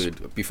Harry Winks, Winks.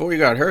 dude. Before he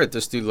got hurt,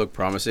 this dude looked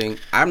promising.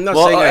 I'm not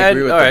Well, saying I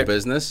agree with all the right.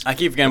 business. I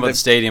keep forgetting But about the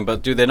stadium,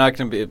 but dude, they're not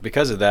going to be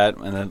because of that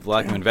and the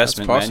lack of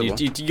investment. Man, possible.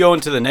 you go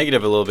into the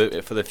negative a little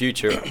bit for the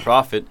future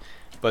profit,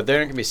 but they're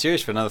not going to be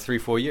serious for another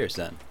 3-4 years.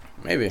 Then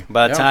Maybe.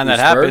 by the Yeah, time that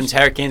Spurs? happens,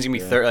 Harry Kane's going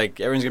to be like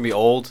everyone's going to be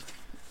old,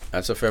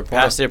 That's a fair point.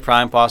 past their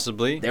prime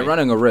possibly. They're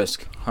running a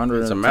risk.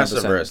 110%. It's a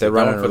massive risk. They're They're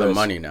running going for a the risk.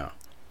 money now.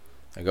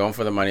 They're going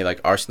for the money. Like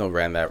Arsenal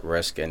ran that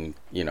risk, and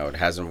it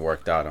hasn't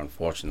worked out,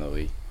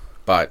 unfortunately.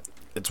 But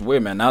It's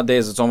weird, man.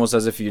 Nowadays, it's almost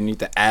as if you need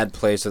to add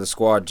players to the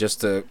squad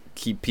just to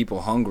keep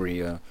people hungry.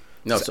 no,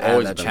 Just it's add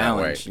always that been that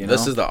way. challenge, you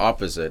This know? is the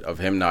opposite of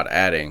him not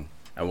adding,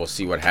 and we'll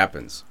see what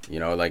happens.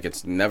 Like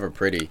it's never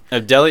pretty.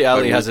 If Dele But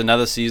Alli we- has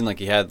another season like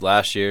he had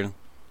last year,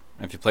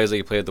 if he plays like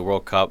he played at the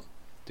World Cup,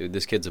 dude,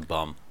 this kid's a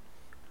bum.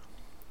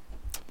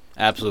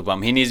 Absolute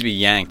bum. He needs to be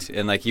yanked,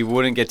 and like he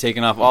wouldn't get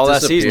taken off all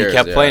that season. He disappears,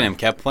 kept yeah. playing him,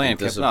 kept playing him.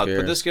 He Kept, no, put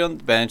disappears. this kid on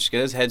the bench,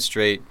 get his head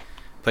straight,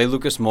 play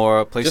Lucas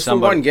Moura, play Just for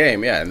somebody. one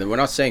game, yeah. And we're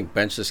not saying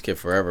bench this kid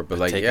forever, but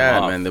like, Take him yeah,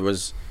 off. man,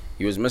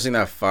 he was missing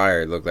that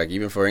fire. It looked like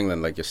even for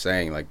England, like you're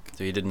saying, like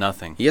So he did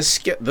nothing. he has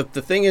the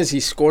thing is he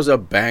scores a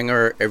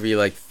banger every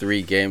like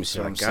 3 games.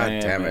 So That's like, what I'm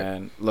God saying, damn it.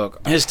 man.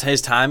 Look,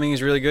 His timing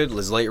is really good.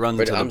 His late runs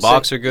But into the I'm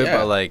box saying- are good, yeah.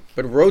 but like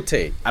But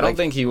rotate. I don't Like,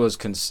 think he was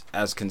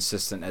as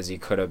consistent as he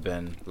could have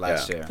been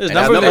last Yeah. year. his And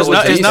numbers, his numbers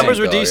were his numbers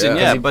were decent, though, decent,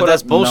 yeah. yeah, He but put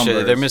that's up bullshit.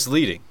 numbers. They're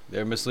misleading.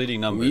 They're misleading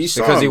we numbers.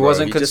 saw Because him, he bro.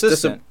 wasn't just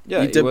consistent.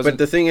 Yeah, he but wasn't-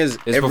 the thing is,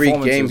 his every game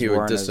performances he would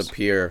weren't as-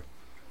 disappear.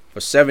 for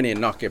 70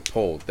 and not get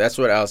pulled. That's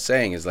what I was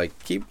saying is like,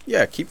 keep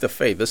the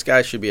faith. This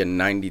guy should be a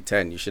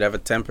 90-10. You should have a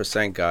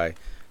 10% guy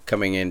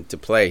coming in to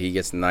play. He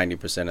gets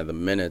 90% of the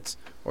minutes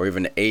or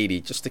even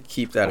 80 just to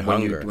keep that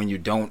hunger. When you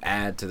don't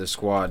add to the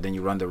squad, then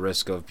you run the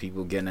risk of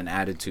people getting an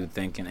attitude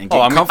thinking and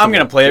I'm getting going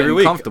to play every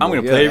week. I'm comfortable.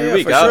 going to play every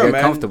week. For I'll sure, get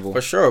man. comfortable.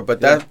 For sure. But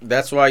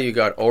that's why you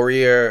got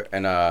Aurier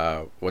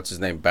and what's his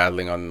name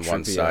battling on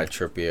one Trippier. side,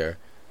 Trippier.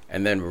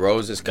 And then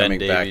Rose is coming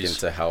back Davies.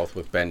 into health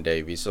with Ben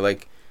Davies. So,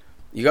 like,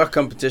 you got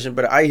competition,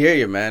 but I hear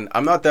you, man.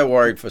 I'm not that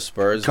worried for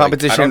Spurs.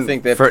 Competition Like, I don't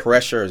think their for-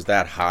 pressure is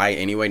that high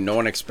anyway. No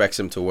one expects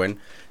them to win.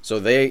 So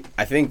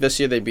I think this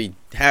year they'd be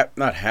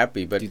not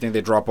happy, but Do you think they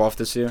drop off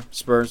this year,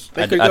 Spurs?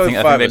 they I could think- go I think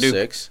 5 they or do.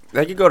 6.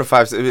 They could go to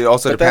 5. It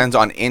also But that- depends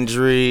on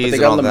injuries But they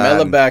and got all that.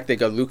 Lamella back. They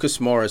got Lucas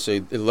Moura, so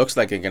it looks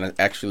like they're going to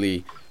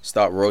actually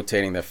start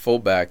rotating their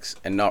fullbacks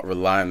and not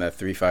rely on that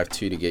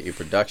 3-5-2 to get you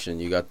production.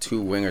 You got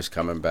 2 wingers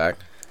coming back.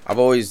 I've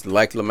always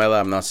liked Lamella.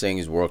 I'm not saying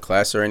he's world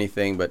class or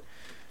anything, but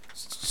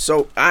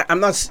so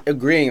I'm not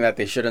agreeing that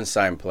they shouldn't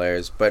sign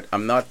players, but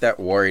I'm not that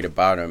worried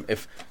about him.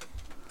 If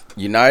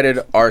United,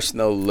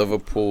 Arsenal,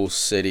 Liverpool,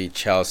 City,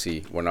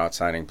 Chelsea were not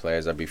signing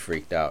players, I'd be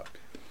freaked out.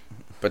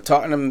 But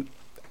Tottenham,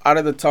 out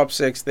of the top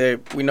 6,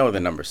 we know they're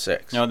number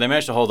 6. They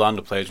managed to hold on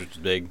to players, which is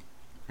big.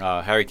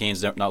 Harry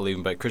Kane's not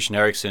leaving, but Christian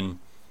Eriksen,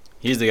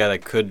 he's the guy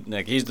that could.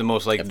 Like, he's the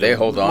most likely. If they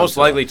hold on most to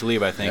likely him. to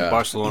leave. I think Yeah.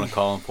 Barcelona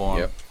calling for him.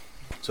 Yep.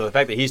 So the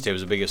fact that he stayed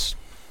was the biggest.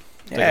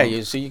 Yeah,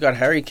 you got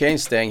Harry Kane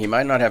staying. He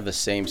might not have the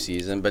same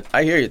season, but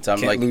I hear you, Tom.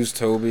 Can't Like lose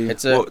Toby.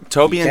 it's Well,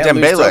 Toby you and can't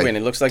lose Dembele. Toby, and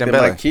it looks like they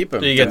Dembele. might keep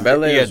him. So you get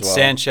Dembele as well.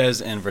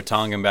 Sanchez and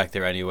Vertonghen back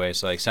there anyway.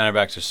 So like center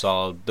backs are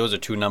solid. Those are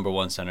 2 number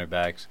 1 center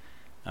backs.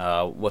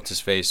 What's his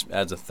face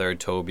adds a third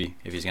Toby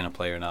if he's gonna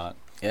play or not.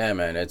 Yeah,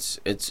 man, it's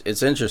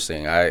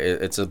interesting.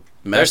 It's a They're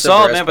mess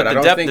solid, of man, rest, but I the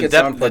don't depth, think the it's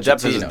on depth, the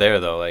depth isn't Pochettino. there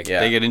though. Like Yeah.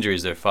 they get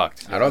injuries, they're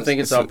fucked. I don't think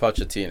it's on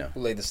Pochettino.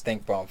 Who laid the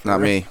stink bomb? For Not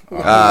real? me.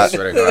 I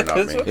swear to God,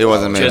 not me. It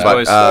wasn't me. Cheers, But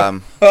boys.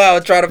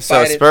 I'll try to so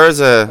fight it. Spurs,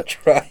 I'll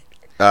try.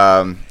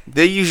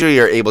 they usually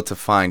are able to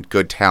find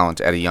good talent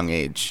at a young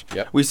age.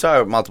 Yep. We saw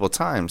it multiple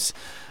times.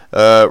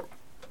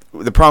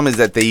 The problem is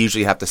that they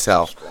usually have to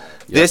sell.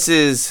 This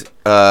is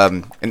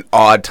an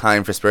odd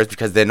time for Spurs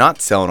because they're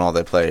not selling all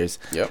their players.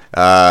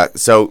 Yep.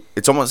 So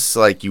it's almost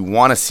like you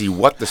want to see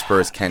what the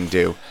Spurs can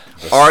do.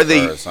 The Are Spurs,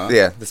 they? huh?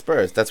 Yeah, the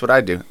Spurs. That's what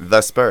I do. The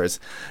Spurs.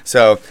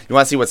 So you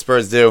want to see what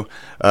Spurs do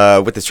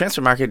with this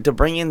transfer market to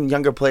bring in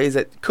younger players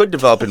that could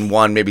develop in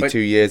 1, maybe But 2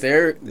 years.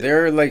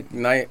 They're like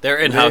They're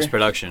in-house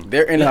production.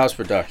 They're in-house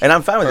production. And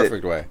I'm fine with it.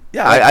 Perfect way.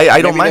 Yeah,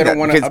 I don't Maybe mind they that don't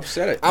want to because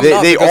upset it. I'm They-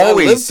 not they because I lived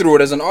always- through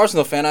it as an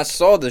Arsenal fan. I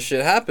saw this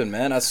shit happen,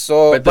 man. I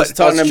saw. But this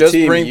Tottenham just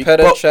team, bring you-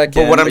 Petacek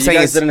but in. what I'm But saying you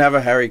guys is- didn't have a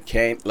Harry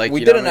Kane. Like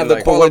We you know didn't what I have mean? the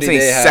Like, but what I'm quality saying,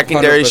 they have,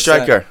 secondary 100%.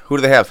 striker. Who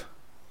do they have?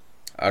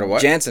 Out of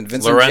what? Jansen,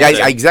 Vincent. Llorente. Janssen.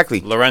 Yeah, exactly.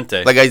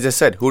 Lorente. Like I just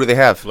said, who do they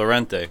have?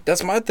 Lorente.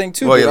 That's my thing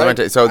too. Well, yeah, dude.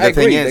 Llorente. So I the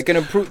thing agree. is, they can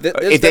improve. There's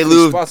If they definitely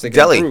lose spots they can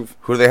Deli, improve.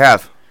 who do they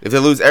have? If they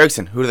lose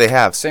Eriksson, who do they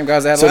have? Same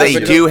guys that had So last they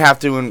year. do have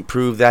to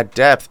improve that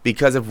depth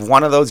because if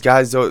one of those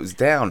guys goes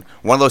down,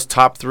 one of those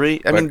top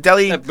 3, I mean,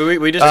 Deli, Yeah, but we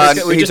he just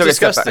took a step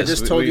discussed back. this. I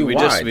just told you we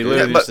why, Just, we dude.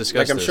 literally Yeah, but, just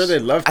discussed Like I'm sure they'd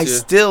love to. I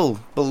still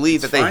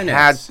believe that they had.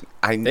 Finance.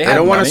 I They I have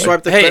don't want to money.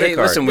 swipe the Hey, credit hey,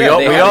 card. listen, Yeah,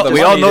 they have the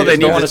we all money, know they they just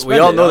need don't wanna to. We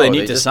spend all it. know they No, need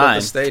they to just built the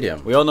sign.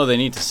 stadium. We all know they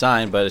need to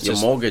sign, but it's Your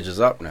just mortgage is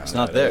up now. it's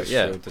not there.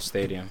 Yeah. The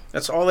stadium.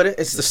 That's all it is.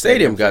 It's the The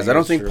stadium, stadium guys. thing I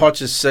don't is think true.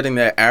 Poch is sitting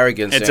there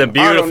arrogant. It's saying, a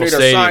beautiful I don't need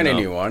stadium, to sign though.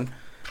 anyone.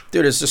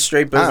 Dude, it's just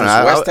straight I don't business.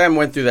 know, West Ham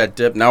went through that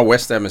dip. Now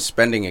West Ham is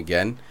spending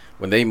again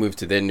when they moved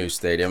to their new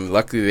stadium.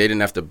 Luckily, they didn't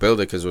have to build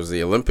it because it was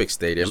the Olympic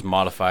Stadium. Just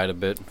modified a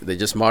bit. They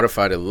just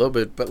modified it a little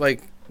bit, but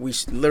like we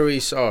literally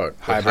saw it with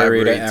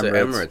Highbury to Highbury to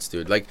Emirates. Emirates,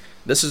 dude. Like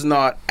this is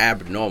not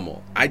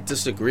abnormal. I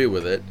disagree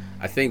with it.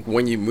 I think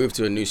when you move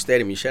to a new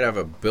stadium, you should have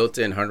a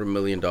built-in $100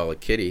 million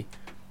kitty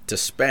to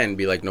spend.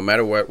 Be like, no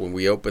matter what, when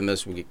we open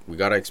this, we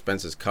got our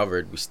expenses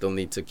covered. We still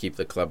need to keep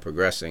the club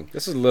progressing.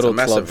 This is little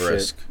It's a club massive shit.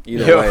 risk.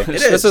 Either Yeah, way, it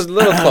this is. is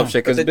little club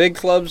shit because But big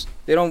clubs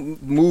they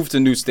don't move to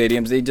new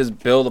stadiums. They just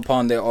build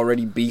upon their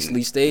already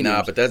beastly stadiums.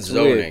 Nah, but that's It's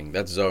weird. zoning.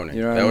 That's zoning.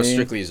 You know what that I was mean?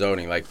 strictly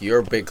zoning. Like you're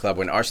a big club.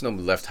 When Arsenal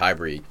left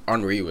Highbury,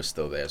 Henry was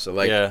still there. So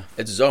like, Yeah.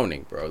 it's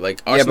zoning, bro.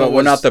 Like Yeah, Arsenal but we're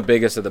was- not the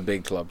biggest of the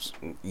big clubs.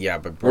 Yeah,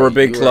 but bro, We're a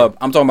big you club.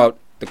 I'm talking about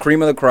the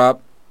cream of the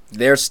crop.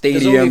 Their There's only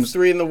stadiums.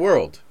 3 in the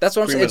world. That's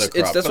what I'm cream saying. of the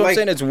It's crop. that's But what I'm like-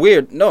 saying. It's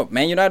weird. No,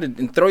 Man United,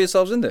 and throw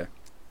yourselves in there.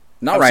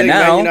 Not I'm right saying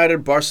now. Man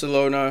United,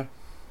 Barcelona,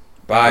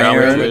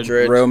 Bayern,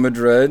 Madrid. Real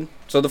Madrid.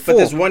 So the But four.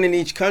 there's one in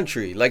each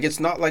country. Like it's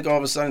not like all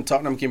of a sudden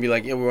Tottenham can be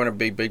like, yeah, we want to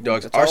big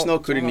dogs. That's all- Arsenal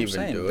that's couldn't all I'm even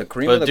saying. do The it.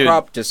 cream But of the dude-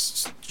 crop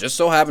just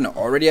so happen to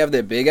already have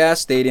their big ass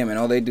stadium, and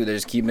all they do they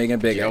just keep making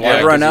it bigger. You know why?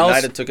 Everyone 'Cause else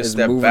United took a is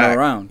step moving back.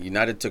 around.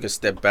 United took a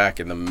step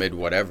back in the mid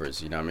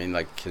whatevers. You know what I mean?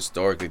 Like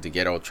historically to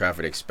get Old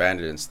Trafford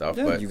expanded and stuff.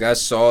 Yeah, but you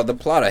guys saw the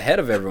plot ahead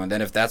of everyone.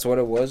 Then if that's what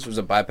it was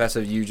a bypass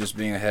of you just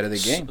being ahead of the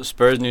game.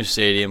 Spurs new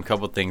stadium.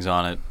 Couple things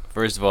on it.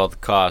 First of all, the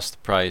cost, the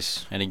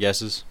price. Any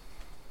guesses?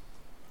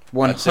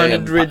 I'd say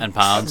in and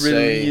pounds.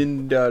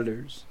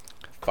 dollars.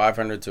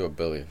 500 to $1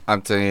 billion.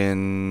 I'm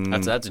saying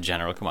That's a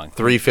general. Come on.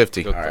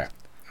 350 Go- All right.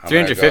 I'm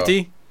gonna go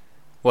 350.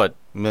 What?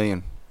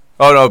 million.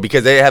 Oh no,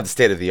 because they have the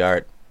state of the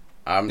art.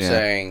 I'm Yeah.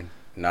 saying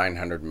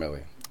 900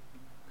 million.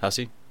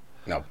 Hussey?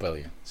 No,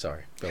 billion.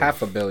 Sorry.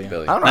 Half a billion.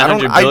 Billion. I don't know.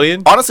 900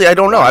 billion? Honestly, I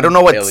don't know. I don't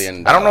know what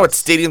 $1 I don't know what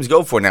billion. stadiums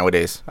go for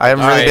nowadays. I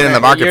haven't All really right, been in the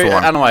market you're- for I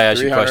one. don't know why I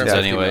ask you questions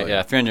 350 anyway. million.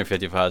 Yeah,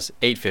 350 for us.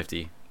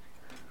 850.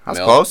 That's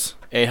Mil. close.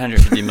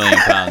 850 million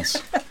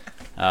pounds.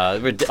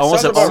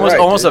 Almost about right,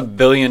 almost dude. $1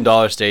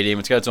 billion stadium.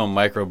 It's got its own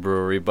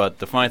microbrewery. But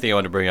the funny thing I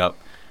want to bring up,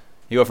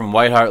 you go from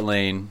White Hart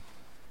Lane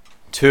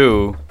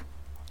to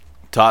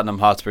Tottenham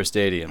Hotspur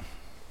Stadium.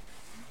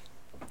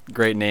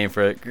 Great name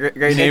for a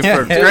great name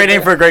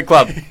for a great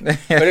club. But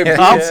it-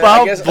 How, yeah,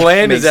 how I guess-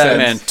 bland is Makes that,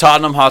 sense. man?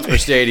 Tottenham Hotspur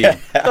Stadium.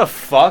 What the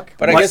fuck?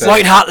 But I White, guess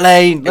White Hart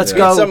Lane. Let's It's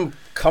go. some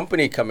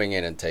company coming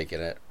in and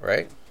taking it,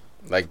 right?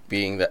 Like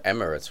being the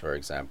Emirates, for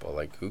example.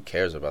 Like, who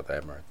cares about the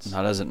Emirates?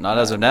 Not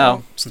as of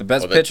now. It's the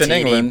best Or the pitch in TD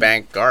England.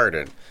 Bank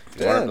Garden.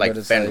 Yeah, Or like but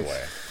it's like-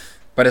 Fenway.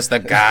 But it's the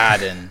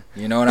garden.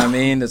 You know what I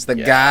mean? It's the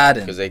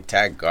garden. Because they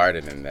tag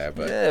Garden in there,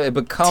 but Yeah, it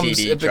becomes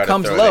TD tried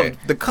to throw loved. it.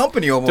 The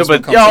company almost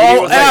But becomes. yo,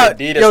 It was like yeah,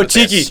 Adidas yo, with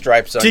their Tiki,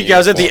 stripes on Tiki, I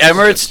was at the uniforms.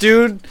 Emirates,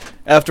 dude.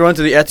 After I went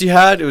to the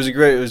Etihad, it was a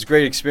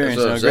great experience, That's what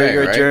you know, I'm great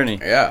saying, right? journey.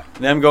 Yeah.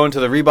 Them going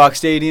to the Reebok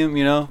Stadium,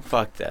 you know,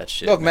 fuck that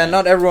shit. Look, man,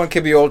 not everyone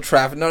can be Old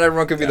Trafford. Not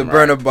everyone can be the Damn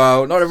right.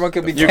 Bernabeu. Not everyone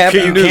can be you Camp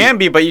can, Nou. you can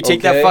be, but you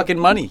take that Okay. fucking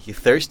money. You're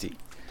thirsty.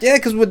 Yeah,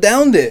 because we're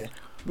down there.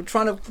 We're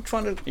trying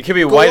to. You could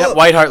be Go White up.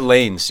 White Hart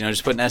Lanes, you know,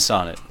 just put an S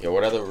on it. Yeah,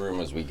 what other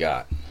rumors we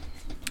got?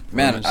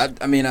 Man,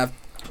 I mean, I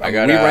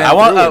got, we uh, ran I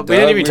want. through it, we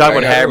didn't dog. even talk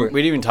about ran Harry. through it.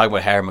 We didn't even talk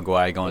about Harry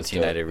Maguire going Let's to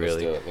do it, United, let's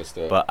really. do it, let's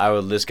do it.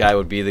 But this guy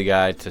would be the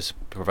guy to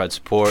provide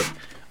support.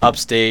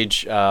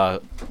 Upstage,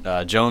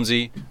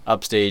 Jonesy.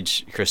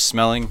 Upstage, Chris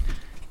Smelling.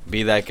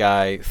 Be that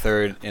guy,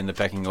 third in the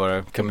pecking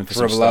order, coming for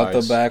some Dribble out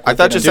the stars. back. I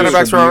thought your with center an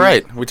backs were all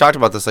distribute. right. We talked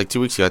about this like 2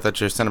 weeks ago. I thought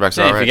your center backs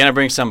were Hey, all if right. you're gonna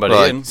bring somebody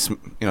But,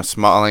 in,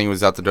 Smalling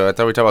was out the door. I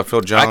thought we talked about Phil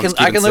Jones. I can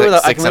keeping live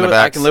without six center I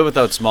backs. can live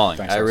without Smalling.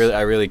 Thanks, I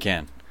Alex. really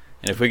can.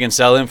 And if we can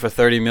sell him for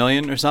 30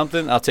 million or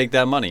something, I'll take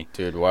that money.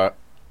 Dude, what?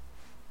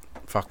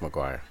 Fuck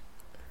Maguire.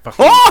 Fuck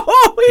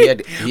Oh,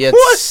 he had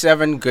What?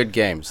 7 good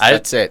games. I-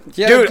 That's it.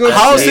 He had a dude, good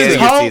how season. since He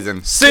had a how good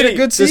season. City, He had a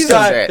good this season.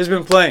 guy That's it. has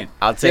been playing.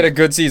 I'll He had a take.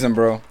 good season,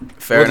 bro.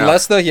 Fair With enough.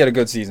 Leicester, he had a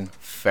good season.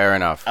 Fair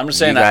enough. I'm just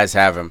saying you that- guys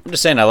have him, I'm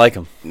just saying I like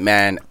him.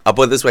 man. I'll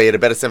put it this way: he had a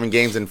better 7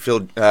 games than Phil.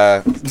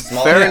 Fair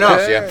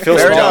enough. Yeah. Phil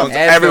Fair Jones. enough. And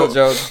Everyone-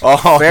 Phil Jones.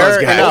 Oh, Fair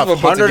those guys. enough. Both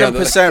put together.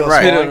 100% Phil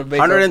right. Smith.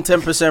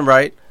 110%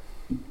 right.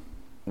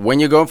 When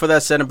you're going for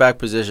that center back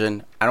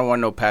position, I don't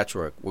want no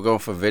patchwork. We're going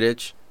for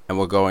Vidic and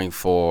we're going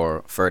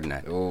for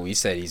Ferdinand. Oh, he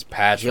said he's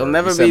patchwork. He'll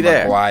never He said be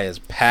there. Maguire's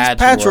patchwork.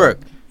 Patchwork.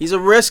 He's a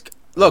risk.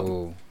 Look,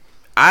 Ooh.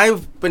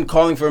 I've been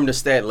calling for him to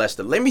stay at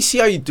Leicester. Let me see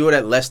how you do it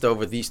at Leicester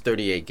over these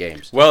 38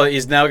 games. Well,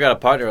 he's now got a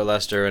partner at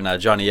Leicester and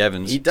Johnny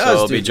Evans. He does, So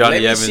it'll dude. be Johnny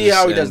Let me Evans. see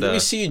how he does. and, Let me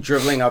see you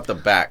dribbling out the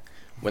back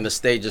when the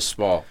stage is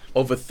small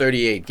over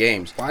 38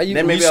 games. Why you?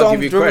 Then maybe you I'll saw give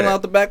him you dribbling credit.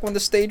 out the back when the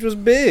stage was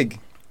big.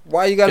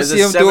 Why you got to Because see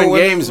him it's do 7 it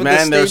when, games, when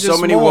man. the There's stage so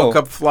is many small? World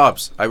Cup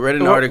flops. I read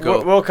an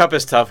article. World Cup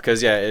is tough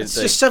because It's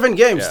just 7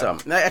 games, yeah. Tom.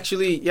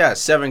 Actually, yeah,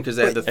 7 because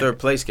they had the third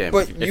place game.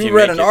 But If you you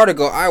read make an it.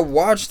 article. I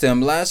watched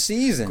him last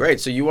season. Great.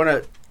 So you want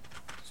to?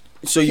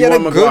 So He you had a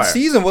want good Maguire?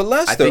 season with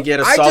Leicester. I think he had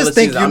a I solid just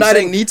think season. I'm United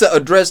saying- need to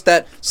address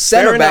that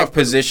center back enough,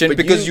 position but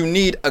because you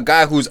need a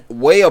guy who's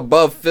way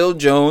above Phil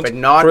Jones, But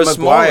not Chris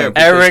Maguire. Smalling.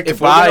 because Eric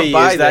if we're gonna Bailly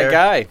buy is that there,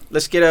 guy.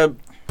 Let's get a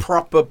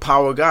proper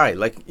power guy,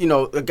 like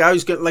a guy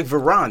who's getting like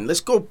Varane. Let's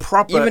go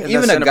proper. in Even the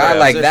a center guy back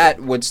like position.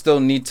 that would still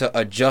need to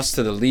adjust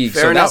to the league.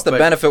 Fair so enough, that's the but-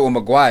 benefit with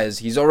Maguire is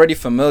he's already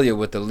familiar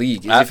with the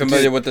league. Is he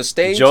familiar dude, with the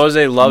stage?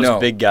 Jose loves No.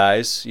 big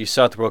guys. You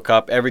saw at the World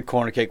Cup, every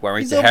corner kick went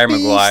right He's to a Harry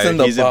beast Maguire. in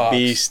the He's a box.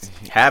 beast.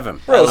 Have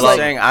him. Bro, I'm it's like-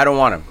 saying I don't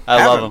want him. I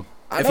Have love him. him.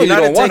 I If know you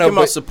United don't want take him, him,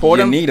 I'll but support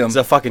you him. need him. He's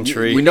a fucking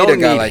tree. We need don't a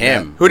guy need like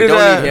him. Who We did, don't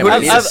need him. who We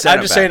did- need a I'm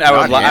center just back, saying I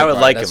would not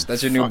him. like him.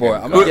 That's your new Fucking boy.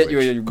 I'm gonna get you.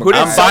 garbage. Your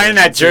I'm boy. buying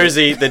that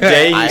jersey the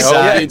day he I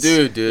signs. hope you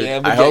do, dude. Yeah,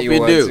 I we'll hope get you you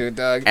one do. too,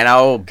 dog. And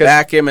I'll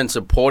back him and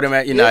support him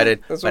at United.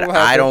 that's what But will I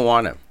happen. don't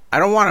want him. I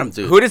don't want him,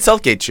 dude. Who did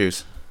Southgate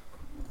choose?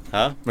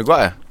 Huh?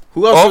 Maguire.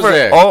 Who else was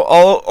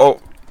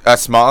there?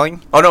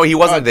 Smalling. Oh no, he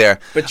wasn't there.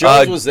 But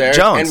Jones was there,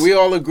 Jones. and we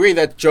all agree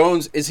that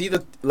Jones is he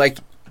the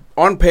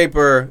on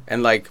paper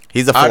and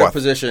He's the out of fourth.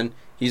 position.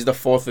 He's the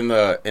fourth in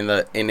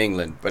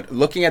England. But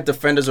looking at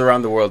defenders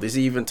around the world, is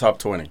he even top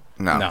 20?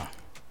 No.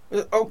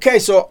 Okay,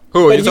 so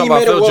Who, but you he talking about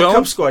made a Phil World Cup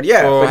Jones? squad.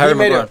 Yeah, Or but Harry he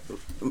made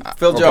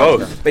Phil Jones.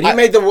 both. But he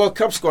made the World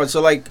Cup squad. So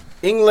like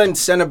England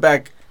center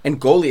back and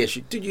goalie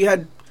issue. Dude, you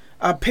had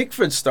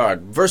Pickford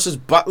start versus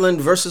Butland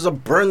versus a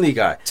Burnley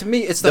guy. To me,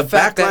 it's The the,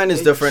 fact back line that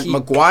is different. he-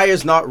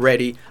 Maguire's not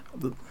ready.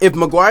 If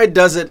Maguire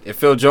does it if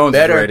Phil Jones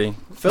better, is ready,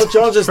 Phil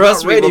Jones is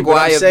Trust not me, ready, but I'm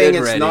Maguire saying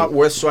been it's ready. not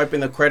worth swiping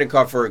the credit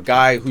card for a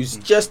guy who's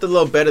just a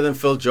little better than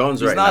Phil Jones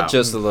he's right not now.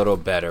 just a little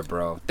better,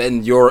 bro.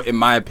 Than you're, in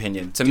my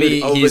opinion. To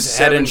me, over he's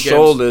head 7 and games.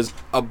 shoulders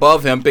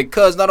above him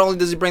because not only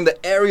does he bring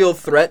the aerial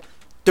threat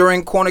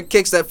during corner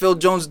kicks that Phil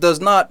Jones does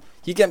not.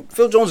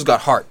 Phil Jones has got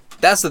heart.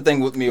 That's the thing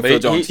with me with But Phil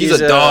Jones. He's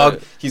he's a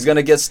dog. He's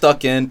gonna get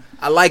stuck in.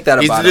 I like that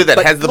He's about the dude him. that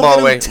But heads the look ball at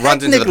him away,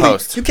 runs into the technically.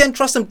 post. You can't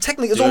trust him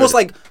technically. It's Dude. almost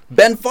like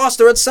Ben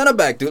Foster at center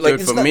back, dude. Like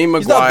Dude, it's for not, me,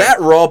 he's not Maguire-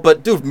 that raw,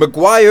 but dude,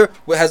 Maguire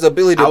has the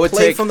ability I to would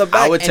play take- from the I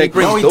back. would and take- he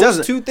brings no, he those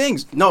doesn't. two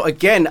things. No,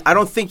 again, I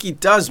don't think he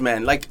does,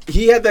 man. Like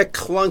he had that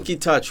clunky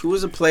touch. Who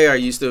was a player I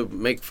used to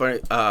make fun?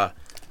 Oh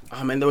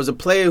man, there was a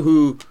player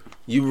who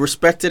you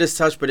respected his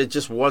touch, but it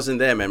just wasn't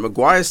there, man.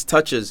 Maguire's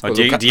touches. Oh,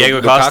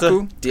 Diego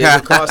Costa? Diego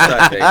Costa,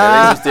 I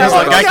think. He's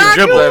like, guy can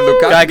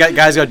dribble.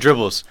 Guy's got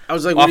dribbles. I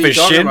was like, Off what are you his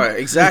talking shin? about?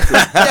 Exactly.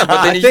 Yeah,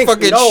 but then I he think-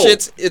 fucking no.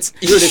 shits. It's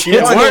Dude, if you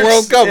shits want in the it-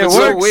 World Cup. it It's so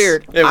works.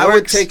 weird. It I would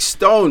works. take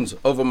Stones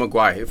over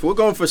Maguire. If we're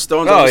going for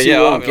Stones, Oh, obviously yeah,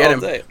 we won't get all him.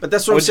 day. But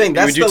that's what I'm saying.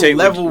 That's the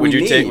level we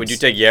need. Would you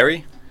take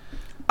Yeri?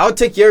 I would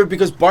take Yeri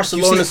because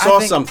Barcelona I saw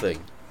think- something.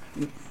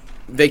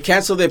 They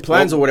canceled their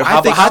plans or whatever.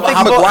 I think how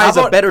about- Maguire's how a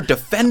about- better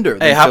defender.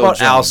 Than Hey, how Phil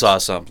about Al Jones. saw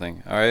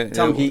something? All right,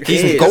 Tom, he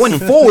He's is. going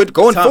forward.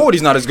 Going Tom, forward,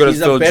 he's not as good as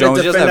He's Phil a better Jones.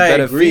 He doesn't defender, have I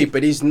better agree, feet.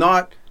 but he's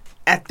not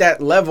at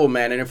that level,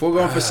 man. And if we're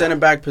going for center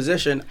back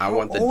position, I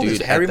want the Old is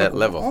dude Harry at that Maguire?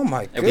 level. Oh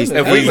my If we- goodness.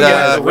 if we He's, can get it,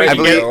 I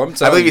believe, I'm I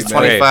telling believe you, he's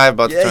man. 25,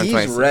 about to Yeah, turn he's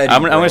 26. ready.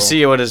 I'm bro. gonna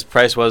see what his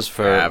price was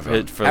for Have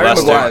him. Harry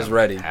Leicester. Maguire's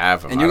ready.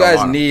 Have him. And I you don't guys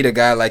want him. need a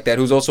guy like that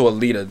who's also a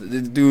leader. The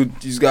dude,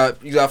 he's got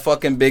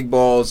fucking big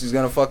balls. He's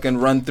gonna fucking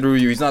run through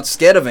you. He's not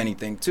scared of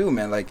anything, too,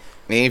 man. Like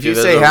I mean, if Dude, you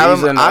there's say a have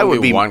him, reason I only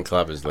would be one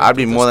club is I'd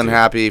be left more with than this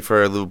happy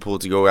for Liverpool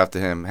to go after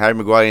him. Harry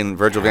Maguire and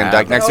Virgil van Have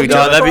Dijk next to him. each No,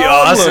 other. that'd be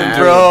awesome, Have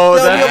bro. him.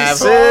 That'd be Have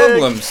sick.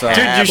 problem, son.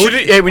 Dude, you should.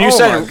 Hey, when you Oh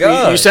signed, my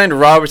God. you signed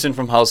Robertson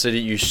from Hull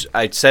City.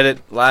 I said it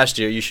last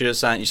year. You should have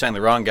signed. You signed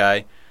the wrong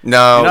guy.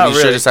 No, Not you should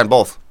really. have signed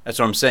both. That's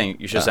what I'm saying.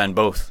 You should have signed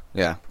both.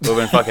 Yeah. It would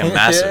have been fucking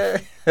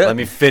massive. Let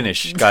me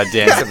finish. God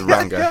You damn said it. the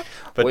wrong guy.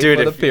 But Wait dude,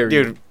 for the if, period.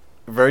 dude,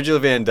 Virgil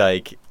van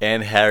Dijk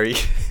and Harry,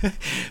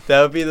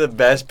 that would be the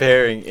best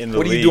pairing in the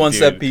what league. do you do on dude.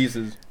 set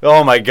pieces?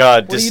 Oh my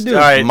God! What do Just, you do?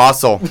 All right,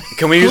 Muscle.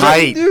 can we use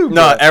Height.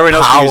 No, everyone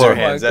else can use their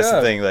Power. hands. Oh my That's the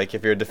God. thing. Like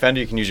if you're a defender,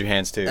 you can use your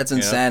hands too. That's you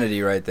know?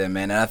 insanity right there,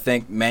 man. And I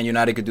think Man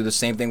United could do the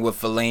same thing with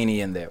Fellaini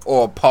in there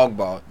or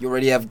Pogba. You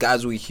already have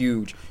guys who are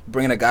huge.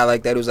 Bringing a guy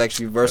like that who's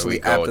actually There we versatile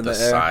go after with the the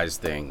air. size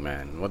thing,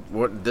 man.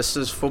 What? This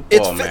is football,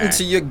 It's man. fitting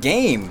to your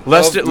game.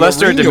 Leicester, of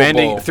Leicester Mourinho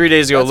demanding ball. 3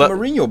 days ago. That's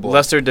Mourinho ball.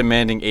 Leicester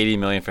demanding 80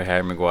 million for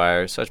Harry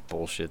Maguire. Such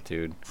bullshit,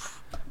 dude.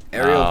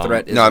 Aerial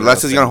threat. Is No, a real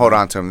Leicester's thing. going to hold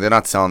on to him. They're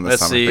not selling this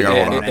Let's summer. see. They're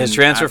gonna hold on. His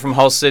transfer from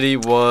Hull City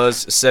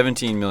was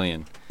 17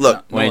 million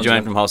Look, when he one's joined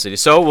gonna- from Hull City.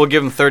 So we'll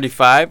give him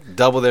 35,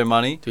 double their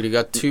money. Dude, he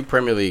got 2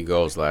 Premier League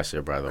goals last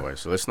year, by the way.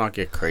 So let's not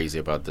get crazy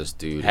about this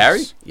dude.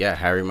 Harry? Yeah,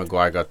 Harry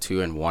Maguire got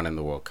 2 and 1 in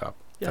the World Cup.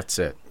 That's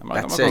it. I'm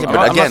That's it. not- I'm but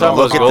not again, talking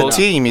look about at the goals.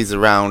 team he's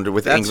around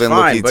with That's England.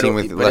 fine, Look at but, the team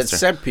with but it's Leicester.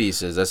 set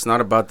pieces. That's not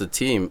about the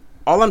team.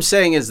 All I'm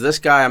saying is this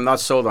guy I'm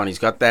not sold on. He's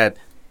got that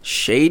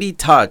shady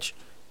touch.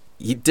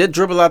 He did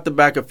dribble out the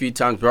back a few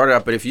times, brought it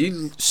up. But if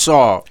you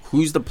saw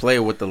who's the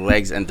player with the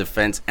legs and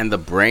defense and the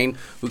brain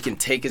who can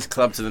take his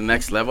club to the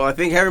next level, I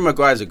think Harry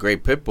Maguire is a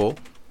great pit bull.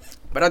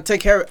 But I'd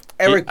take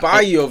Eric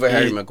Bailly over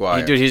Harry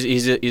Maguire. Dude,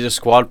 he's a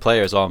squad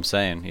player. Is all I'm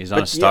saying. He's not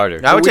a But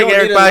starter. I would we take don't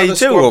Eric need Bailly another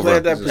too squad over player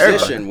at that Everybody.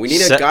 position. We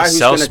need a Se- guy who's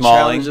sell going to Smalling.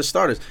 challenge the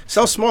starters.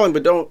 Sell Smalling,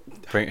 but don't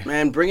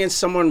Bring, in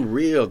someone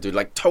real, dude,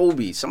 like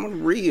Toby,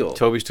 someone real.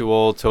 Toby's too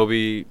old.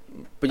 Toby.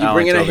 But I you don't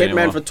bring in a like Toby hitman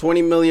anymore. for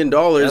 $20 million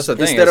That's the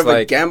thing. instead It's of a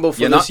like, gamble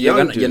for you're this not, you're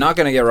young gonna, dude. You're not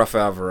going to get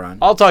Rafael Varane.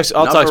 I'll talk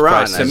Not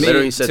price. Varane, I To me,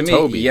 literally said to me,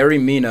 Toby.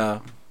 Yerry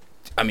Mina,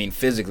 I mean,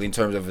 physically, in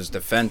terms of his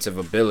defensive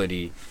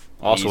ability,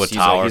 Also he's, a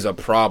tower. he's a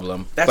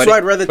problem. That's But why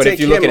I'd rather but take if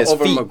you him look at his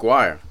over feet,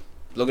 Maguire.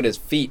 look at his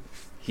feet.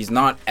 He's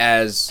not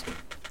as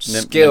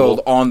Nim- skilled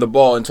nimble. on the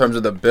ball in terms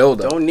of the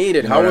build-up. Don't need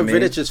it. You know How what are I mean?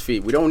 Vidic's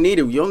feet? We don't need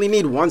it. You only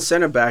need one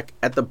center back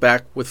at the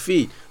back with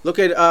feet. Look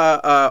at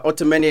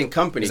Otamendi and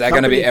company. Is that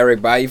going to be Company-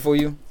 Eric Bailly for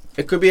you?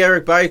 It could be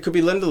Eric Bailly. It could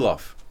be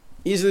Lindelof.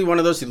 Easily one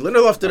of those two.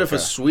 Lindelof did it for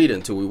Okay.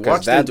 Sweden too. We Because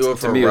watched him that, do it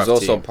for to me, a is rough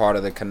also team. part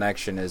of the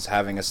connection is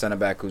having a center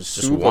back who's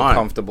Just super one.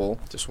 comfortable.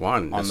 Just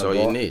one. on That's the all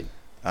ball. you need.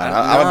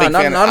 I'm a big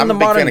fan. Not in I'm the a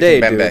big modern fan day,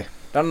 of Kimpembe dude.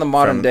 Not in the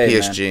modern from day,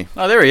 PSG. man.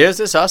 Oh, there he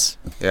is. It's us.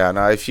 Yeah,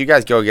 no. If you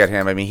guys go get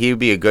him, I mean, he would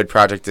be a good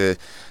project to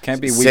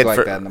Can't be weak sit like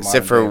for that in the modern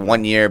sit for day.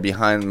 1 year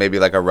behind maybe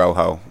like a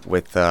Rojo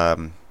with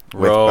Rojo.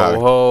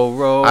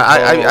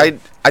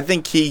 I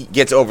think he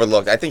gets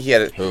overlooked. I think he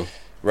had Who?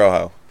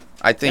 Rojo.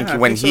 I think Yeah, I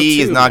when think so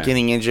he is too, not man.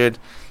 getting injured,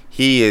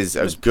 he is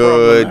a He's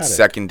good problematic.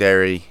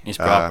 secondary. He's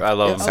proper. I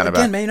love him. center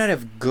Again, back. Man United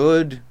have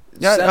good.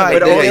 Yeah, center no, backs.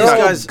 but all They're these all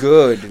guys-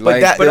 good. but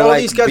Like, that- But they're all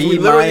like these guys, B we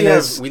literally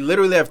minus.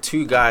 have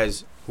 2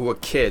 guys who are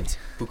kids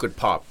who could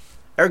pop.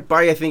 Eric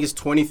Bailly, I think, is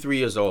 23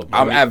 years old.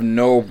 I have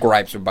no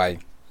gripes with Bailly.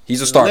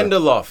 He's a starter.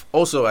 Lindelof,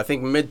 also, I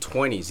think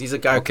mid-20s. He's a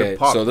guy who Okay, could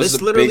pop. so this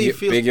is a literally big,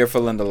 feels big year for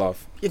Lindelof.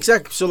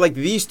 exactly. So like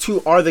these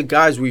 2 are the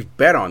guys we've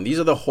bet on. These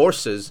are the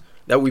horses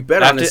that we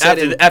bet on. and said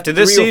in After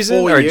this 3 or season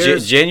 4 or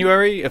years,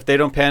 January, if they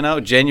don't pan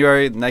out,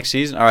 January next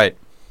season. All right,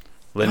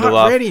 Lindelof.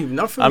 not ready.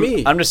 Not for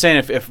me. I'm just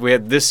saying if we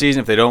have this season,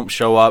 if they don't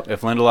show up,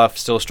 if Lindelof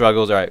still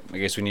struggles, all right, I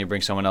guess we need to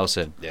bring someone else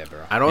in. Yeah, bro.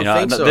 I don't You know,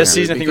 think so. this man,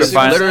 season I think because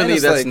we're fine. literally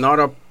It's that's like- not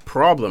a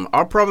problem.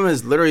 Our problem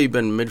has literally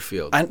been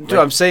midfield. Dude,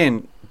 I'm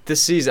saying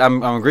this season,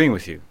 I'm agreeing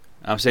with you.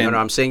 I'm saying. No,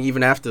 I'm saying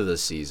even after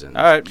this season.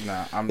 All right.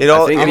 Nah, I'm these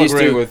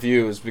agreeing two- with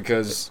you is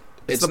because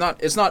it's not.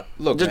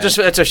 Look, man, Just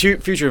it's a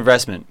future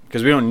investment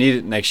because we don't need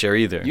it next year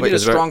either. you need a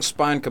Because we're- strong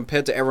spine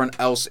compared to everyone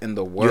else in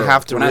the world.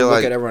 have to when I realize-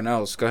 look at everyone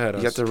else, go ahead.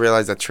 You have to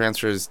realize that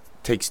transfers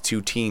takes two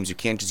teams. You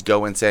can't just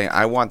go and say,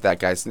 I want that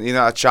guy. So you're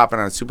not shopping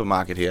on a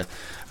supermarket here.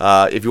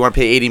 If you want to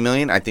pay $80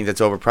 million, I think that's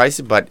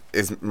overpriced. But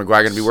is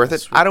Maguire going to be worth it?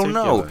 That's I don't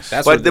know. ridiculous.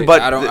 That's but ridiculous.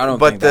 I don't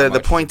but think that the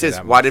much point would be is,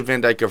 that why much. did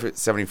Van Dijk go for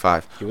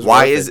 75? He was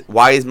Why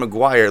worth is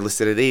Maguire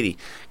listed at 80?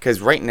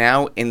 Because right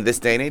now in this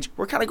day and age,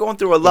 we're kind of going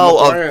through a lull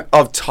Maguire-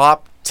 of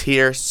top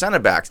tier center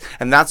backs,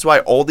 and that's why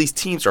all these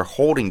teams are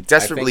holding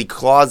desperately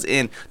claws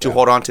in to Yeah.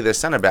 hold on to their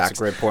center backs. That's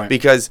a great point.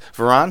 Because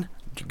Varane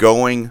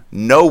going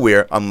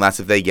nowhere unless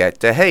if they get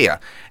De Gea,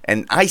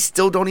 and I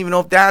still don't even know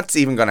if that's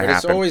even going to But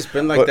happen. it's always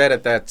been like But- that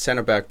at that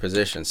center back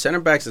position. Center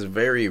backs is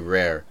very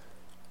rare.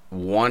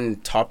 One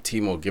top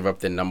team will give up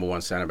their number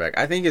one center back.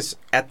 I think it's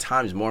at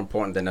times more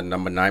important than the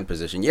number 9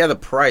 position. Yeah, the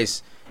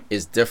price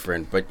is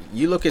different, but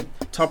you look at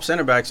top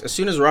center backs. As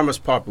soon as Ramos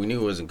popped, we knew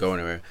he wasn't going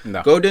anywhere.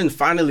 No. Godin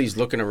finally is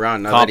looking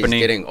around now that Kompany.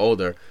 he's getting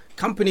older.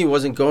 Company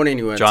wasn't going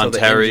anywhere John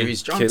until Terry. the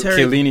injuries. John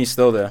Terry, Chiellini's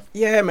still there.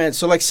 yeah, man.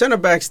 So like center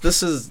backs,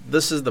 this is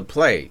the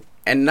play.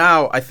 And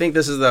now I think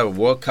this is the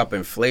World Cup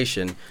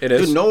inflation. It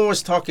is. Dude, no one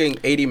was talking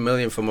 80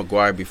 million for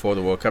Maguire before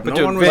the World Cup. But No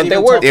dude, one was but even they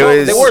were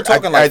talking. they were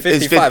talking like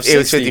 55, It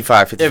was 60.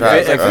 55, If, 55.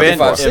 if, Van,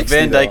 55, if 60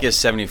 Van Dijk though. is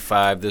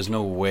 75, there's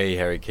no way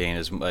Harry Kane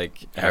is like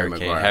Harry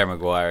Maguire.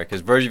 Maguire.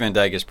 Because Virgil van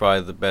Dijk is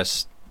probably the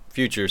best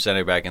future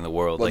center back in the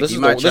world. Well, Like, this he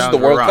is might the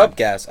challenge World Varane. Cup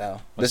gas,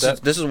 Al. What's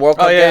This is that? World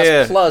Cup Oh, gas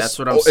yeah. plus. That's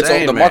what I'm it's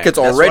saying, the man. market's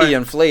That's already why-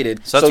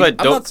 inflated. So that's why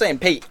I'm not saying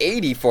pay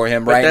 80 for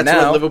him But right that's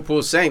now. what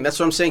Liverpool's saying. That's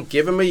what I'm saying.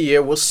 Give him a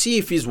year. We'll see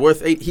if he's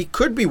worth 8. He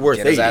could be worth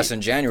Get his 80. ass in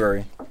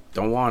January.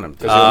 Don't want him.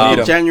 you'll need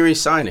him. January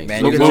signing.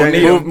 Man, Look you at gonna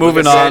January. need him.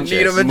 moving Look at on. Sanchez.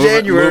 Need him in Moving-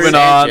 January. Moving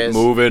Sanchez.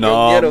 on. Moving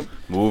Go get on. him.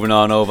 Moving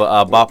on over.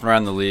 Bopping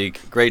around the league.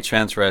 Great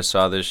transfer I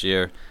saw this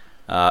year.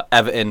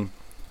 Everton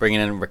bringing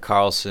in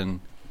Richarlison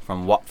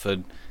from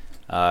Watford.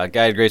 Guy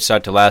had a great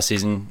start to last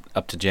season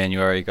up to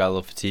January. Got a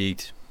little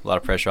fatigued. A lot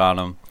of pressure on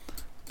him.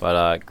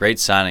 But great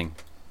signing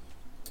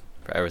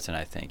for Everton,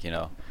 I think. You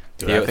know,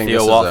 Dude, I think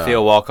this is a-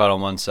 Theo Walcott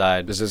on one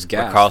side. This is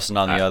gas. Carlson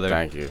on the other.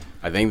 Thank you.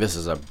 I think this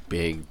is a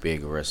big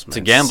risk, man. It's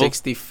a gamble.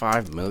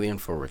 65 million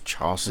for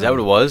Richarlison. Is that what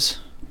it was?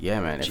 Yeah,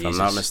 man. If I'm Jesus.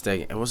 not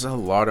mistaken, it was a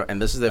lot of, and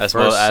this is their That's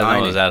first what I didn't know it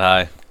signing. was that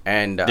high.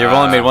 And They've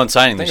only made one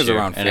signing think this it was year,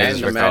 around and And it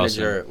is the Richarlison.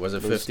 manager was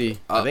it 50?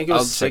 I think it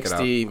was I'll check it out.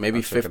 60, maybe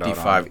I'll check it out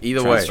 55. on Either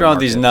way, transfer Throw out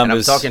these market. and I'm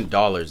numbers. talking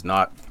dollars,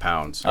 not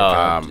pounds.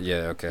 Oh. Yeah,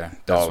 okay. That's what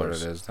it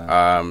dollars. is.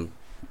 Then.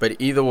 But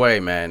either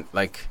way, man,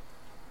 like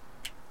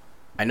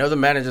I know the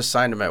manager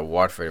signed him at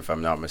Watford, if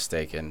I'm not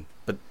mistaken.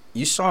 But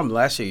you saw him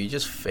last year. You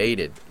just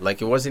faded.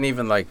 Like it wasn't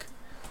even like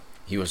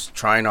he was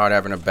trying hard,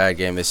 having a bad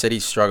game. They said he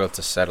struggled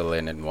to settle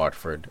in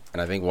Watford,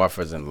 and I think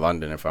Watford's in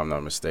London, if I'm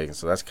not mistaken.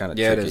 So that's kind of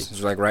Yeah, it tricky. is.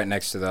 It's like right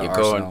next to the You're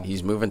Arsenal. going.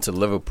 He's moving to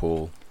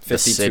Liverpool, the $52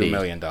 city.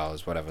 million,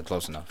 whatever,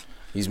 close enough.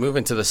 He's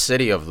moving to the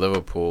city of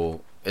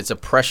Liverpool. It's a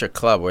pressure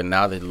club where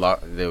now they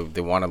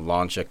want to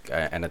launch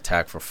an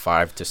attack for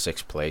 5 to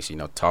 6 place. You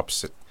know, top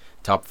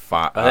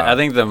 5. I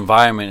think the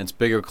environment, it's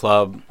bigger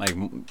club. Like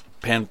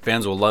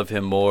fans will love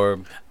him more.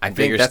 I think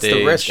bigger that's the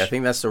stage. risk. I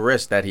think that's the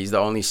risk that he's the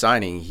only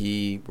signing.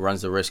 He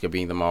runs the risk of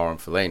being the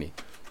Marouane Fellaini.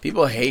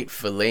 People hate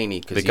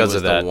Fellaini because he Because was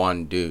of that. the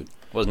one dude.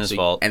 Wasn't his So-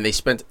 fault. And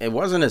it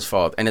wasn't his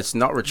fault, and it's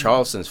not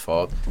Richarlison's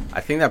fault.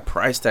 I think that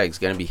price tag is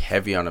going to be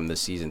heavy on him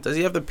this season. Does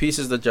he have the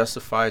pieces to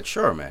justify it?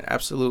 Sure, man,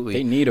 absolutely.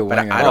 They need a But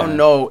winger. I don't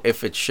know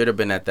if it should have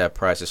been at that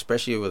price,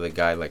 especially with a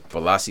guy like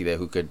Balassi there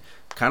who could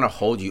kind of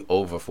hold you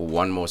over for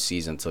one more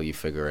season until you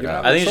figure it You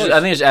out. know, I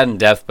think it's adding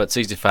depth, but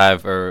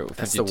 65 or 52.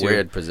 That's the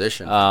weird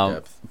position. For Um,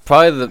 depth.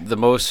 Probably the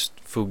most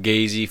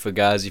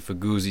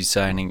Fugazi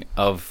signing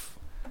of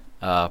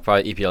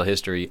probably EPL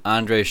history.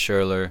 Andre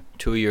Schürrle,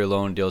 2-year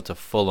loan deal to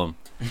Fulham.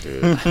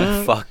 Dude.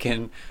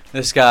 Fucking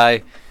this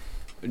guy,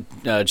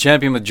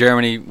 champion with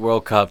Germany,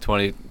 World Cup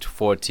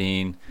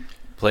 2014.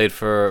 Played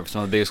for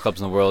some of the biggest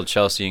clubs in the world,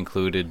 Chelsea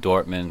included,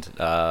 Dortmund.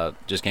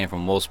 Just came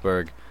from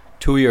Wolfsburg.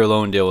 2-year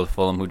loan deal with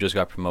Fulham, who just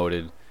got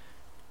promoted.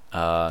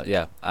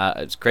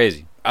 It's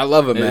crazy. I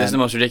love it, man. It's the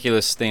most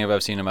ridiculous thing I've ever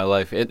seen in my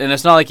life. And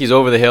it's not like he's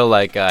over the hill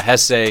like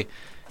Hesse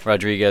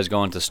Rodriguez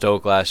going to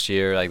Stoke last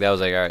year. Like that was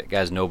like, all right,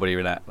 guys, nobody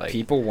in that. Like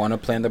People want to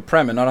play in the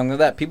Prem, and not only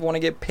that, people want to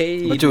get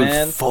paid, but dude,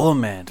 man.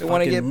 Fulham, man, They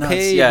want to fucking get nuts.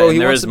 paid, Yeah, bro. and He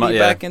there wants is to mo- be yeah.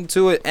 back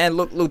into it. And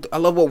look, I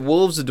love what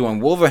Wolves are doing.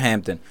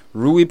 Wolverhampton,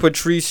 Rui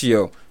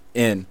Patricio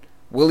in,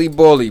 Willy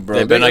Bolly, bro.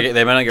 They've been not get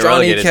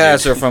Johnny relegated.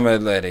 Casser from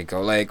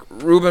Atletico, like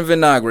Ruben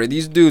Vinagre.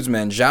 These dudes,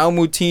 man. João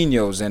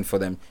Moutinho's in for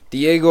them.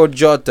 Diego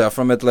Jota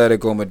from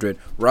Atletico Madrid.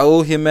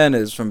 Raúl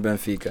Jimenez from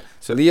Benfica.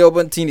 So Leo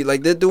Bantini,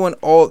 like they're doing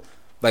all.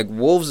 Like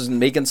Wolves is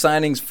making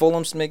signings,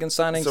 Fulham's making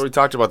signings. So we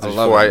talked about this I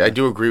love before. it, man. I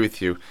do agree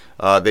with you.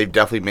 They've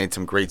definitely made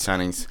some great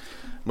signings.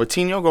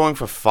 Moutinho going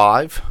for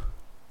 5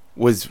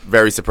 was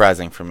very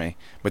surprising for me.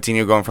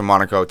 Moutinho going from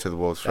Monaco to the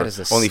Wolves That for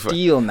is a only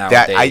steal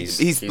that nowadays.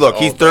 he's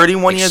He's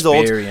 31 years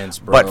old, Experience,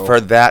 bro. but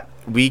for that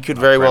we could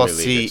very well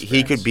Premier see League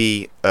he could experience.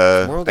 be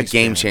World a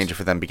game experience. changer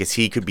for them because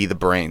he could be the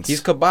brains.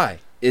 He's Kabay.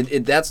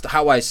 That's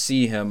how I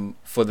see him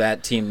for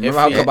that team. Remember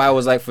If how he- Kabay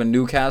was like for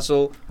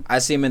Newcastle? I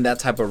see him in that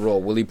type of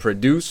role. Will he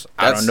produce?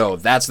 I That's- don't know.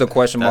 That's the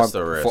question mark That's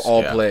the risk for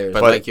all yeah. players.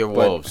 But, like your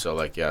Wolves, so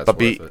like yeah, it's but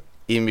worth it.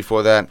 even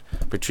before that,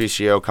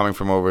 Patricio coming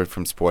from over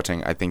from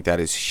Sporting, I think that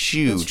is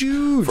huge,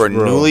 huge, for a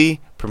bro. newly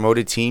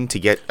promoted team to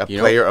get a You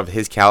know- player of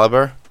his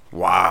caliber.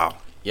 Wow.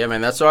 Yeah,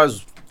 man, that's why I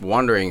was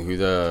wondering who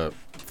the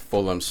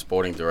Fulham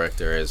sporting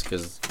director is,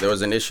 because there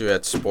was an issue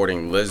at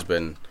Sporting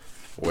Lisbon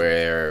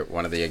where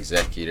one of the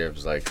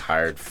executives like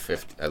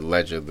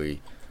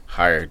allegedly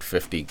hired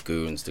 50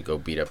 goons to go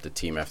beat up the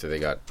team after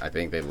I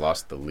think they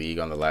lost the league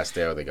on the last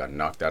day or they got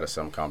knocked out of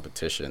some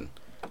competition,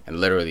 and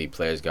literally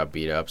players got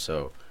beat up.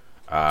 So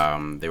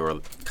they were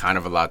kind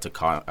of allowed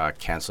to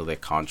cancel their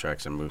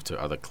contracts and move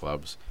to other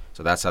clubs.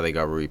 So that's how they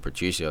got Rui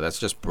Patricio. That's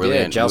just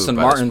brilliant. Yeah, move Jelson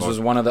by the Martins sport. was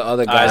one of the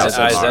other guys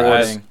at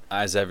Sporting.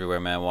 Eyes everywhere,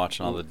 man.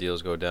 Watching all the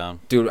deals go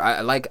down. Dude,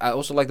 I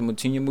also like the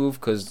Moutinho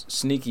move because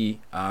sneaky.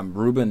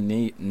 Ruben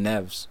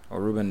Neves,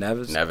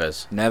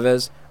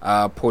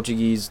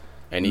 Portuguese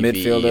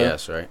midfielder.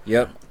 Yes, right.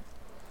 Yep.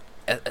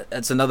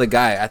 That's another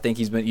guy. I think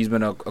he's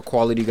been a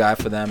quality guy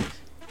for them.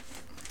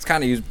 It's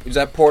kind of he was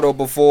at Porto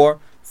before.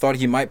 Thought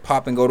he might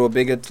pop and go to a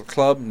bigger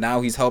club.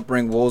 Now he's helped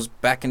bring Wolves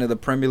back into the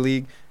Premier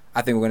League.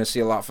 I think we're gonna see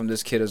a lot from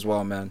this kid as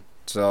well, man.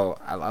 So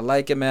I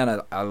like it,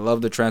 man. I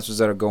love the transfers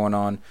that are going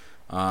on.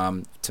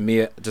 To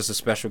me, just a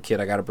special kid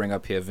I got to bring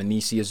up here,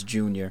 Vinicius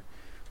Jr.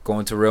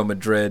 going to Real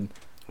Madrid.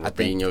 I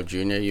think Robinho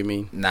Jr., you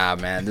mean? Nah,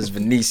 man, this is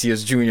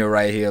Vinicius Jr.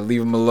 right here.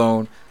 Leave him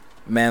alone.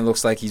 Man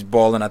looks like he's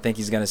balling. I think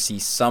he's gonna see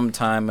some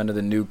time under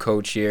the new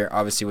coach here.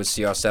 Obviously, with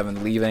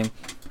CR7 leaving,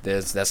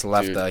 that's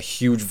left Dude. a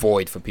huge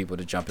void for people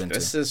to jump into.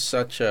 This is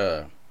such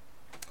a...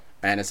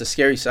 Man, it's a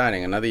scary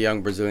signing. Another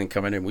young Brazilian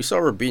coming in. We saw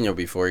Robinho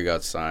before he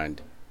got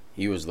signed.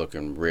 He was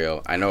looking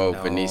real. I know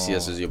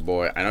Vinicius is your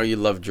boy. I know you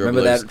love dribblers.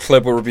 Remember that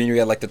clip where Robinho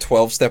had like the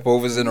 12 step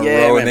overs in a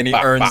Yeah, row man. and then he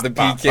Bop, earns bop, the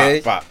bop,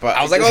 PK? bop, bop, bop.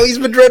 I was like, oh, he's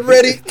Madrid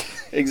ready.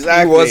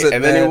 Exactly. He wasn't,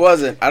 and then man. he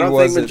wasn't. I He don't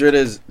wasn't. think Madrid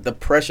is the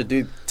pressure,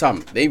 dude.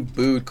 Tom, they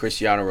booed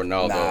Cristiano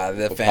Ronaldo Nah,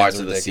 the for fans parts are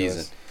of the ridiculous.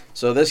 season.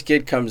 So this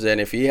kid comes in.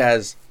 If he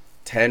has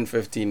 10,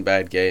 15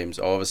 bad games,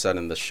 all of a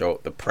sudden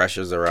the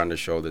pressure's around his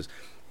shoulders.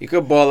 He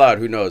could ball out.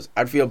 Who knows?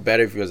 I'd feel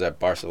better if he was at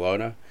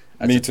Barcelona.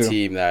 That's Me a too.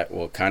 team that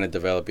will kind of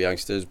develop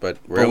youngsters, but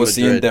Real But we're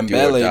seeing Madrid do or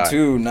Dembele die.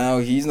 too. Now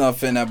he's not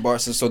fitting at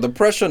Barca, so the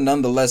pressure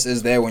nonetheless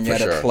is there when you're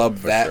For at a sure, club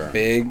for that sure.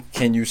 big.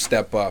 Can you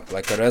step up?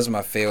 Like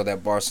Quaresma failed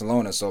at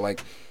Barcelona, so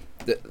like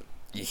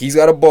he's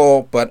got a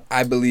ball, but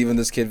I believe in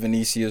this kid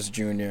Vinicius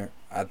Jr.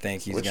 I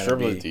think he's Which gonna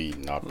dribbler be. do you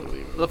not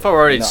believe in? Look, we're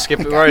already No,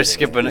 skipping. I We're already got you,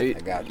 skipping. man. I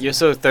got you. You're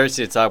so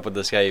thirsty to talk with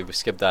this guy. You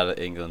skipped out of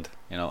England,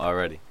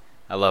 already.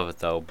 I love it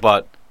though.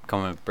 But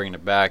bringing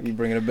it back. You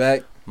bringing it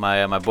back?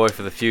 My boy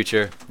for the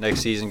future next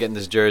season, getting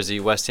this jersey,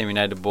 West Ham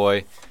United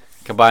boy,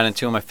 combining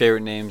two of my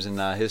favorite names in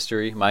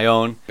history. My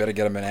own Better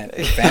get him in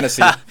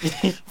fantasy.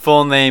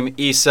 full name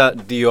Issa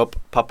Diop,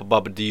 Papa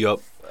Baba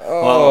Diop.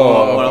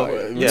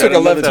 You took a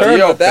left turn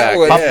with that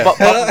one. Papa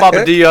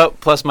Baba Diop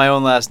plus my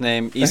own last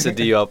name Issa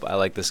Diop. I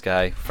like this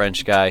guy,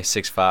 French guy,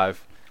 6'5".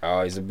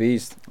 Oh, he's a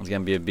beast. He's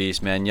gonna be a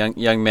beast, man.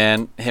 Young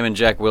man. Him and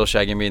Jack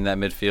Wilshere gonna be in that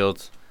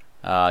midfield.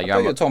 I thought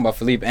you were talking about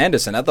Felipe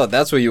Anderson. I thought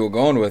that's where you were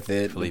going with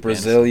it. Felipe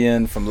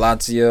Brazilian from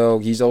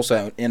Lazio. He's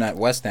also in at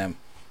West Ham.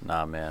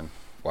 Nah, man.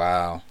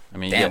 Wow. I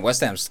mean, Damn, yeah.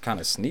 West Ham's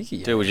kind of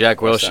sneaky. Dude, with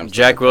Jack West Ham's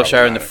Wilshere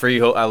in the problematic.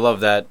 free. I love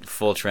that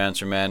full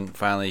transfer, man.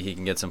 Finally, he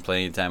can get some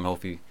playing time.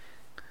 Hope he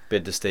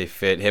bid to stay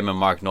fit. Him and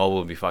Mark Noble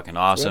would be fucking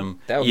awesome.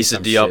 that would be Issa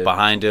some Diop shit.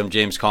 behind him.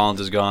 James Collins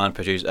is gone.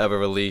 Patrice ever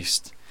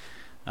released.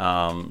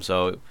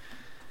 So,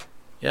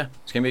 yeah,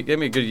 it's gonna be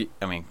a good.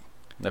 I mean,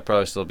 they'll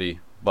probably still be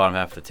bottom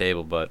half of the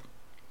table, but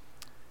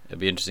it'll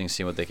be interesting to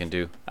see what they can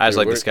do. I just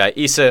Dude, like this guy,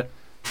 Issa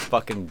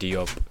fucking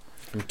Diop.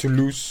 From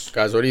Toulouse.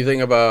 Guys, what do you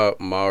think about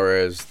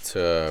Mahrez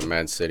to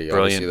Man City?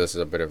 Brilliant. Obviously, this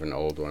is a bit of an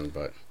old one,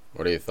 but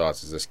what are your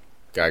thoughts? Is this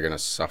guy going to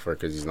suffer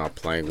because he's not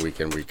playing week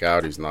in, week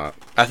out? He's not.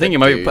 I think he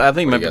What might. do you- I think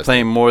he what might do you be guys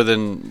playing more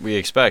than we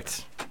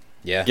expect.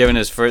 Yeah. Given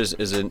his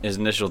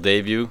initial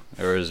debut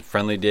or his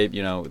friendly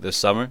debut, this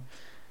summer,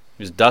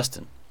 he was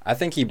dusting. I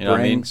think he You know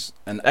what I mean? brings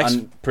an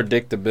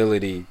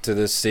unpredictability to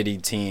this City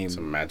team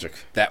Some magic.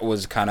 that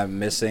was kind of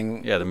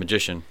missing Yeah, the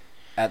magician.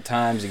 at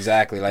times.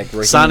 Exactly. Like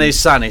Raheem. Sane,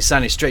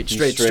 straight. He's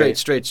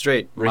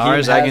straight. Raheem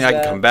Mars, I has can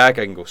that. come back.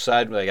 I can go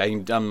side. Like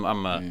I'm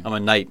a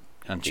knight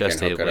on chess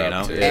can hook table. it You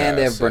up, know. too. And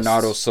they have assists.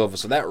 Bernardo Silva.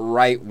 So that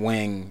right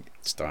wing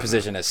Stunning.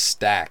 position is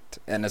stacked.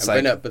 And it's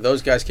But, like but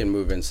those guys can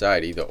move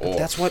inside either or.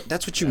 that's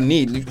what you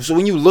need. So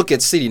when you look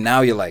at City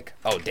now, you're like,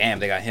 oh damn,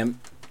 they got him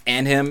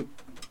and him.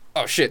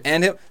 Oh shit,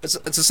 and him. It's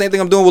the same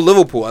thing I'm doing with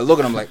Liverpool. I look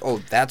at him like,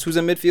 oh, that's who's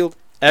in midfield.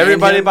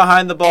 Everybody And him,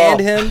 behind the ball. and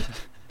him.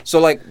 So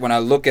like when I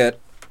look at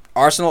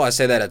Arsenal, I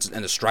say that it's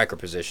in the striker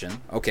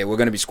position. Okay, we're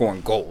gonna be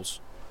scoring goals.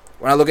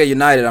 When I look at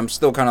United, I'm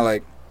still kind of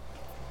like,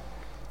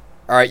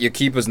 all right, your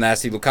keeper's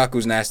nasty,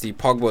 Lukaku's nasty,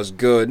 Pogba's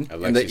good in the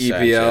Alexis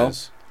EPL.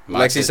 Sanchez,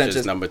 Alexis Sanchez.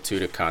 is number 2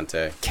 to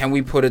Conte. Can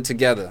we put it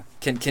together?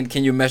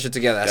 Can you mesh it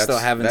together? I still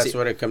haven't That's seen.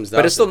 what it comes down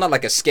But it's still to. not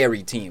like a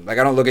scary team. Like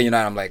I don't look at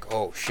United. I'm like,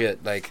 oh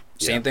shit. Like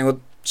same thing with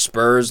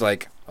Spurs.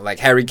 Like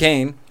Harry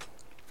Kane,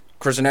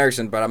 Christian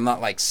Eriksen. But I'm not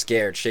like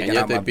scared shaking And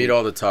yet out they my beat boot.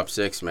 all the top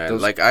 6, man.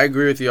 Those- Like, I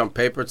agree with you on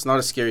paper. It's not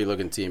a scary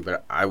looking team,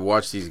 but I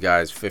watched these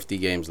guys 50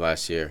 games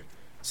last year.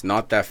 It's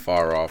not that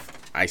far off.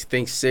 I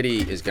think City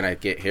is going to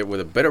get hit with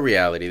a bit of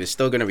reality. They're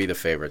still going to be the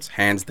favorites,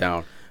 hands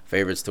down,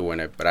 favorites to win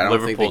it. But I don't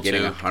think Liverpool, they're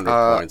getting too.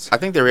 100 points. I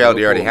think the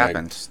reality already Liverpool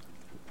might- happened.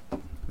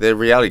 The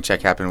reality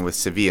check happened with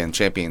Sevilla in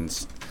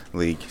Champions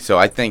League. So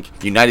I think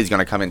United's going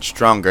to come in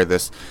stronger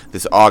this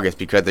August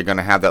because they're going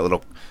to have that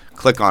little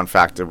click-on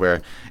factor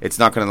where it's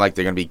not going to like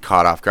they're going to be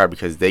caught off guard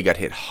because they got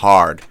hit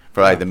hard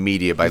for the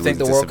media by You think losing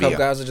the to World Sevilla. Cup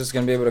guys are just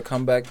gonna be able to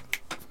come back,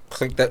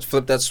 flip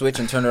that switch,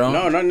 and turn it on?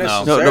 No, not No.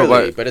 necessarily.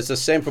 but- but it's the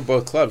same for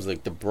both clubs.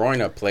 Like, De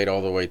Bruyne played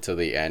all the way to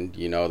the end.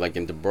 You know, like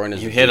in De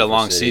Bruyne's. You hit a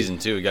long season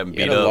too. You got He beat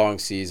had a up. long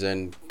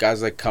season.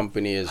 Guys like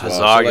Company as Hazard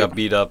well. So, got like,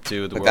 beat up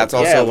too. The But World that's Cup.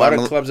 also yeah, a lot one of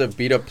of- clubs have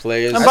beat up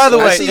players. And by the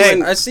I way, see-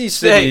 hey, I see hey,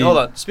 City hold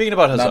on. Speaking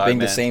about Hazard, not being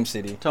man. the same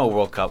city. Tell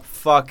World Cup.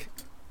 Fuck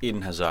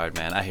Eden Hazard,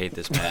 man. I hate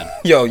this man.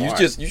 Yo, you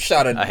Alright. you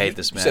shot it. I hate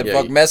this You man. said Yeah,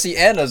 fuck you- Messi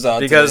and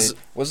Hazard Because- today.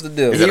 What's the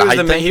deal? Is it a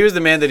hype thing? He was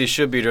the man that he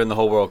should be during the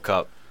whole World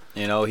Cup.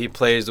 You know, he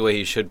plays the way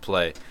he should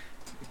play.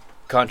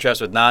 Contrast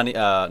with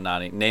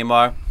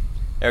Neymar.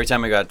 Every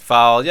time he got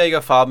fouled, you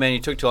got fouled, man. You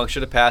took too long.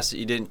 Should have passed it.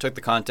 You didn't. Took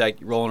the contact.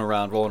 Rolling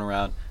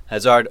around.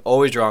 Hazard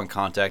always drawing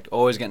contact,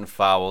 always getting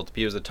fouled.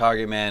 He was the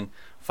target man,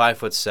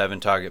 5'7"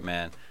 target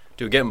man.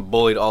 Dude, getting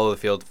bullied all over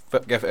the field.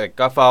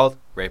 Got fouled,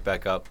 right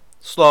back up.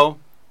 Slow,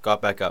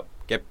 got back up.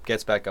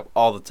 Gets back up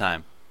all the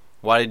time.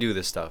 Why do you do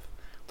this stuff?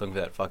 Looking for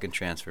that fucking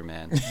transfer,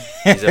 man.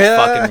 He's a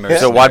fucking mercenary.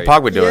 So why'd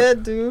Pogba do Yeah,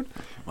 it? dude.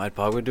 Why'd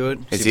Pogba do it?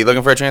 Is he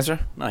looking for a transfer?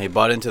 No, he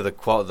bought into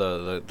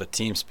the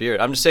team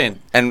spirit. I'm just saying.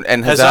 And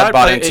Hazard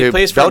bought he into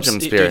plays Belgium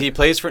for, spirit. He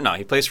plays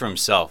for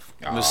himself.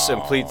 It was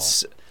complete.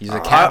 He's a I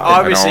captain.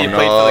 Obviously, he don't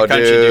played for know, the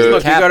country, dude. dude.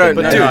 Look, Captain,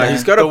 but man. dude,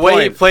 he's got a The way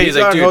point. he plays, He's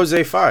like, got dude.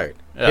 Jose fired.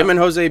 Yeah. Him and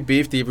Jose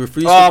beefed. He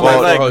refused Oh to play my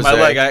for leg, Jose.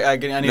 my leg. I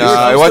need No, to-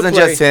 refused it to wasn't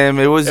play. just him.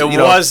 It was It you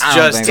know, was I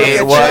don't just think him.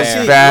 so. it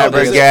was Yeah.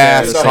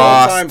 Fabregas, The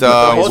whole time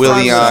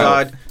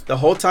Costa, the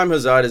whole time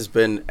Hazard has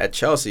been at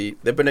Chelsea,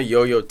 they've been a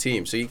yo-yo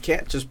team. So you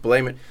can't just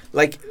blame it.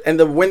 Like, and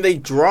when they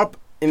drop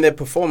in their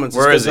performance,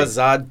 Where it's is he? because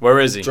Hazard Where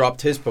is he?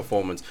 dropped his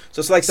performance. So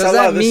it's like Does Salah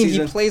that this mean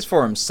season. he plays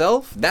for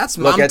himself? That's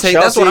Look, I'm at taking.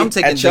 Chelsea, That's what I'm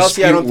taking. at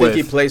Chelsea, I don't dispute think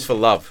he with. plays for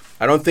love.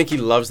 I don't think he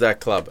loves that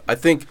club. I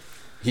think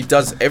he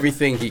does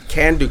everything he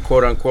can do,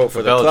 quote unquote, for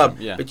the Belgium, club.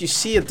 yeah. But you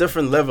see a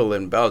different level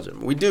in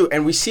Belgium. We do,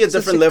 and we see a It's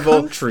different a level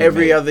country,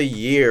 every man. other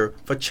year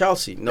for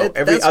Chelsea. No, That-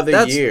 every other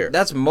that's, year.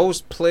 That's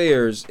most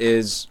players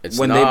is It's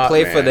when not, they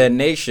play for man. their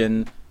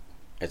nation.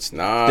 It's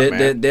not,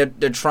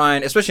 They're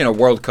trying, especially in a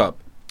World Cup.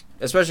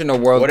 Especially in a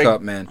World What a-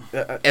 Cup, man.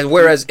 And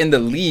whereas in the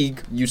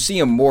league, you see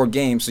them more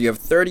games. So you have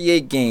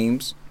 38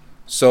 games.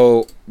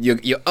 So you're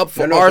up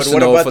for No, but what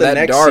Arsenal about for the that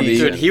next derby.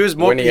 season? Dude, he was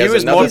more. When he He has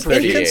was more. another He's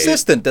 38.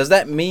 inconsistent. Does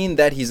that mean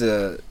that he's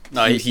a?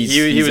 No, he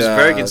he's was a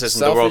very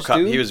consistent. The World selfish Cup.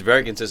 dude? He was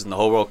very consistent. The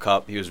whole World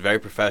Cup. He was very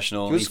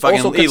professional. He was fucking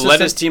also he led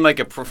his consistent-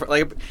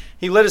 team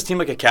he led his team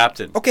like a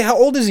captain. Okay, how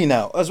old is he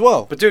now as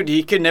well? But dude,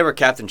 he could never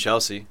captain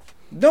Chelsea.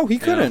 No, he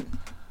couldn't.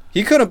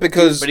 He couldn't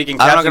because But he can.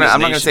 I'm not captain gonna. his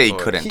I'm not gonna nation say he for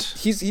it.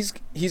 couldn't.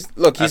 he's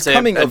look. I'd He's say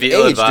coming I'd of be age.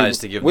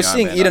 ill-advised to Dude. give We're the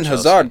seeing armband Eden on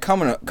Chelsea. Hazard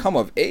come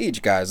of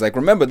age, guys. Like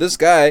remember this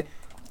guy.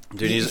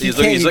 Dude, He he's came-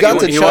 looking. he got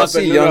to He wants.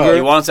 Chelsea no, no, younger.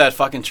 He wants that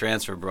fucking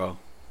transfer, bro.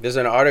 There's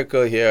an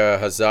article here.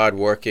 Hazard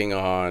working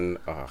on.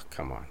 Oh,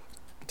 come on,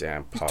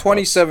 damn. He's pop up.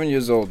 27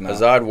 years old now.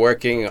 Hazard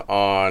working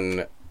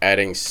on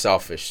adding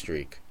selfish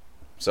streak.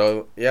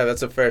 So yeah,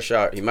 that's a fair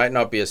shot. He might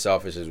not be as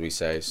selfish as we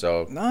say.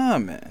 So, Nah,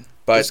 man.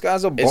 but This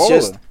guy's a it's baller.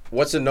 just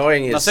what's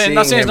annoying is Not saying seeing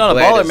he's him not a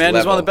play at baller, his man.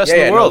 He's one of the level. best in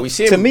the No, world. we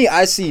see To him. me,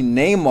 I see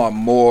Neymar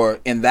more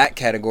in that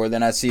category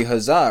than I see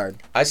Hazard.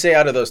 I say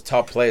out of those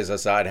top players,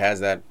 Hazard has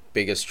that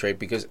biggest trait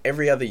because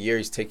every other year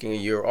he's taking a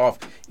year off.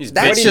 He's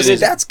That's bitching just his-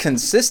 that's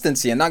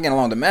consistency and not getting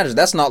along the matches.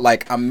 That's not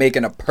like I'm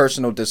making a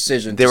personal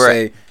decision There to were-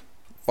 say,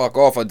 "Fuck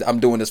off! I'm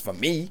doing this for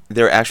me."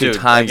 There were actually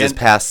Dude, times this again-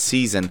 past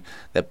season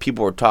that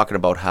people were talking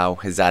about how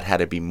Hazard had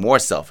to be more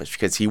selfish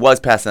because he was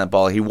passing that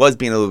ball. He was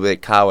being a little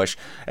bit cowish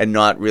and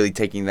not really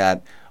taking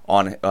that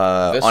on his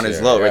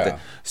year, load right yeah. there.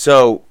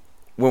 So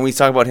when we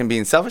talk about him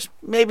being selfish,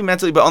 maybe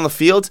mentally, but on the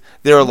field,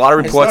 there are a lot of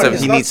reports that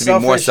It's he not needs to be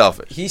more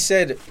selfish. He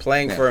said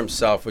playing for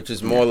himself, which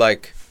is more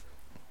like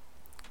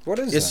What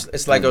is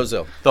it's like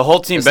Ozil. The whole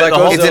team. It's like the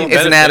whole it's team an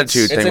benefits.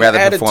 attitude It's thing an rather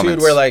than attitude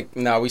performance. where like,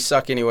 no, we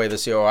suck anyway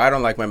this year, or I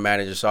don't like my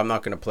manager, so I'm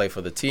not going to play for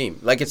the team.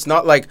 Like it's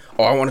not like,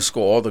 oh, I want to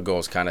score all the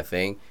goals kind of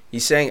thing.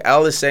 He's saying,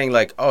 Al is saying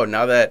like, oh,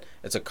 now that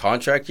it's a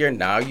contract year,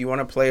 now you want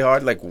to play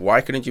hard. Like, why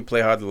couldn't you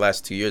play hard the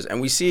last 2 years?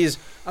 And we see his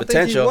I think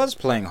potential. he was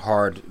playing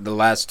hard the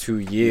last 2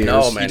 years.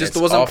 No, man, he just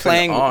it's wasn't off and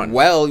playing on.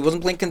 well. He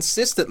wasn't playing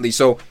consistently.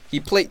 So he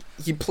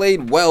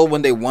played well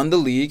when they won the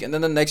league, and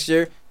then the next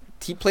year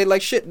he played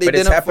like shit. They But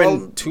it's didn't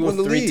happened 2 or win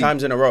the 3 league.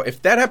 times in a row.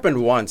 If that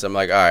happened once, I'm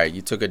like, all right,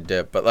 you took a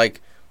dip. But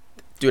like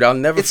Dude, I'll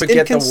never It's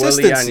forget the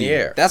inconsistency. Willian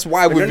year. That's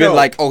why But we've no, been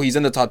like, oh, he's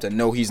in the top 10.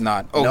 No, he's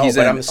not. Oh, no, he's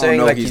but in. I'm saying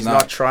oh, no, like he's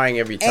not trying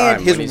every time.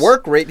 And his when he's-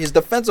 work rate, his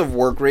defensive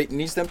work rate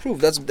needs to improve.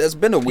 That's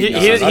been a He,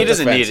 weakness. he, it's he not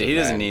doesn't need it. defensive, He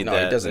doesn't man. need No,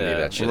 that. he doesn't need yeah.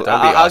 that shit. Well,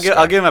 That'd be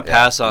I'll give him a Oscar.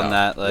 pass Yeah, on no.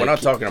 that. Like, We're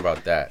not talking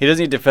about that. He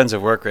doesn't need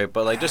defensive work rate,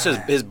 but like just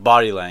his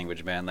body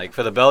language, man. Like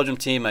for the Belgium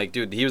team, like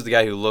dude, he was the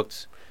guy who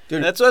looked.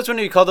 Dude. That's when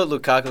he called out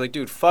Lukaku. Like,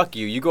 dude, fuck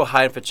you. You go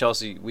hide for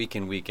Chelsea week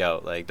in week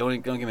out. Like, don't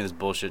give me this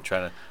bullshit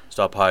trying to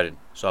stop hiding.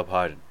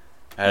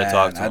 I had to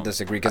talk to him. I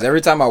disagree because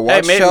every time I Hey,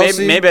 watch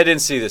Chelsea, maybe I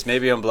didn't see this.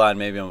 Maybe I'm blind.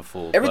 Maybe I'm a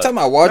fool. every but time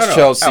I watch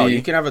Chelsea, Oh,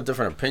 you can have a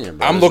different opinion.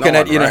 Bro. I'm There's looking no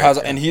at one Eden right.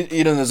 Hazard, and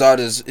Eden Hazard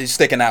is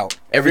sticking out.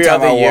 Every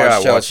time other year I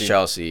watch watch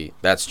Chelsea.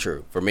 That's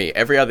true for me.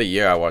 Every other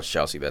year I watch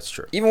Chelsea. That's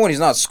true. Even when he's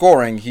not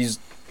scoring, he's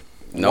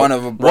Nope. one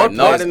of a What? bright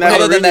Not players. in that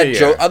Other than Mourinho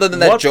year. other than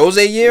that What?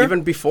 Jose year,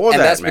 Even before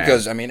and that, that's man.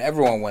 because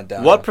everyone went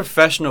down. what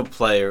professional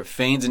player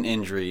feigns an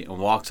injury and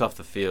walks off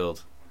the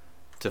field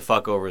to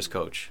fuck over his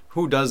coach?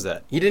 Who does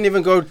that? He didn't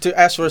even go to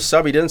ask for a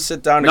sub. He didn't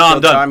sit down and No, kill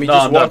I'm done. time. He No,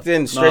 just I'm walked done.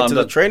 in No, straight I'm to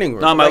the done. training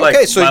room. No, my Like,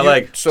 leg. my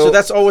leg. So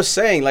that's all we're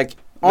saying. Like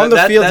on the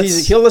field,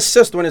 that's- he'll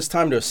assist when it's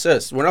time to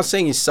assist. We're not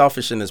saying he's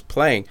selfish in his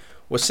playing.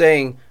 We're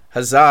saying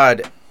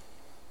Hazard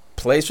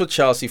plays for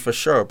Chelsea for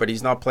sure, but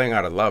he's not playing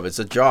out of love. It's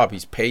a job.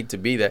 He's paid to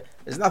be there.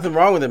 There's nothing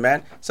wrong with it,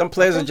 man. Some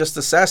players are just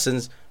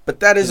assassins, but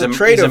that is He's a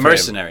trait he's of a him.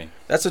 mercenary.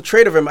 That's a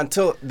trait of him.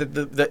 Until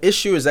the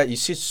issue is that you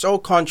see so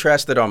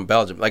contrasted on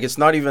Belgium. Like it's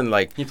not even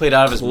like He played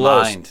out of his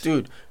close. mind.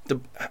 Dude.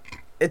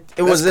 It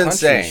That's was country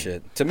insane.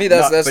 Shit. To me,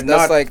 that's Not- but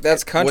not-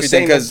 that's country We're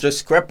saying because the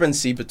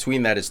discrepancy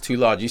between that is too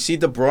large. You see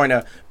De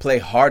Bruyne play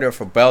harder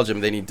for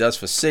Belgium than he does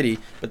for City,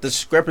 but the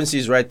discrepancy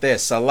is right there.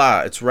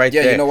 Salah, it's right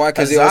there. you know why?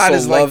 Because he Hazard also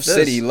is like loves this.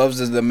 City. He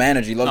loves the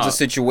manager. He loves No. the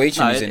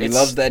situation No, he's in. He it's-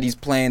 loves that he's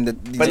playing the.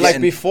 But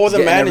like before the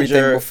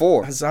manager,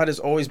 before. Hazard has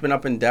always been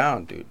up and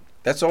down, dude.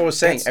 That's all we're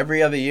saying. That's-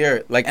 Every other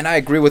year, like And I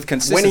agree with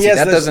consistency. has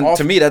That this doesn't off-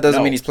 to me that doesn't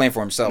No. mean he's playing for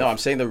himself. no, I'm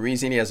saying the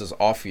reason he has his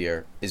off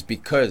year is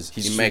because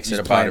he He's- makes he's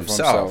it about playing for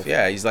himself. himself.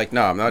 Yeah, he's like,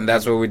 no, I'm not. and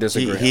that's where we He,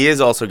 disagree. he is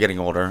also getting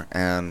older,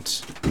 and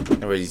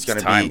he's going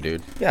to time, be.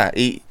 dude. Yeah,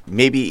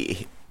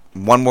 maybe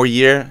one more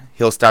year,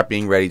 he'll start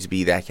being ready to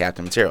be that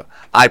captain material.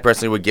 I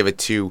personally would give it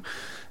to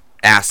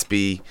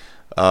Aspie,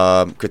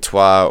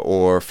 Courtois,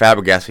 or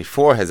Fabregas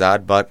before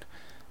Hazard, but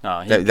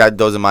No,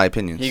 those are my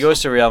opinions. he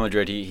goes to Real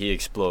Madrid, he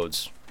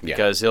explodes. Yeah.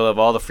 Because he'll have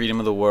all the freedom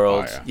of the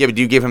world. Oh, yeah. Yeah, but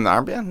do you give him the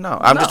armband? No,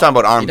 I'm No. just talking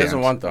about armbands. He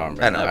doesn't want the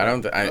armband. I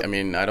know. I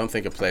mean, I don't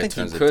think a player think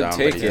he turns could it down.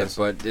 take but he it, does.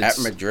 but At it's-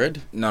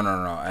 Madrid, no,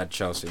 at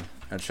Chelsea.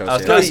 At Chelsea. I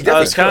was No, he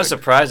definitely kind of could.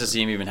 surprised to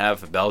see him even have it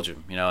for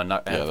Belgium, and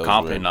not Yeah, that have was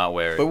confident weird. not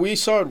wear it. but we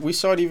saw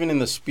it even in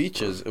the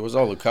speeches. It was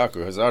all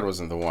Lukaku. Hazard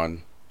wasn't the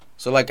one.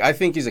 So like, I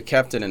think he's a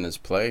captain in his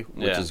play,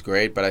 which Yeah. is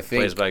great. But I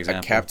think Plays by a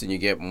example. captain you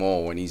get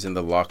more when he's in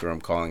the locker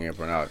room calling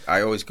everyone out. I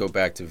always go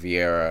back to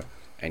Vieira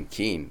and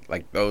Keane.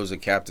 Like those are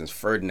captains.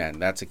 Ferdinand,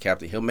 that's a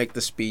captain. He'll make the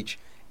speech,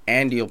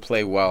 and he'll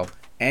play well,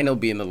 and he'll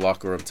be in the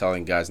locker room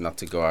telling guys not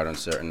to go out on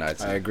certain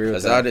nights. I agree with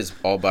Hazard that. is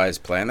all by his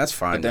plan. That's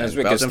fine. But then man. it's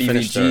because Belgium Stevie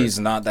finished G third. is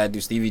not that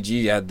dude. Stevie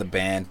G had the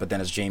band, but then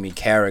it's Jamie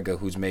Carragher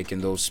who's making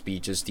those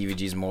speeches. Stevie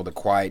G's more the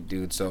quiet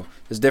dude. So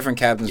there's different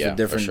captains Yeah, for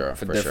different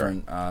for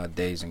sure.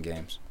 days and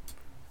games.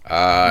 No.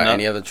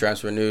 Any other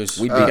transfer news?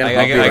 We Uh, begin I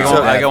bumping got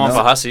around that. one No.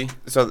 for Hussey.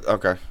 So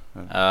okay.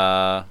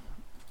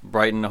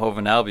 Brighton and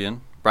Hove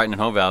Albion. Brighton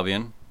and Hove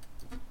Albion.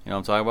 You know what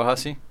I'm talking about,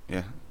 Hussey?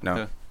 Yeah. No.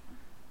 Yeah.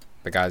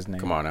 The guy's name.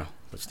 Come on now.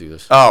 Let's do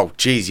this. Oh,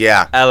 jeez,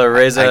 yeah.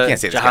 Alireza I can't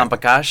say this Jahan guy.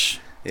 Pakash.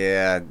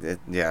 Yeah,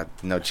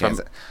 no chance.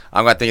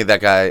 I'm gonna think of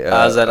that guy.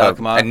 Azad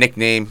Alkmaar. A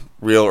nickname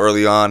real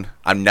early on.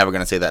 I'm never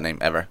gonna say that name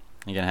ever.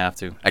 You're gonna have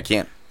to. I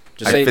can't.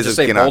 Just I say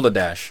physically cannot. Boulder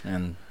Dash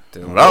and.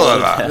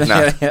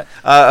 No. Yeah.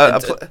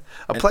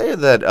 A player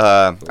that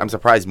I'm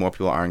surprised more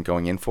people aren't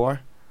going in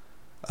for.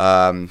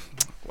 From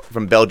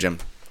Belgium,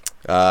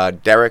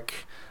 Derek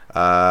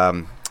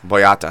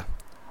Boyata,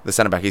 the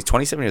center back. He's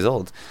 27 years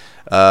old.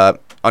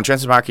 On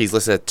transfer market, he's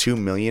listed at €2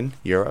 million.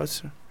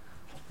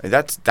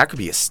 That could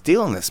be a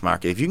steal in this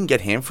market if you can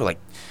get him for like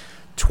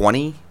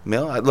 20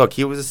 mil. Look,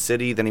 he was a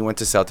City, then he went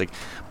to Celtic,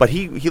 but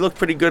he looked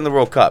pretty good in the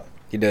World Cup.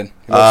 He did.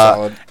 He looked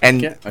solid.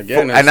 And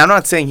Again, and I'm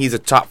not saying he's a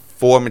top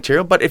 4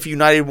 material, but if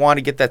United want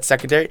to get that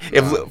secondary,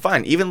 No.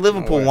 fine, even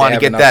Liverpool They want to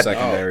have get enough that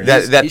secondary.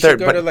 that he third. should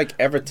go But to like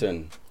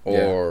Everton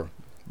or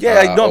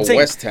yeah, no, I'm or saying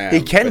West Ham.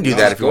 he can but do not-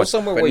 that if he Go wants.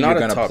 somewhere but where not you're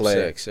a gonna top play.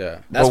 6. Yeah.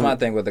 That's Well, my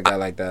thing with a guy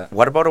like that.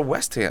 What about a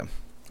West Ham?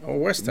 Or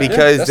West Ham.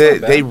 Because that's they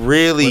not bad. they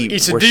really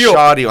It's a were deal.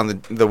 shoddy on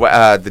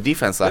the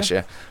defense last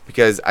year.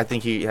 Because I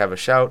think he have a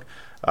shout.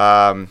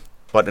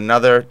 But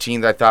another team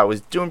that I thought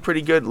was doing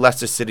pretty good,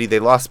 Leicester City. They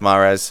lost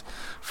Mahrez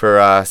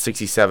for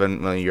 67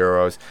 million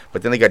euros.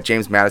 But then they got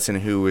James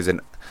Maddison, who was a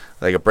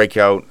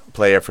breakout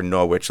player for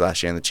Norwich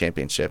last year in the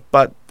Championship.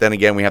 But then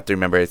again, we have to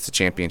remember it's the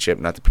Championship,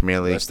 not the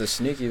Premier League. That's the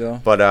sneaky though.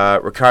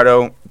 But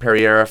Ricardo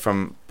Pereira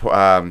from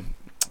Porto,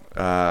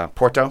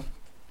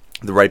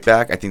 the right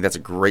back, I think that's a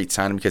great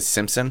sign because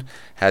Simpson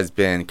has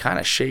been kind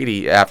of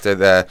shady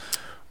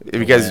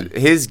because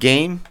his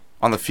game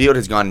on the field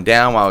has gone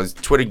down while his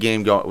Twitter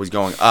game was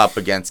going up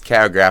against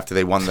Carragher after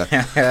they won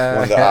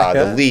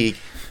the league.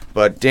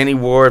 But Danny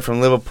Ward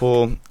from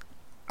Liverpool,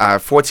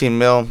 14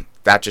 mil.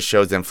 That just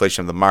shows the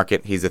inflation of the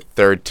market. He's a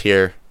third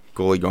tier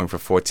goalie going for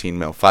 14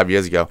 mil. 5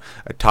 years ago,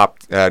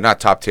 not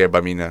top tier, but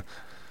I mean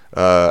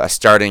a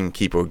starting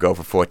keeper would go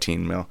for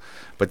 14 mil.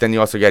 But then you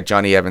also got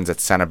Johnny Evans at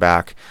center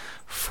back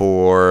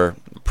for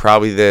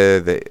probably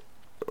the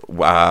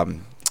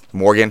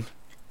Morgan.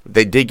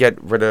 They did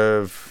get rid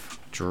of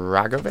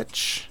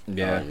Dragovic.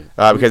 Yeah.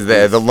 Because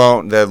the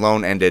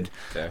loan ended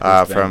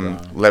from Van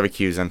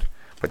Leverkusen.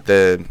 But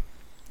the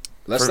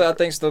Leicester, I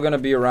think, still going to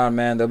be around,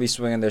 man. They'll be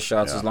swinging their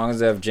shots as long as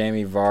they have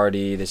Jamie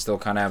Vardy. They still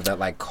kind of have that,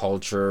 like,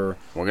 culture.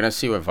 We're going to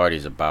see what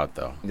Vardy's about,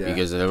 though. Yeah.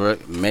 Because there were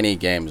many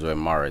games where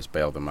Mahrez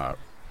bailed him out.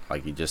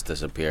 Like, he just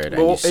disappeared.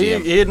 Well, and you see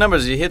him. he hit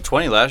numbers. He hit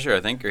 20 last year,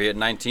 I think, or he hit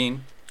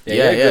 19. Yeah. he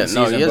had a good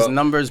No, season, he has but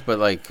numbers, but,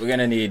 like, we're going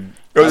to need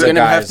it's other going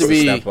to have guys to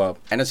be, step up.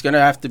 and it's going to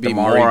have to be Damari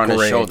more on his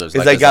Gray. shoulders.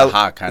 It's Like like a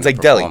hot kind it's of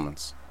like Dele.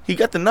 performance. he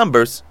got the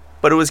numbers,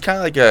 but it was kind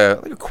of like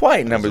a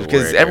quiet numbers a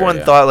because weird everyone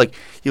area. thought like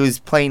he was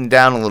playing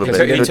down a little He bit.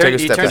 turned, He he would take a turned,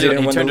 he step turned, back. it,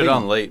 Didn't he win the turned it league.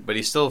 on late, but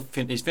he's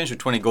finished with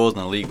 20 goals in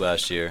the league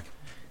last year.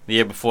 The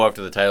year before,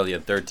 after the title, he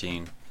had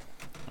 13.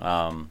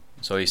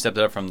 So he stepped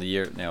it up from the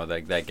year,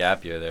 that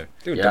gap year there.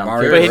 Dude, Yeah, I'm Damari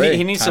curious. But Gray,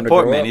 he needs time to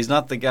support, grow man. up. He's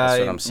not the guy.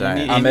 what I'm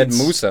saying. Ahmed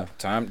needs- Musa,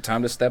 time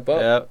to step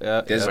up.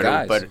 Yeah. There's But,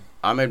 guys. but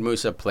Ahmed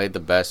Musa played the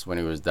best when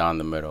he was down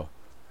the middle.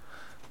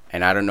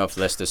 And I don't know if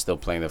Leicester's still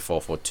playing the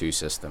 4-4-2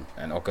 system.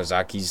 And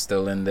Okazaki's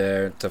still in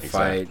there to Exactly.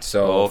 fight.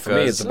 So for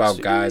me, it's about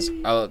guys.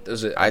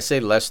 I say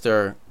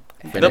Leicester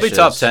They'll be finishes-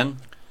 top 10.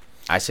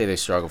 I say they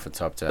struggle for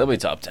top 10. They'll be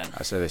top 10.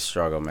 I say they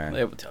struggle, man.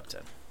 They'll be top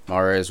 10.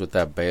 Mahrez with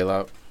that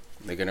bailout,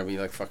 they're going to be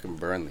like fucking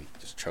Burnley,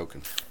 just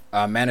choking.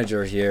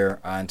 Manager here,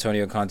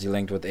 Antonio Conte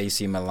linked with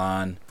AC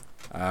Milan.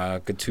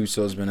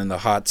 Gattuso's been in the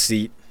hot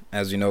seat.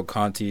 As you know,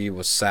 Conte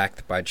was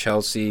sacked by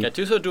Chelsea.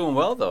 Gattuso doing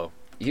well, though.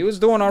 He was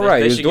doing all right.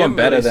 They He was should doing give him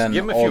better at least- than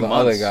give him a all few the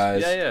months. other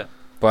guys. Yeah.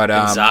 But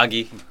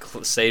Inzaghi,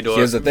 Sador.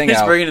 here's the thing, He's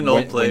Al, bringing in old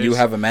when players. you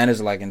have a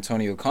manager like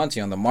Antonio Conte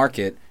on the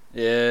market,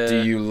 yeah.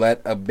 do you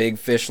let a big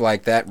fish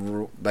like that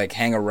like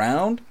hang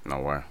around?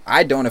 Nowhere.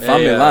 I don't. If Yeah,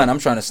 I'm yeah. Milan, I'm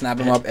trying to snap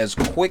him up as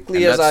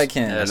quickly And as I that's-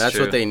 can. Yeah, And That's that's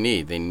true. what they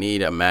need. They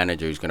need a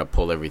manager who's going to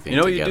pull everything You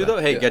know what together. you do,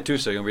 though? Hey, Yeah.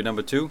 Gattuso, you're going to be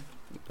number 2?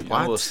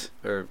 What?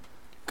 Or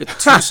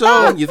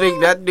Gattuso? You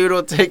think that dude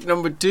will take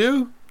number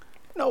 2?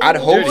 No. I'd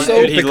hope Dude,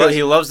 so, dude, because-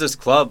 he loves this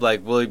club.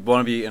 Like, will he want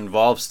to be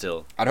involved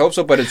still? I'd hope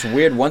so, but it's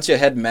weird. Once you're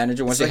head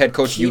manager, once It's you're like head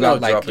coach, you Keno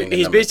got like dropping.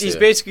 He's, number he's 2.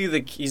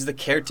 basically he's the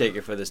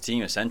caretaker for this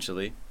team,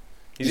 essentially.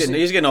 He's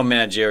getting no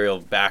managerial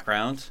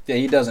background. yeah,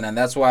 he doesn't, and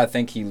that's why I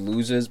think he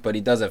loses. But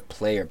he does have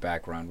player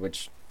background,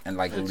 which and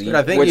like lead. But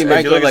I think which, he If might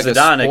you go look like at a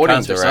Zidane, it sporting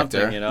counts for director.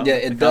 something, you know? yeah,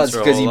 it counts does for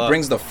a because he whole lot.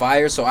 brings the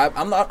fire. So I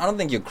don't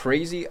think you're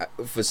crazy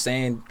for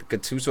saying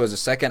Gattuso as a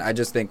second. I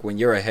just think when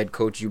you're a head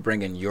coach, you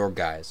bring in your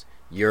guys,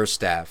 your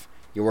staff.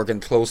 You're working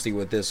closely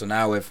with this. So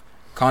now if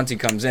Conte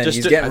comes in, Just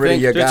he's do- getting I rid of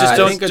think- your just guys.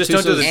 don't- I think just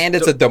don't do Gattuso's- this- and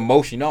it's a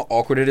demotion. You know how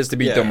awkward it is to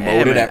be Yeah.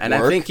 demoted man. at And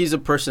work. I think he's a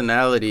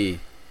personality.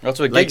 That's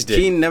what Like, Giggs did.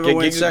 Keane never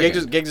went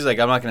second. Giggs is like,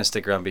 I'm not going to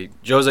stick around.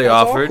 Jose That's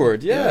offered.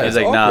 awkward. Yeah, He's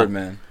it's like, nah. awkward,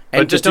 man.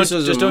 And But just don't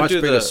Gattuso's a much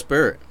do bigger the-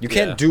 spirit. You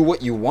can't Yeah. do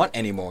what you want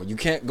anymore. You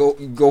can't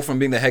go from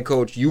being the head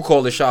coach. You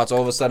call the shots.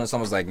 All of a sudden,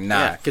 someone's like, "Nah,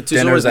 Yeah, Gattuso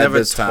dinner's was at never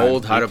this time."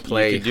 told how to You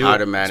play, could do how it.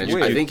 to It's manage.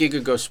 weird. I think he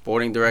could go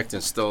sporting direct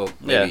and still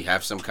maybe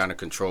have some kind of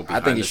control I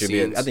behind think he the should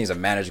scenes. be. I think he's a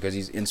manager because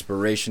he's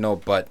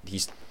inspirational, but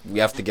we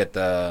have to get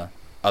the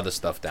other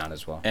stuff down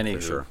as well. Anywho.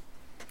 For sure.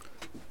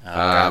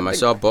 I I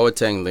saw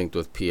Boateng linked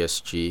with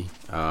PSG.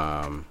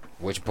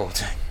 Which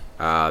Boateng?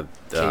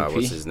 What's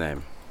KP? his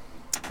name?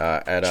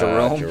 At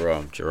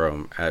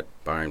Jerome at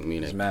Bayern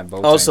Munich. This man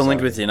Boateng's Also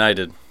linked out with here.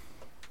 United.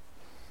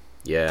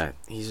 Yeah,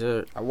 he's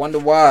a. I wonder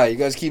why you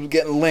guys keep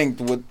getting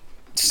linked with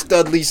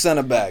studly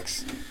center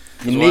backs.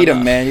 You Why need them,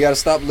 not? man. You got to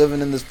stop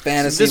living in this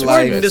fantasy This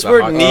life. word, this It's a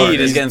word hot- need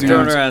oh, is getting these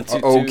thrown dudes around too.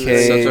 are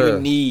okay. Such a-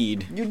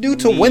 Need. You do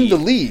to win the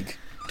league.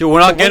 Dude, we're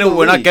not To win gonna the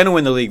we're not league. gonna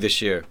win the league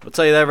this year. I'll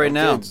tell you that right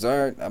now. Okay,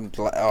 sorry.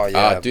 Oh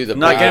yeah. Dude, the We're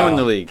not big- gonna win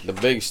the league. The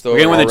big story. We're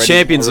gonna win the Already-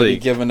 Champions already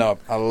League. Giving up.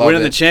 I love We're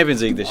winning it. the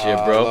Champions League this year,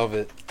 I bro. love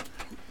it.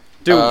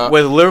 Dude,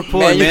 with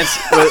Liverpool man, and you-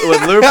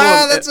 with Liverpool,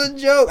 That's a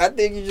joke. I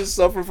think you just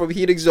suffer from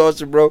heat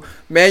exhaustion, bro.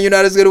 Man, you're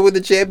not as gonna win the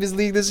Champions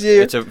League this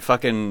year. it's a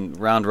fucking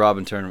round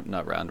robin tournament,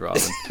 not round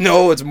robin.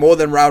 No, it's more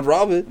than round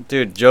robin.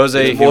 Dude,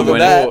 Jose, It's more he'll than win.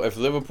 that. If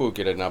Liverpool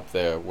get it up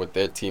there with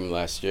their team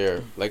last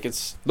year, like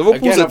it's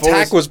Liverpool's again, I've attack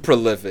always- was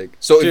prolific.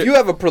 So Dude. if you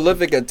have a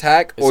prolific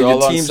attack It's or your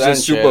all on team's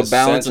just super Sanchez.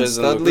 balanced Sanchez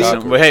and and studly, Lukaku.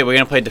 Listen, well, hey, we're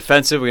gonna play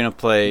defensive. We're gonna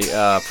play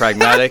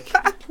pragmatic.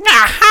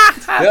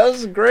 that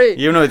was great.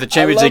 You don't know what the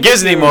Champions love League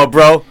is it, dude. anymore,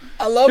 bro.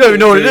 I You love don't even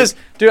know what it dude. is,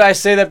 dude. I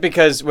say that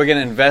because we're gonna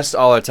invest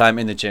all our time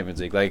in the Champions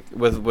League, like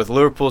with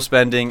Liverpool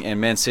spending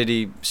and Man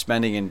City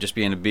spending and just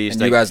being a beast.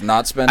 And like, you guys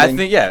not spending. I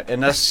think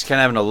and us kind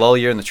of having a lull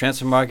year in the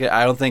transfer market.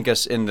 I don't think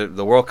us in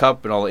the World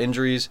Cup and all the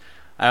injuries,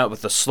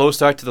 with the slow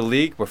start to the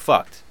league, we're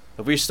fucked.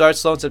 If we start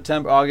slow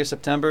in August,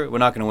 September, we're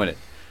not gonna win it.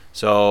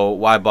 So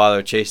why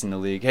bother chasing the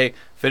league? Hey,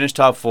 finish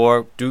top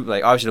 4.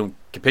 Obviously don't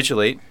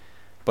capitulate,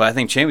 but I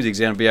think Champions League's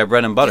gonna be our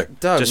bread and butter.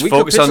 Doug, Just we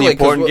focus on the capitulate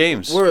 'cause important we're-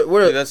 games.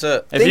 We're Dude, that's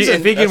a.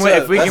 If we can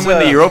win the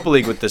that's Europa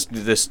League with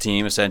this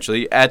team,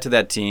 essentially, add to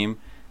that team,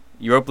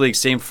 Europa League,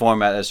 same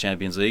format as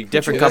Champions League,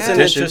 different That's an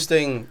competition.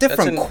 interesting.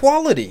 Different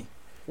quality.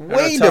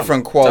 Way Tom,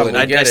 different Tom, quality. we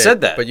I get said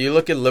it, that. But you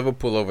look at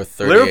Liverpool over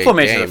 38 Liverpool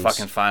made it to the games,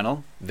 fucking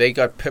final. they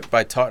got pipped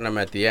by Tottenham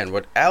at the end.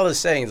 What Al is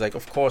saying is like,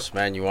 of course,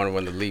 man, you want to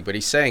win the league. But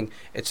he's saying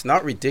it's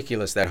not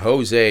ridiculous that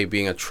Jose,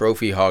 being a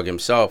trophy hog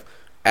himself,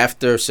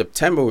 after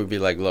September would be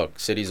like, look,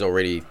 City's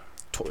already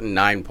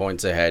 9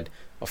 points ahead.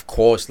 Of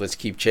course, let's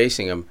keep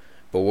chasing him.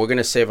 But we're going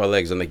to save our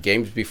legs on the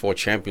games before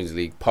Champions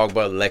League.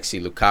 Pogba,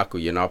 Alexi,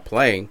 Lukaku, you're not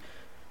playing.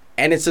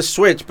 And it's a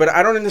switch. But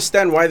I don't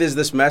understand why there's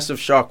this massive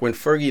shock. When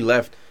Fergie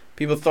left,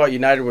 people thought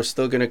United was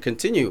still going to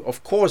continue.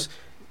 Of course,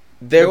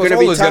 there are going to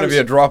be always going to times. be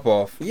a drop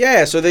off.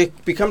 Yeah, so there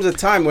becomes a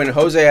time when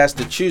Jose has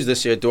to choose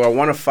this year. Do I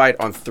want to fight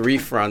on 3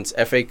 fronts,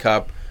 FA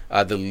Cup,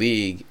 the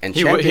league, and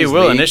Champions He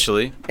will League?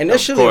 Initially,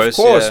 Initially, of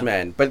course, yeah.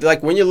 man. But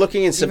like when you're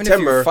looking in Even if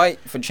September, you fight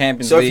for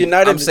Champions So if League,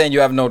 United- I'm saying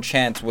you have no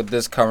chance with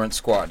this current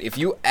squad. If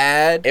you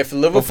add if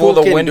Liverpool before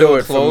the can window do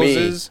it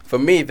closes, for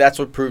me, that's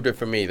what proved it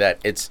for me.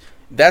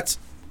 That's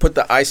put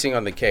the icing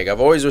on the cake.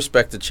 I've always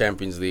respected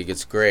Champions League.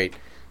 It's great,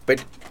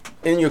 but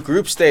in your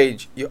group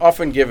stage, you're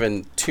often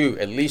given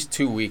at least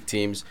two weak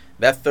teams.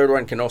 That third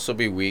one can also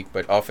be weak,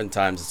 but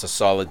oftentimes it's a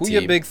solid who team.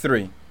 your big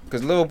three?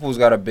 Because Liverpool's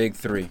got a big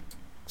three. Our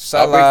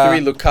Salah,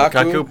 big 3: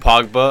 Lukaku,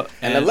 Pogba,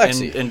 and and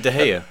Alexi. and De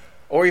Gea.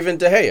 or even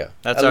De Gea.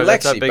 That's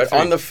Alexi, our big but three.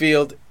 on the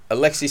field,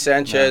 Alexi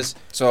Sanchez.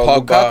 So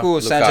Pogba, Lukaku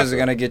or Sanchez Lukaku. are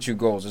gonna get you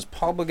goals. Is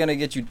Pogba gonna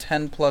get you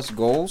 10+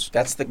 goals?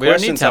 That's the We don't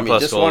question. need 10 Tommy.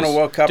 plus Just goals. won a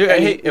World Cup. Dude,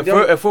 and hey, you if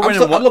don't- we're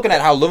winning I'm looking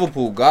at how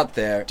Liverpool got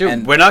there. Dude,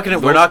 and we're not gonna-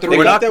 those we're not- three- they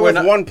we're got not- there we're with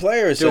not- one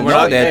player. Dude, So we're No,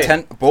 not- they had hey.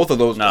 10. Both of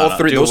those, No, all no,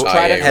 three. dude, Those we're-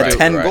 Trident had right,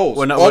 10 right. goals.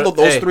 We're not- All we're- of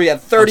those hey, three had I'm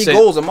 30 saying-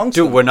 goals amongst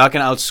Dude, them. we're not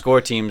gonna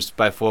outscore teams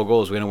by 4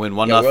 goals. We're gonna win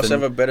 1-0. Yeah, we also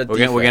have a better We're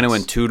gonna defense.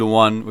 win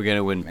 2-1. We're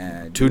gonna win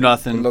Man,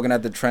 2-0. You're looking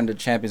at the trend of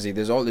Champions League.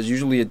 There's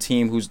usually a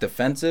team who's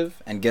defensive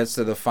and gets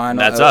to the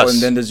final. That's us.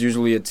 And then there's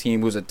usually a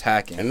team who's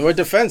attacking. And we're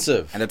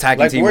defensive. And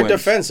attacking like team we're wins.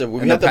 defensive.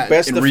 We've In had the the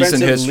best in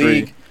recent defensive history,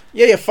 league.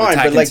 Yeah, fine, but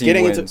attacking like team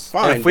getting wins. into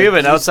fine. If we have but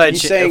an outside,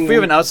 he's if saying we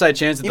have an outside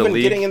chance at the even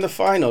league, getting in the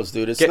finals,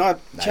 dude, it's Get- not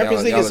Nah,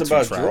 Champions League y'all is are too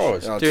about trash.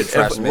 draws. Y'all are Dude, too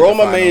trash if to make the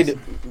Roma finals.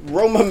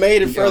 Roma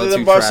made it Y'all further are than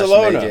too trash to make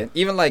Barcelona. it.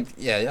 Even like,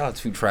 y'all are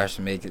too trash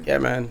to make it. Yeah,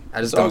 man.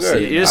 I just It's all don't see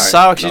good. it. you just All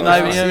saw right. actually No, not I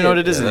even, see you don't it. know what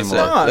it is Yeah, that's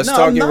anymore. it. Let's no,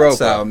 talk I'm not Europa.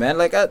 sour, man.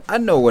 Like I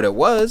know what it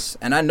was,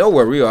 and I know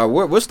where we are.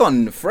 We're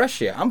starting fresh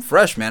here. I'm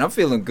fresh, man. I'm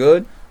feeling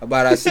good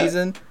about our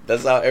season.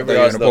 That's how every They're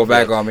gonna Arsenal pull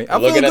back feels. on me.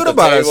 I'm Looking feeling at good the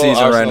about our table,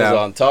 season right Arsenal's now.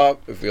 on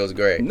top. It feels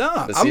great. Nah, The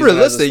I'm season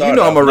realistic. hasn't You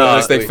know I'm a started.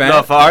 realistic No, fan.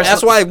 no, for Arsenal-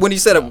 That's why when he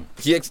said No.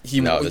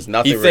 No, there's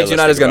nothing he thinks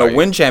United's realistic gonna about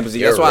win you. Champions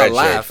League. You're That's a why I red shirt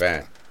laughed.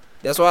 fan.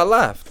 That's why I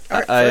laughed. All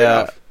right, I, fair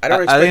enough. I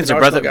don't expect think it's an a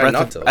breath Arsenal of, guy breath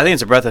not of, to. I think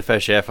it's a breath of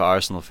fresh air for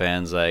Arsenal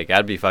fans. Like,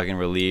 I'd be fucking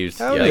relieved.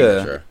 Hell Like,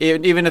 yeah. Sure.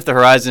 even if the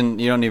horizon,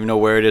 you don't even know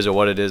where it is or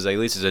what it is. Like, at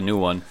least it's a new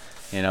one.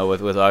 You know,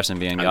 with Arsenal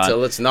being gone.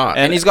 Until it's not.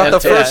 And he's got the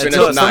Until first. you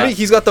For finish me,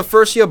 he's got the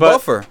first year But-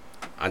 buffer.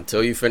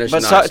 Until you finish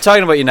But ninth.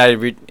 talking about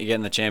United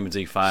getting the Champions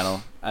League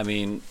final, I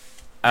mean,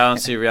 I don't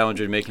see Real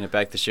Madrid making it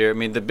back this year. I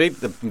mean, the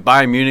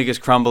Bayern Munich is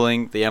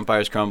crumbling, the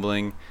Empire's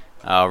crumbling.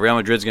 Real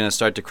Madrid's going to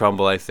start to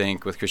crumble, I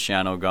think, with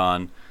Cristiano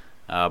gone.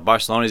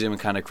 Barcelona's even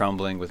kind of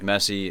crumbling with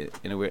Messi.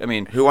 In a way, I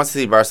mean, Who wants to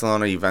see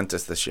Barcelona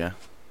Juventus this year?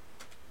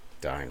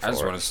 Dying I just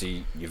for want it. to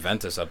see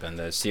Juventus up in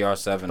the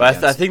CR7. but I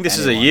against think this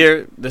is a anyone.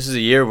 year. This is a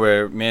year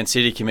where Man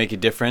City can make a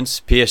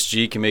difference,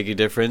 PSG can make a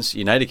difference,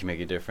 United can make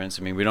a difference.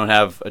 I mean, we don't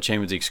have a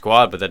Champions League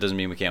squad, but that doesn't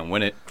mean we can't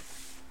win it.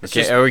 It's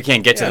just- Or we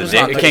can't get yeah, to it's the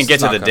not- we can't get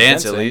it's to the not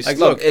dance at convincing. least. Like,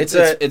 Look, look, it's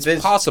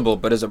there's- possible,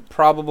 but is it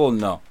probable?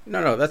 No.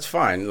 No, that's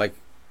fine. Like,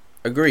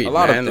 agreed, A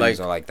lot man. of things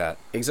like, are like that.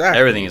 exactly.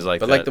 Everything is like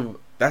but that. like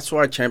that's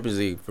why Champions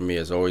League for me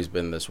has always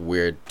been this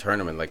weird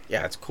tournament. Like,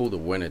 yeah, it's cool to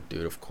win it,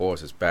 dude. Of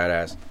course, it's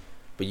badass.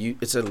 But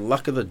it's a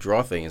luck of the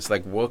draw thing. It's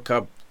like World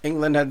Cup.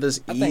 England had this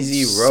I think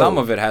easy road. some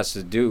of it has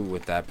to do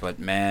with that, but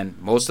man,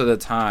 most of the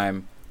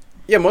time,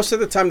 Yeah, most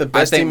of the time the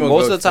best I think team will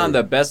most go of the time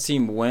through. the best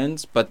team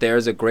wins, but there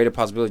is a greater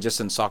possibility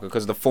just in soccer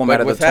because the format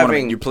But of the with tournament,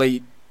 having- you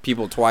play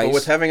people But twice.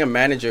 with having a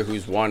manager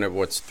who's won it,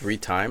 3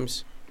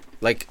 times?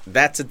 Like,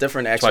 that's a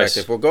different X Twice. factor.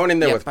 If we're going in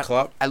there Yeah, with but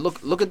Klopp, I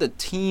look at the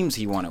teams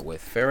he won it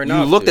with. fair You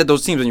enough. looked dude. at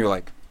those teams and you're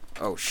like,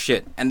 oh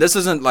shit. And this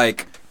isn't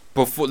like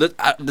before. This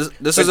But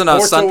isn't a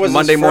Porto was his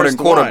Monday morning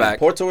first one. quarterback.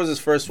 Porto was his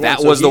first one. That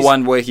so was the he's-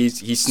 one where he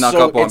snuck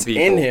so up on it's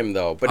people. in him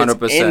though, but it's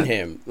 100%. in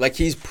him. Like,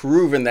 he's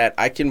proven that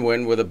I can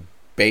win with a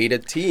beta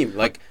team.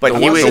 Like, But the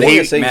he ones was, that he,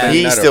 we're saying man, he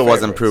United are still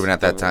wasn't favorites. proven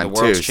at that The time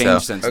world's too. So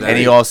changed since Okay. then. and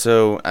he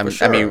also, I For mean,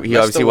 sure. he That's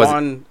obviously the wasn't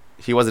one-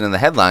 he wasn't in the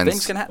Things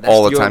headlines can happen.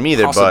 all the That's time your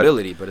either. But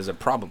possibility, but is it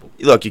probable?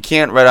 look, you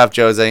can't write off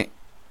Jose.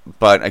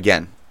 But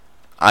again,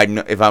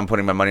 if I'm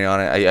putting my money on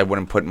it, I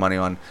wouldn't put money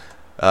on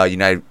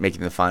United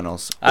making the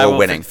finals I or will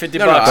winning. 50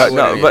 No, no, bucks. I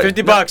wouldn't either.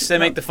 50 bucks. They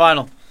make the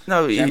final.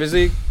 No, Champions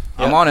League,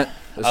 I'm Yeah. on it.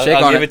 Let's I'll, shake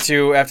I'll on give it. it to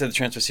you after the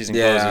transfer season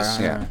closes.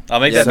 Yeah. I'll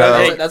make Yeah, that.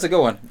 So- Hey, that's a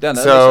good one. Yeah, that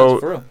So- makes sense,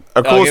 for real. a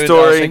I'll cool give it- I'll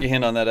story. take a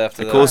hint on that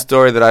after A that. cool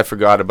story that I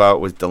forgot about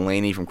was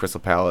Delaney from Crystal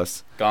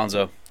Palace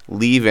Gonzo.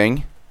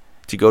 leaving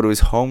to go to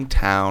his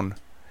hometown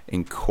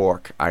in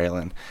Cork,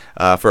 Ireland,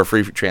 for a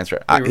free transfer.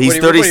 Wait, He's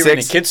what are you reading,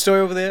 36. a kid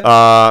story over there?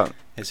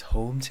 His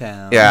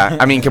hometown. Yeah,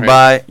 I mean,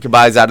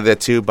 Kabai's out of there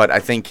too, but I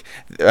think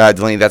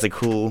Delaney, that's a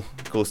cool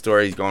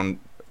story. He's going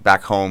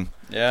back home,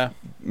 Yeah.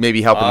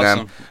 maybe helping them.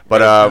 Awesome.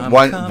 But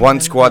I'm one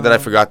squad that I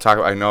home. forgot to talk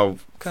about. I know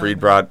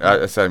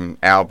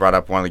Al brought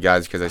up one of the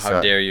guys because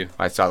How dare you?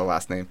 I saw the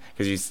last name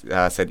because you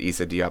said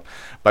Issa Diop.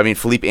 But I mean,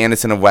 Philippe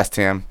Anderson of West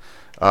Ham.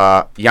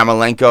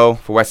 Yamalenko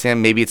for West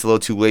Ham. Maybe it's a little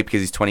too late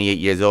because he's 28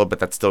 years old, but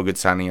that's still a good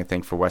signing, I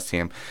think, for West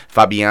Ham.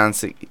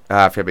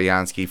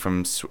 Fabianski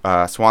from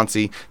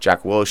Swansea.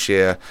 Jack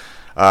Wilshere.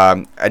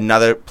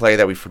 Another player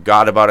that we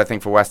forgot about, I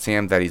think, for West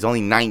Ham, that he's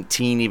only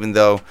 19, even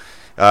though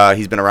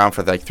he's been around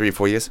for like 3 or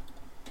 4 years.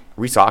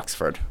 Reece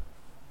Oxford.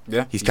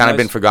 Yeah, He's kind of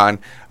been forgotten.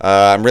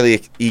 I'm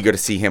really eager to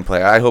see him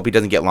play. I hope he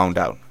doesn't get loaned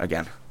out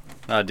again.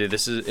 Oh, dude,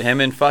 this is him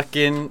and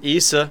fucking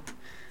Issa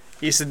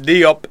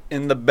Diop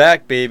in the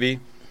back, baby.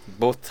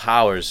 Both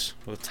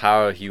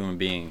tower human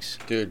beings.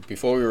 Dude,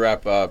 before we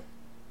wrap up,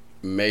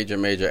 major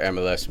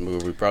MLS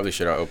move. We probably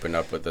should have opened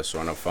up with this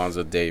one.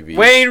 Alphonso Davies.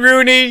 Wayne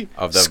Rooney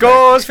Of the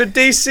scores for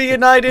DC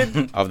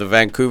United. Of the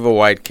Vancouver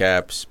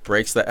Whitecaps,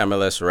 breaks the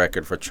MLS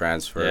record for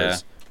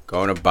transfers.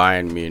 Going to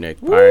Bayern Munich.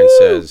 Bayern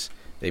says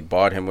they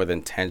bought him with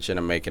intention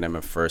of making him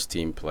a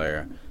first-team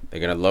player. They're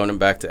going to loan him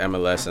back to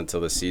MLS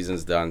until the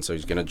season's done, so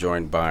he's going to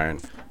join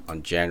Bayern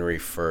on January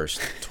 1st,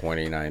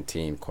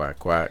 2019. Quack,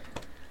 quack.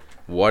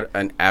 What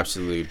an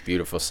absolute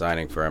beautiful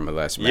signing for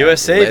MLS, man.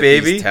 USA, Let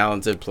baby. These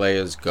talented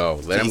players go.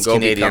 Let them He's go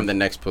Canadian. become the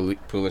next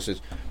Pulisic.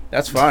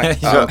 That's fine.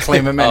 He's gonna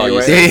claim him Oh, you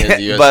anyway. said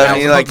he's a but USA. I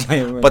mean, like,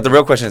 but the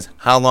real question is,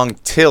 how long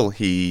till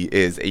he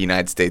is a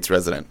United States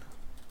resident?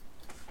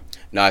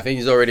 No, I think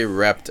he's already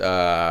repped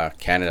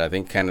Canada. I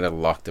think Canada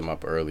locked him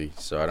up early,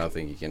 so I don't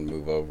think he can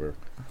move over.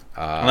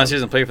 Unless he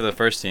doesn't play for the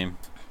first team.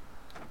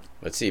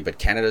 Let's see, but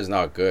Canada's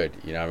not good.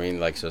 You know what I mean?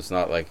 Like, so it's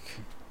not like.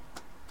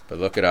 But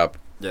look it up.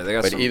 Yeah, they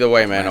got But some either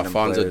way, man, random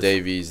Alphonso players.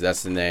 Davies,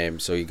 that's the name.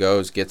 So he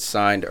gets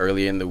signed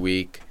early in the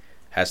week,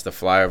 has to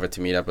fly over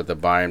to meet up with the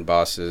Bayern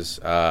bosses.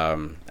 I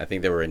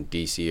think they were in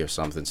D.C. or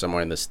something,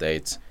 somewhere in the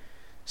States.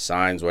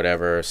 Signs,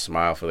 whatever,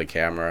 smile for the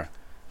camera,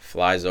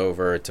 flies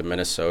over to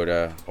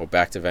Minnesota or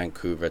back to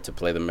Vancouver to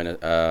play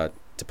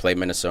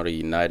Minnesota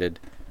United,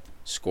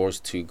 scores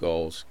 2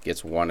 goals,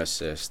 gets 1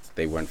 assist.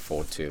 They went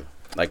 4-2.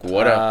 Like,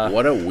 what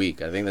a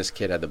week. I think this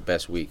kid had the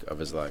best week of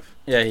his life.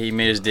 Yeah, he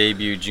made his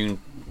debut June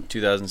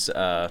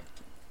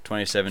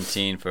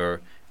 2017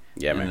 for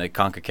Yeah, in man. the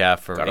CONCACAF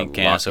for Gotta in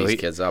Canada. lock So these he,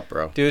 kids up,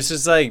 bro. dude, this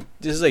is like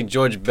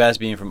George Best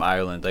being from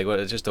Ireland. Like, what?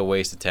 It's just a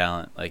waste of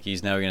talent. Like,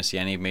 he's never gonna see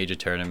any major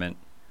tournament.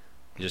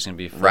 He's just gonna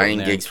be floating Ryan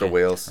there Giggs in for Ca-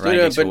 Wales. Ryan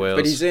Giggs for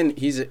Wales.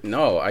 But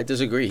no, I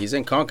disagree. He's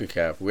in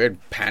CONCACAF. We had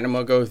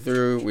Panama go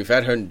through. We've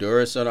had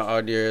Honduras on the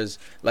odd years.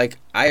 Like,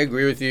 I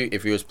agree with you.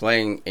 If he was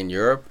playing in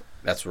Europe,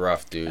 that's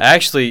rough, dude.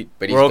 Actually,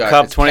 But he's World got-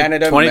 Cup it's 20,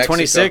 Canada,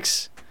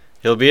 2026.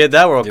 He'll be at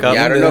that World Yeah, Cup.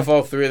 Yeah, I don't Yeah. know if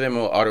all 3 of them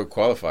will auto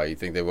qualify. You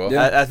think they will?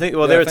 Yeah. I think.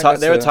 Well, Yeah, I they were think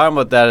they were that's talking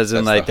about that as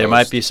in that's like the there might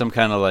host. be some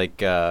kind of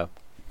like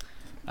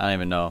I don't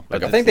even know.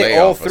 Like But a I think they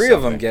playoff all or 3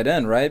 of them something. get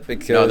in, right?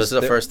 Because No, this is the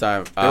they're- first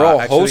time. They're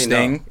all actually, no.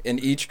 hosting in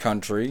each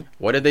country.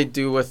 What did they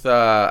do with?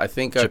 I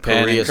think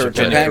Japan Korea. and Japan,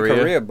 Japan Japan, and Korea.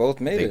 Korea both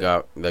made They it.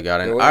 got in. They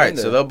All were right, in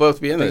so there. they'll both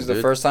be I in think there. it's the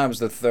dude. first time. It's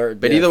the third.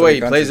 But yeah, either way,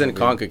 3 he plays in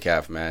countries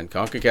CONCACAF, man.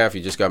 CONCACAF,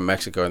 you just got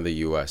Mexico and the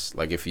U.S.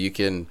 Like, if you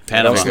can...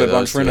 Panama. Don't slip on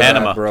those two- Trinidad,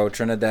 Panama. bro.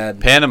 Trinidad.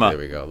 Panama. There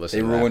we go. Listen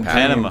They to that, ruined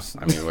Panama. dreams.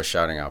 I mean, we're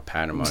shouting out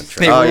Panama and They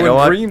Trinidad. Oh, you know ruined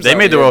what? dreams They out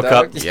made the here, World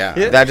dog. Cup.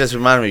 Yeah. That just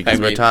reminded me because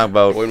I we're mean, talking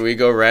about. When we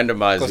go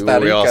randomize, who Costa are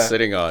we all Rica.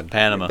 sitting on?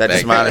 Panama. That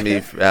just Thank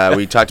reminded me.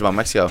 We talked about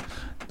Mexico.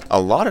 A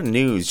lot of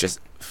news just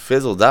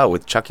fizzled out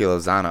with Chucky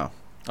Lozano.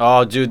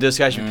 Oh, dude, this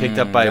guy should be picked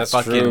up by that's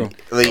fucking. true.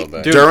 Like,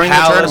 bad. Dude, during the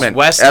Palace, tournament,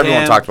 West everyone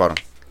Ham. talked about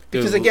him.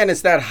 Because, Dude, again,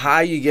 it's that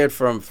high you get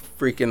from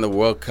freaking the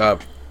World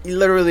Cup. He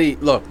literally,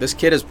 look, this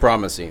kid is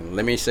promising.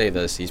 Let me say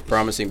this. He's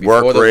promising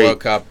before Work the rate. World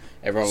Cup.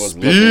 Everyone was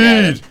looking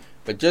at it. Speed.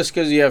 But just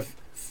because you have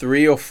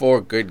 3 or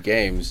 4 good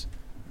games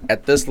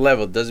at this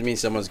level doesn't mean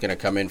someone's going to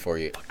come in for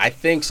you. I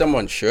think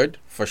someone should,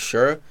 for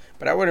sure.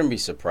 But I wouldn't be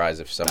surprised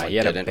if someone He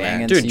had a didn't, banging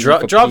man. Dude, season drop-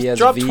 for drop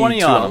PSV 20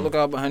 too. on him. Look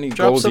how many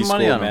Drop goals some he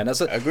money scored, on him. man.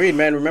 That's a, Agreed, man.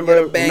 He had Remember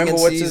a banging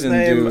what's his season,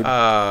 name? dude.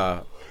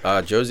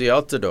 Josie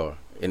Altidore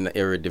in the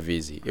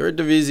Eredivisie.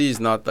 Eredivisie is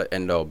not the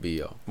end-all,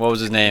 be-all. What was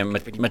his name?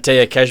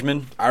 Matej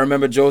Kejman. I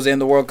remember Jose in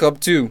the World Cup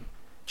too.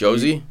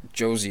 Josie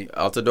Josie.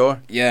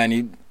 Altidore? Yeah, and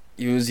he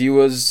was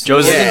Josie-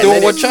 wasn't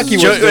doing what Chucky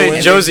was doing.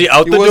 Wait, Josie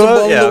out He the wasn't door?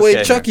 balling Yeah, the way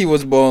okay. Chucky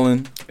was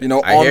balling. You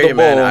know, I on hear the you,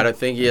 ball. man. I don't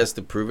think he has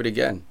to prove it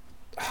again.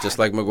 Just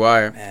like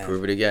Maguire, Man.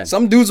 prove it again.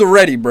 Some dudes are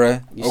ready,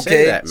 bruh. You say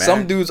Okay, that, man.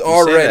 some dudes You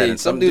are say that, ready. and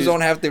Some some dudes dudes-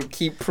 don't have to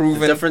keep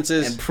proving The difference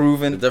is and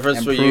proving. the difference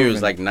and for you proving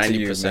is like to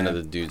 90% of man.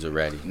 the dudes are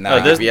ready. Nah,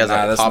 Like, if he has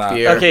nah, a that's top not.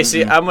 year, Okay,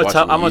 see, I'm gonna watching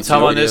tell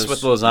YouTube on this videos.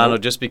 with Lozano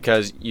Nope. just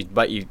because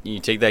you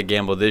take that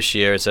gamble this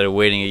year instead of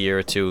waiting a year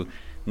or two.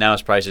 Now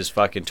his price is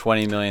fucking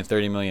 20 million,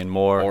 30 million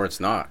more, Or it's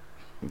not.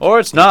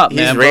 or it's not,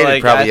 He's man. rated but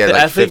like, probably I, at, th-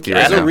 like, I think 50 I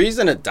right There's now. a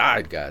reason it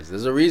died, guys.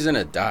 There's a reason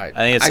it died.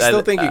 think it's. I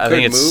still think he I could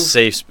think it's move.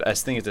 safe. I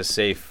think it's a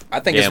safe. I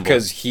think it's gamble.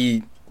 because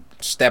he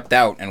stepped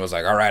out and was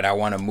like, "All right, I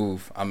want to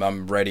move.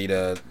 I'm ready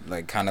to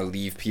like kind of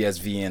leave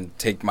PSV and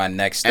take my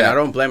next step." And I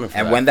don't blame him for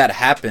And that. when that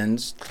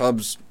happens,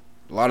 clubs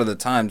a lot of the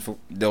times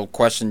they'll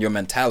question your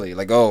mentality.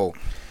 Like, oh,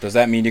 does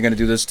that mean you're going to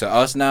do this to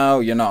us now?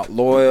 You're not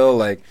loyal?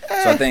 Like,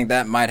 so I think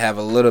that might have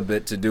a little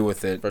bit to do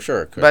with it. For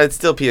sure. Could. But it's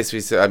still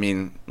PSV. So, I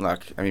mean,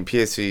 look,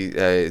 PSV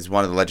is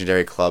one of the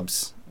legendary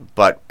clubs,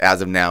 but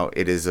as of now,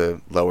 it is a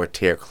lower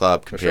tier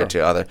club compared to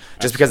other,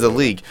 just because of the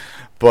league.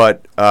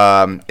 But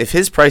if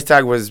his price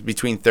tag was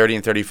between 30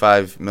 and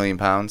 35 million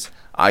pounds,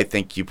 I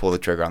think you pull the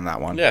trigger on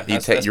that one. Yeah,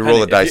 you roll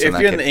the dice on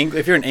that.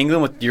 If you're in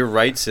England with your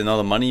rights and all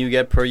the money you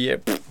get per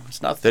year,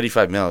 it's nothing.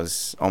 35 mil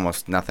is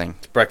almost nothing.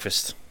 It's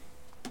breakfast.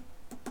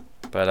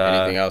 But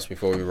anything else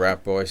before we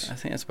wrap, boys? I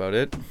think that's about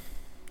it.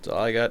 That's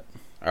all I got.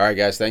 All right,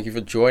 guys. Thank you for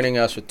joining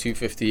us for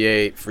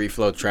 258 Free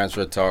Flow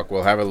Transfer Talk.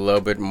 We'll have a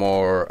little bit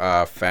more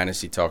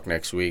fantasy talk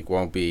next week.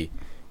 Won't be,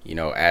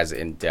 as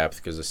in depth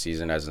because the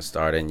season hasn't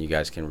started, and you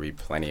guys can read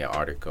plenty of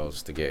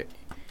articles to get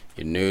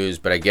your news.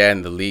 But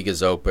again, the league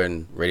is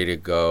open, ready to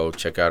go.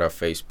 Check out our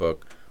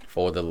Facebook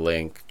for the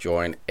link.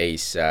 Join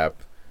ASAP.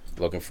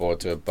 Looking forward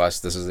to it. Bus,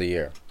 this is the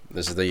year.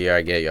 This is the year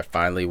I get you. I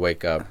finally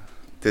wake up.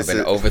 I've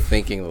been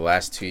overthinking the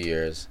last 2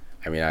 years.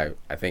 I mean,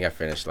 I think I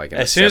finished like in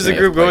as soon as the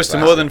group goes to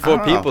more than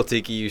 4 people,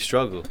 Tiki, you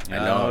struggle. I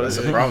know that's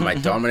a problem. I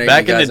dominated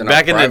back you guys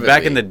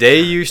back in the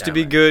day, you used to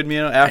be good.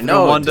 After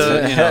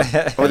Wonder,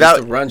 Well,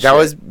 that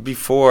was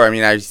before. I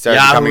mean, I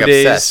started becoming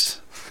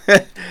obsessed.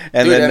 And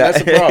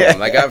that's the problem.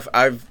 Like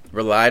I've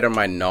relied on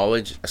my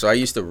knowledge. So I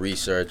used to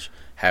research,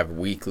 have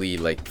weekly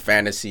like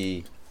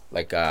fantasy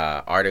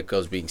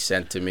articles being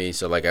sent to me.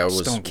 So like I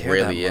was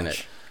really in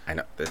it. I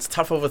know it's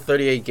tough over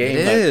 38 games.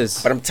 It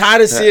is. But I'm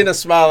tired of seeing a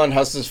smile on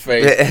Hustler's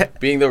face,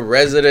 being the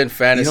resident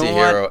fantasy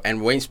hero,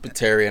 and Wayne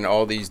Spiteri and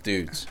all these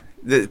dudes.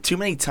 Too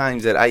many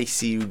times that I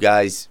see you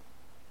guys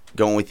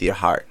going with your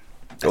heart.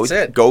 Go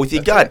with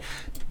your gut.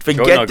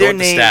 Forget their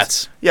names.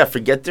 Stats. Yeah,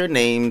 forget their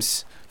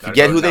names.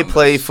 Forget who they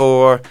play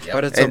for. Yep.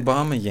 But it's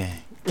Obama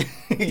Yang.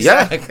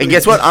 Exactly. Yeah, and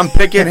guess what? I'm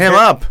picking him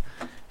up.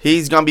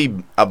 He's gonna be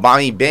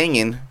Obama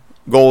banging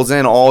goals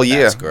in all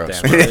year. That's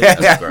gross.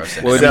 That's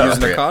gross. Were you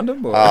using a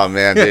condom? Or? Oh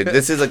man, dude,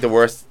 this is like the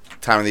worst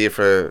time of the year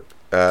for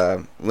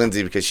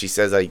Lindsay because she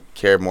says I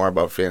care more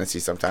about fantasy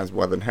sometimes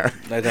more than her.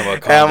 I talk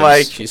about condoms. I'm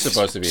like, she's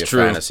supposed to be a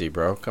fantasy,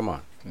 bro. Come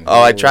on.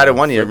 Oh, I tried it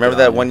one year. Remember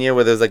that one year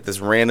where there was like this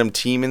random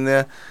team in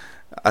there?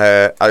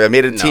 I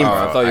made a team.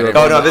 I thought you were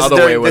going the other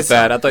way with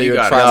that. I thought you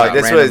were trying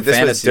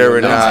this was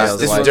during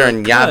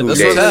Yahoo days.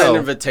 This was an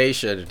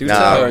invitation.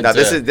 No,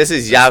 this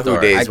is Yahoo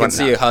days. I can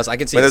see I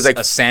can see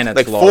a Santa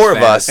like Claus 4 of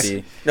fantasy.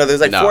 us. No, there's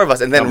like 4 of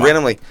us, and then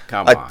randomly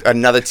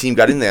another team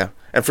got in there,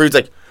 and Fruit's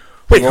like,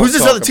 wait, who's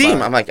this other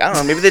team? I'm like, I don't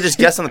know. Maybe they just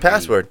guessed on the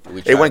password.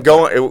 It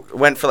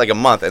went for like a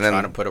month, and then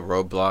trying to put a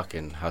roadblock,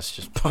 and Huss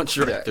just punched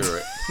right through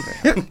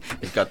it.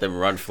 He's got them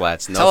run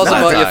flats. Tell us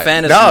about your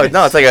fantasy.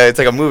 No, it's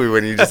like a movie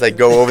when you just like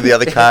go over the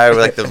other car with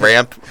like the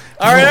ramp.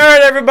 All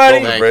right, everybody.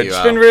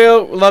 It's been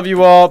real. Love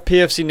you all.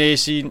 PFC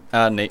Nation,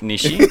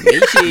 Nation,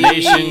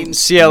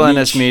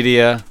 CLNS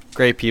Media.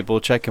 Great people.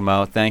 Check them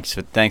out. Thanks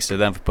to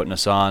them for putting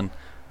us on.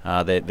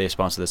 They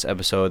sponsor this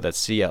episode. That's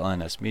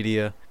CLNS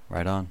Media.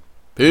 Right on.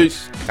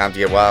 Peace. Time to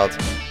get wild.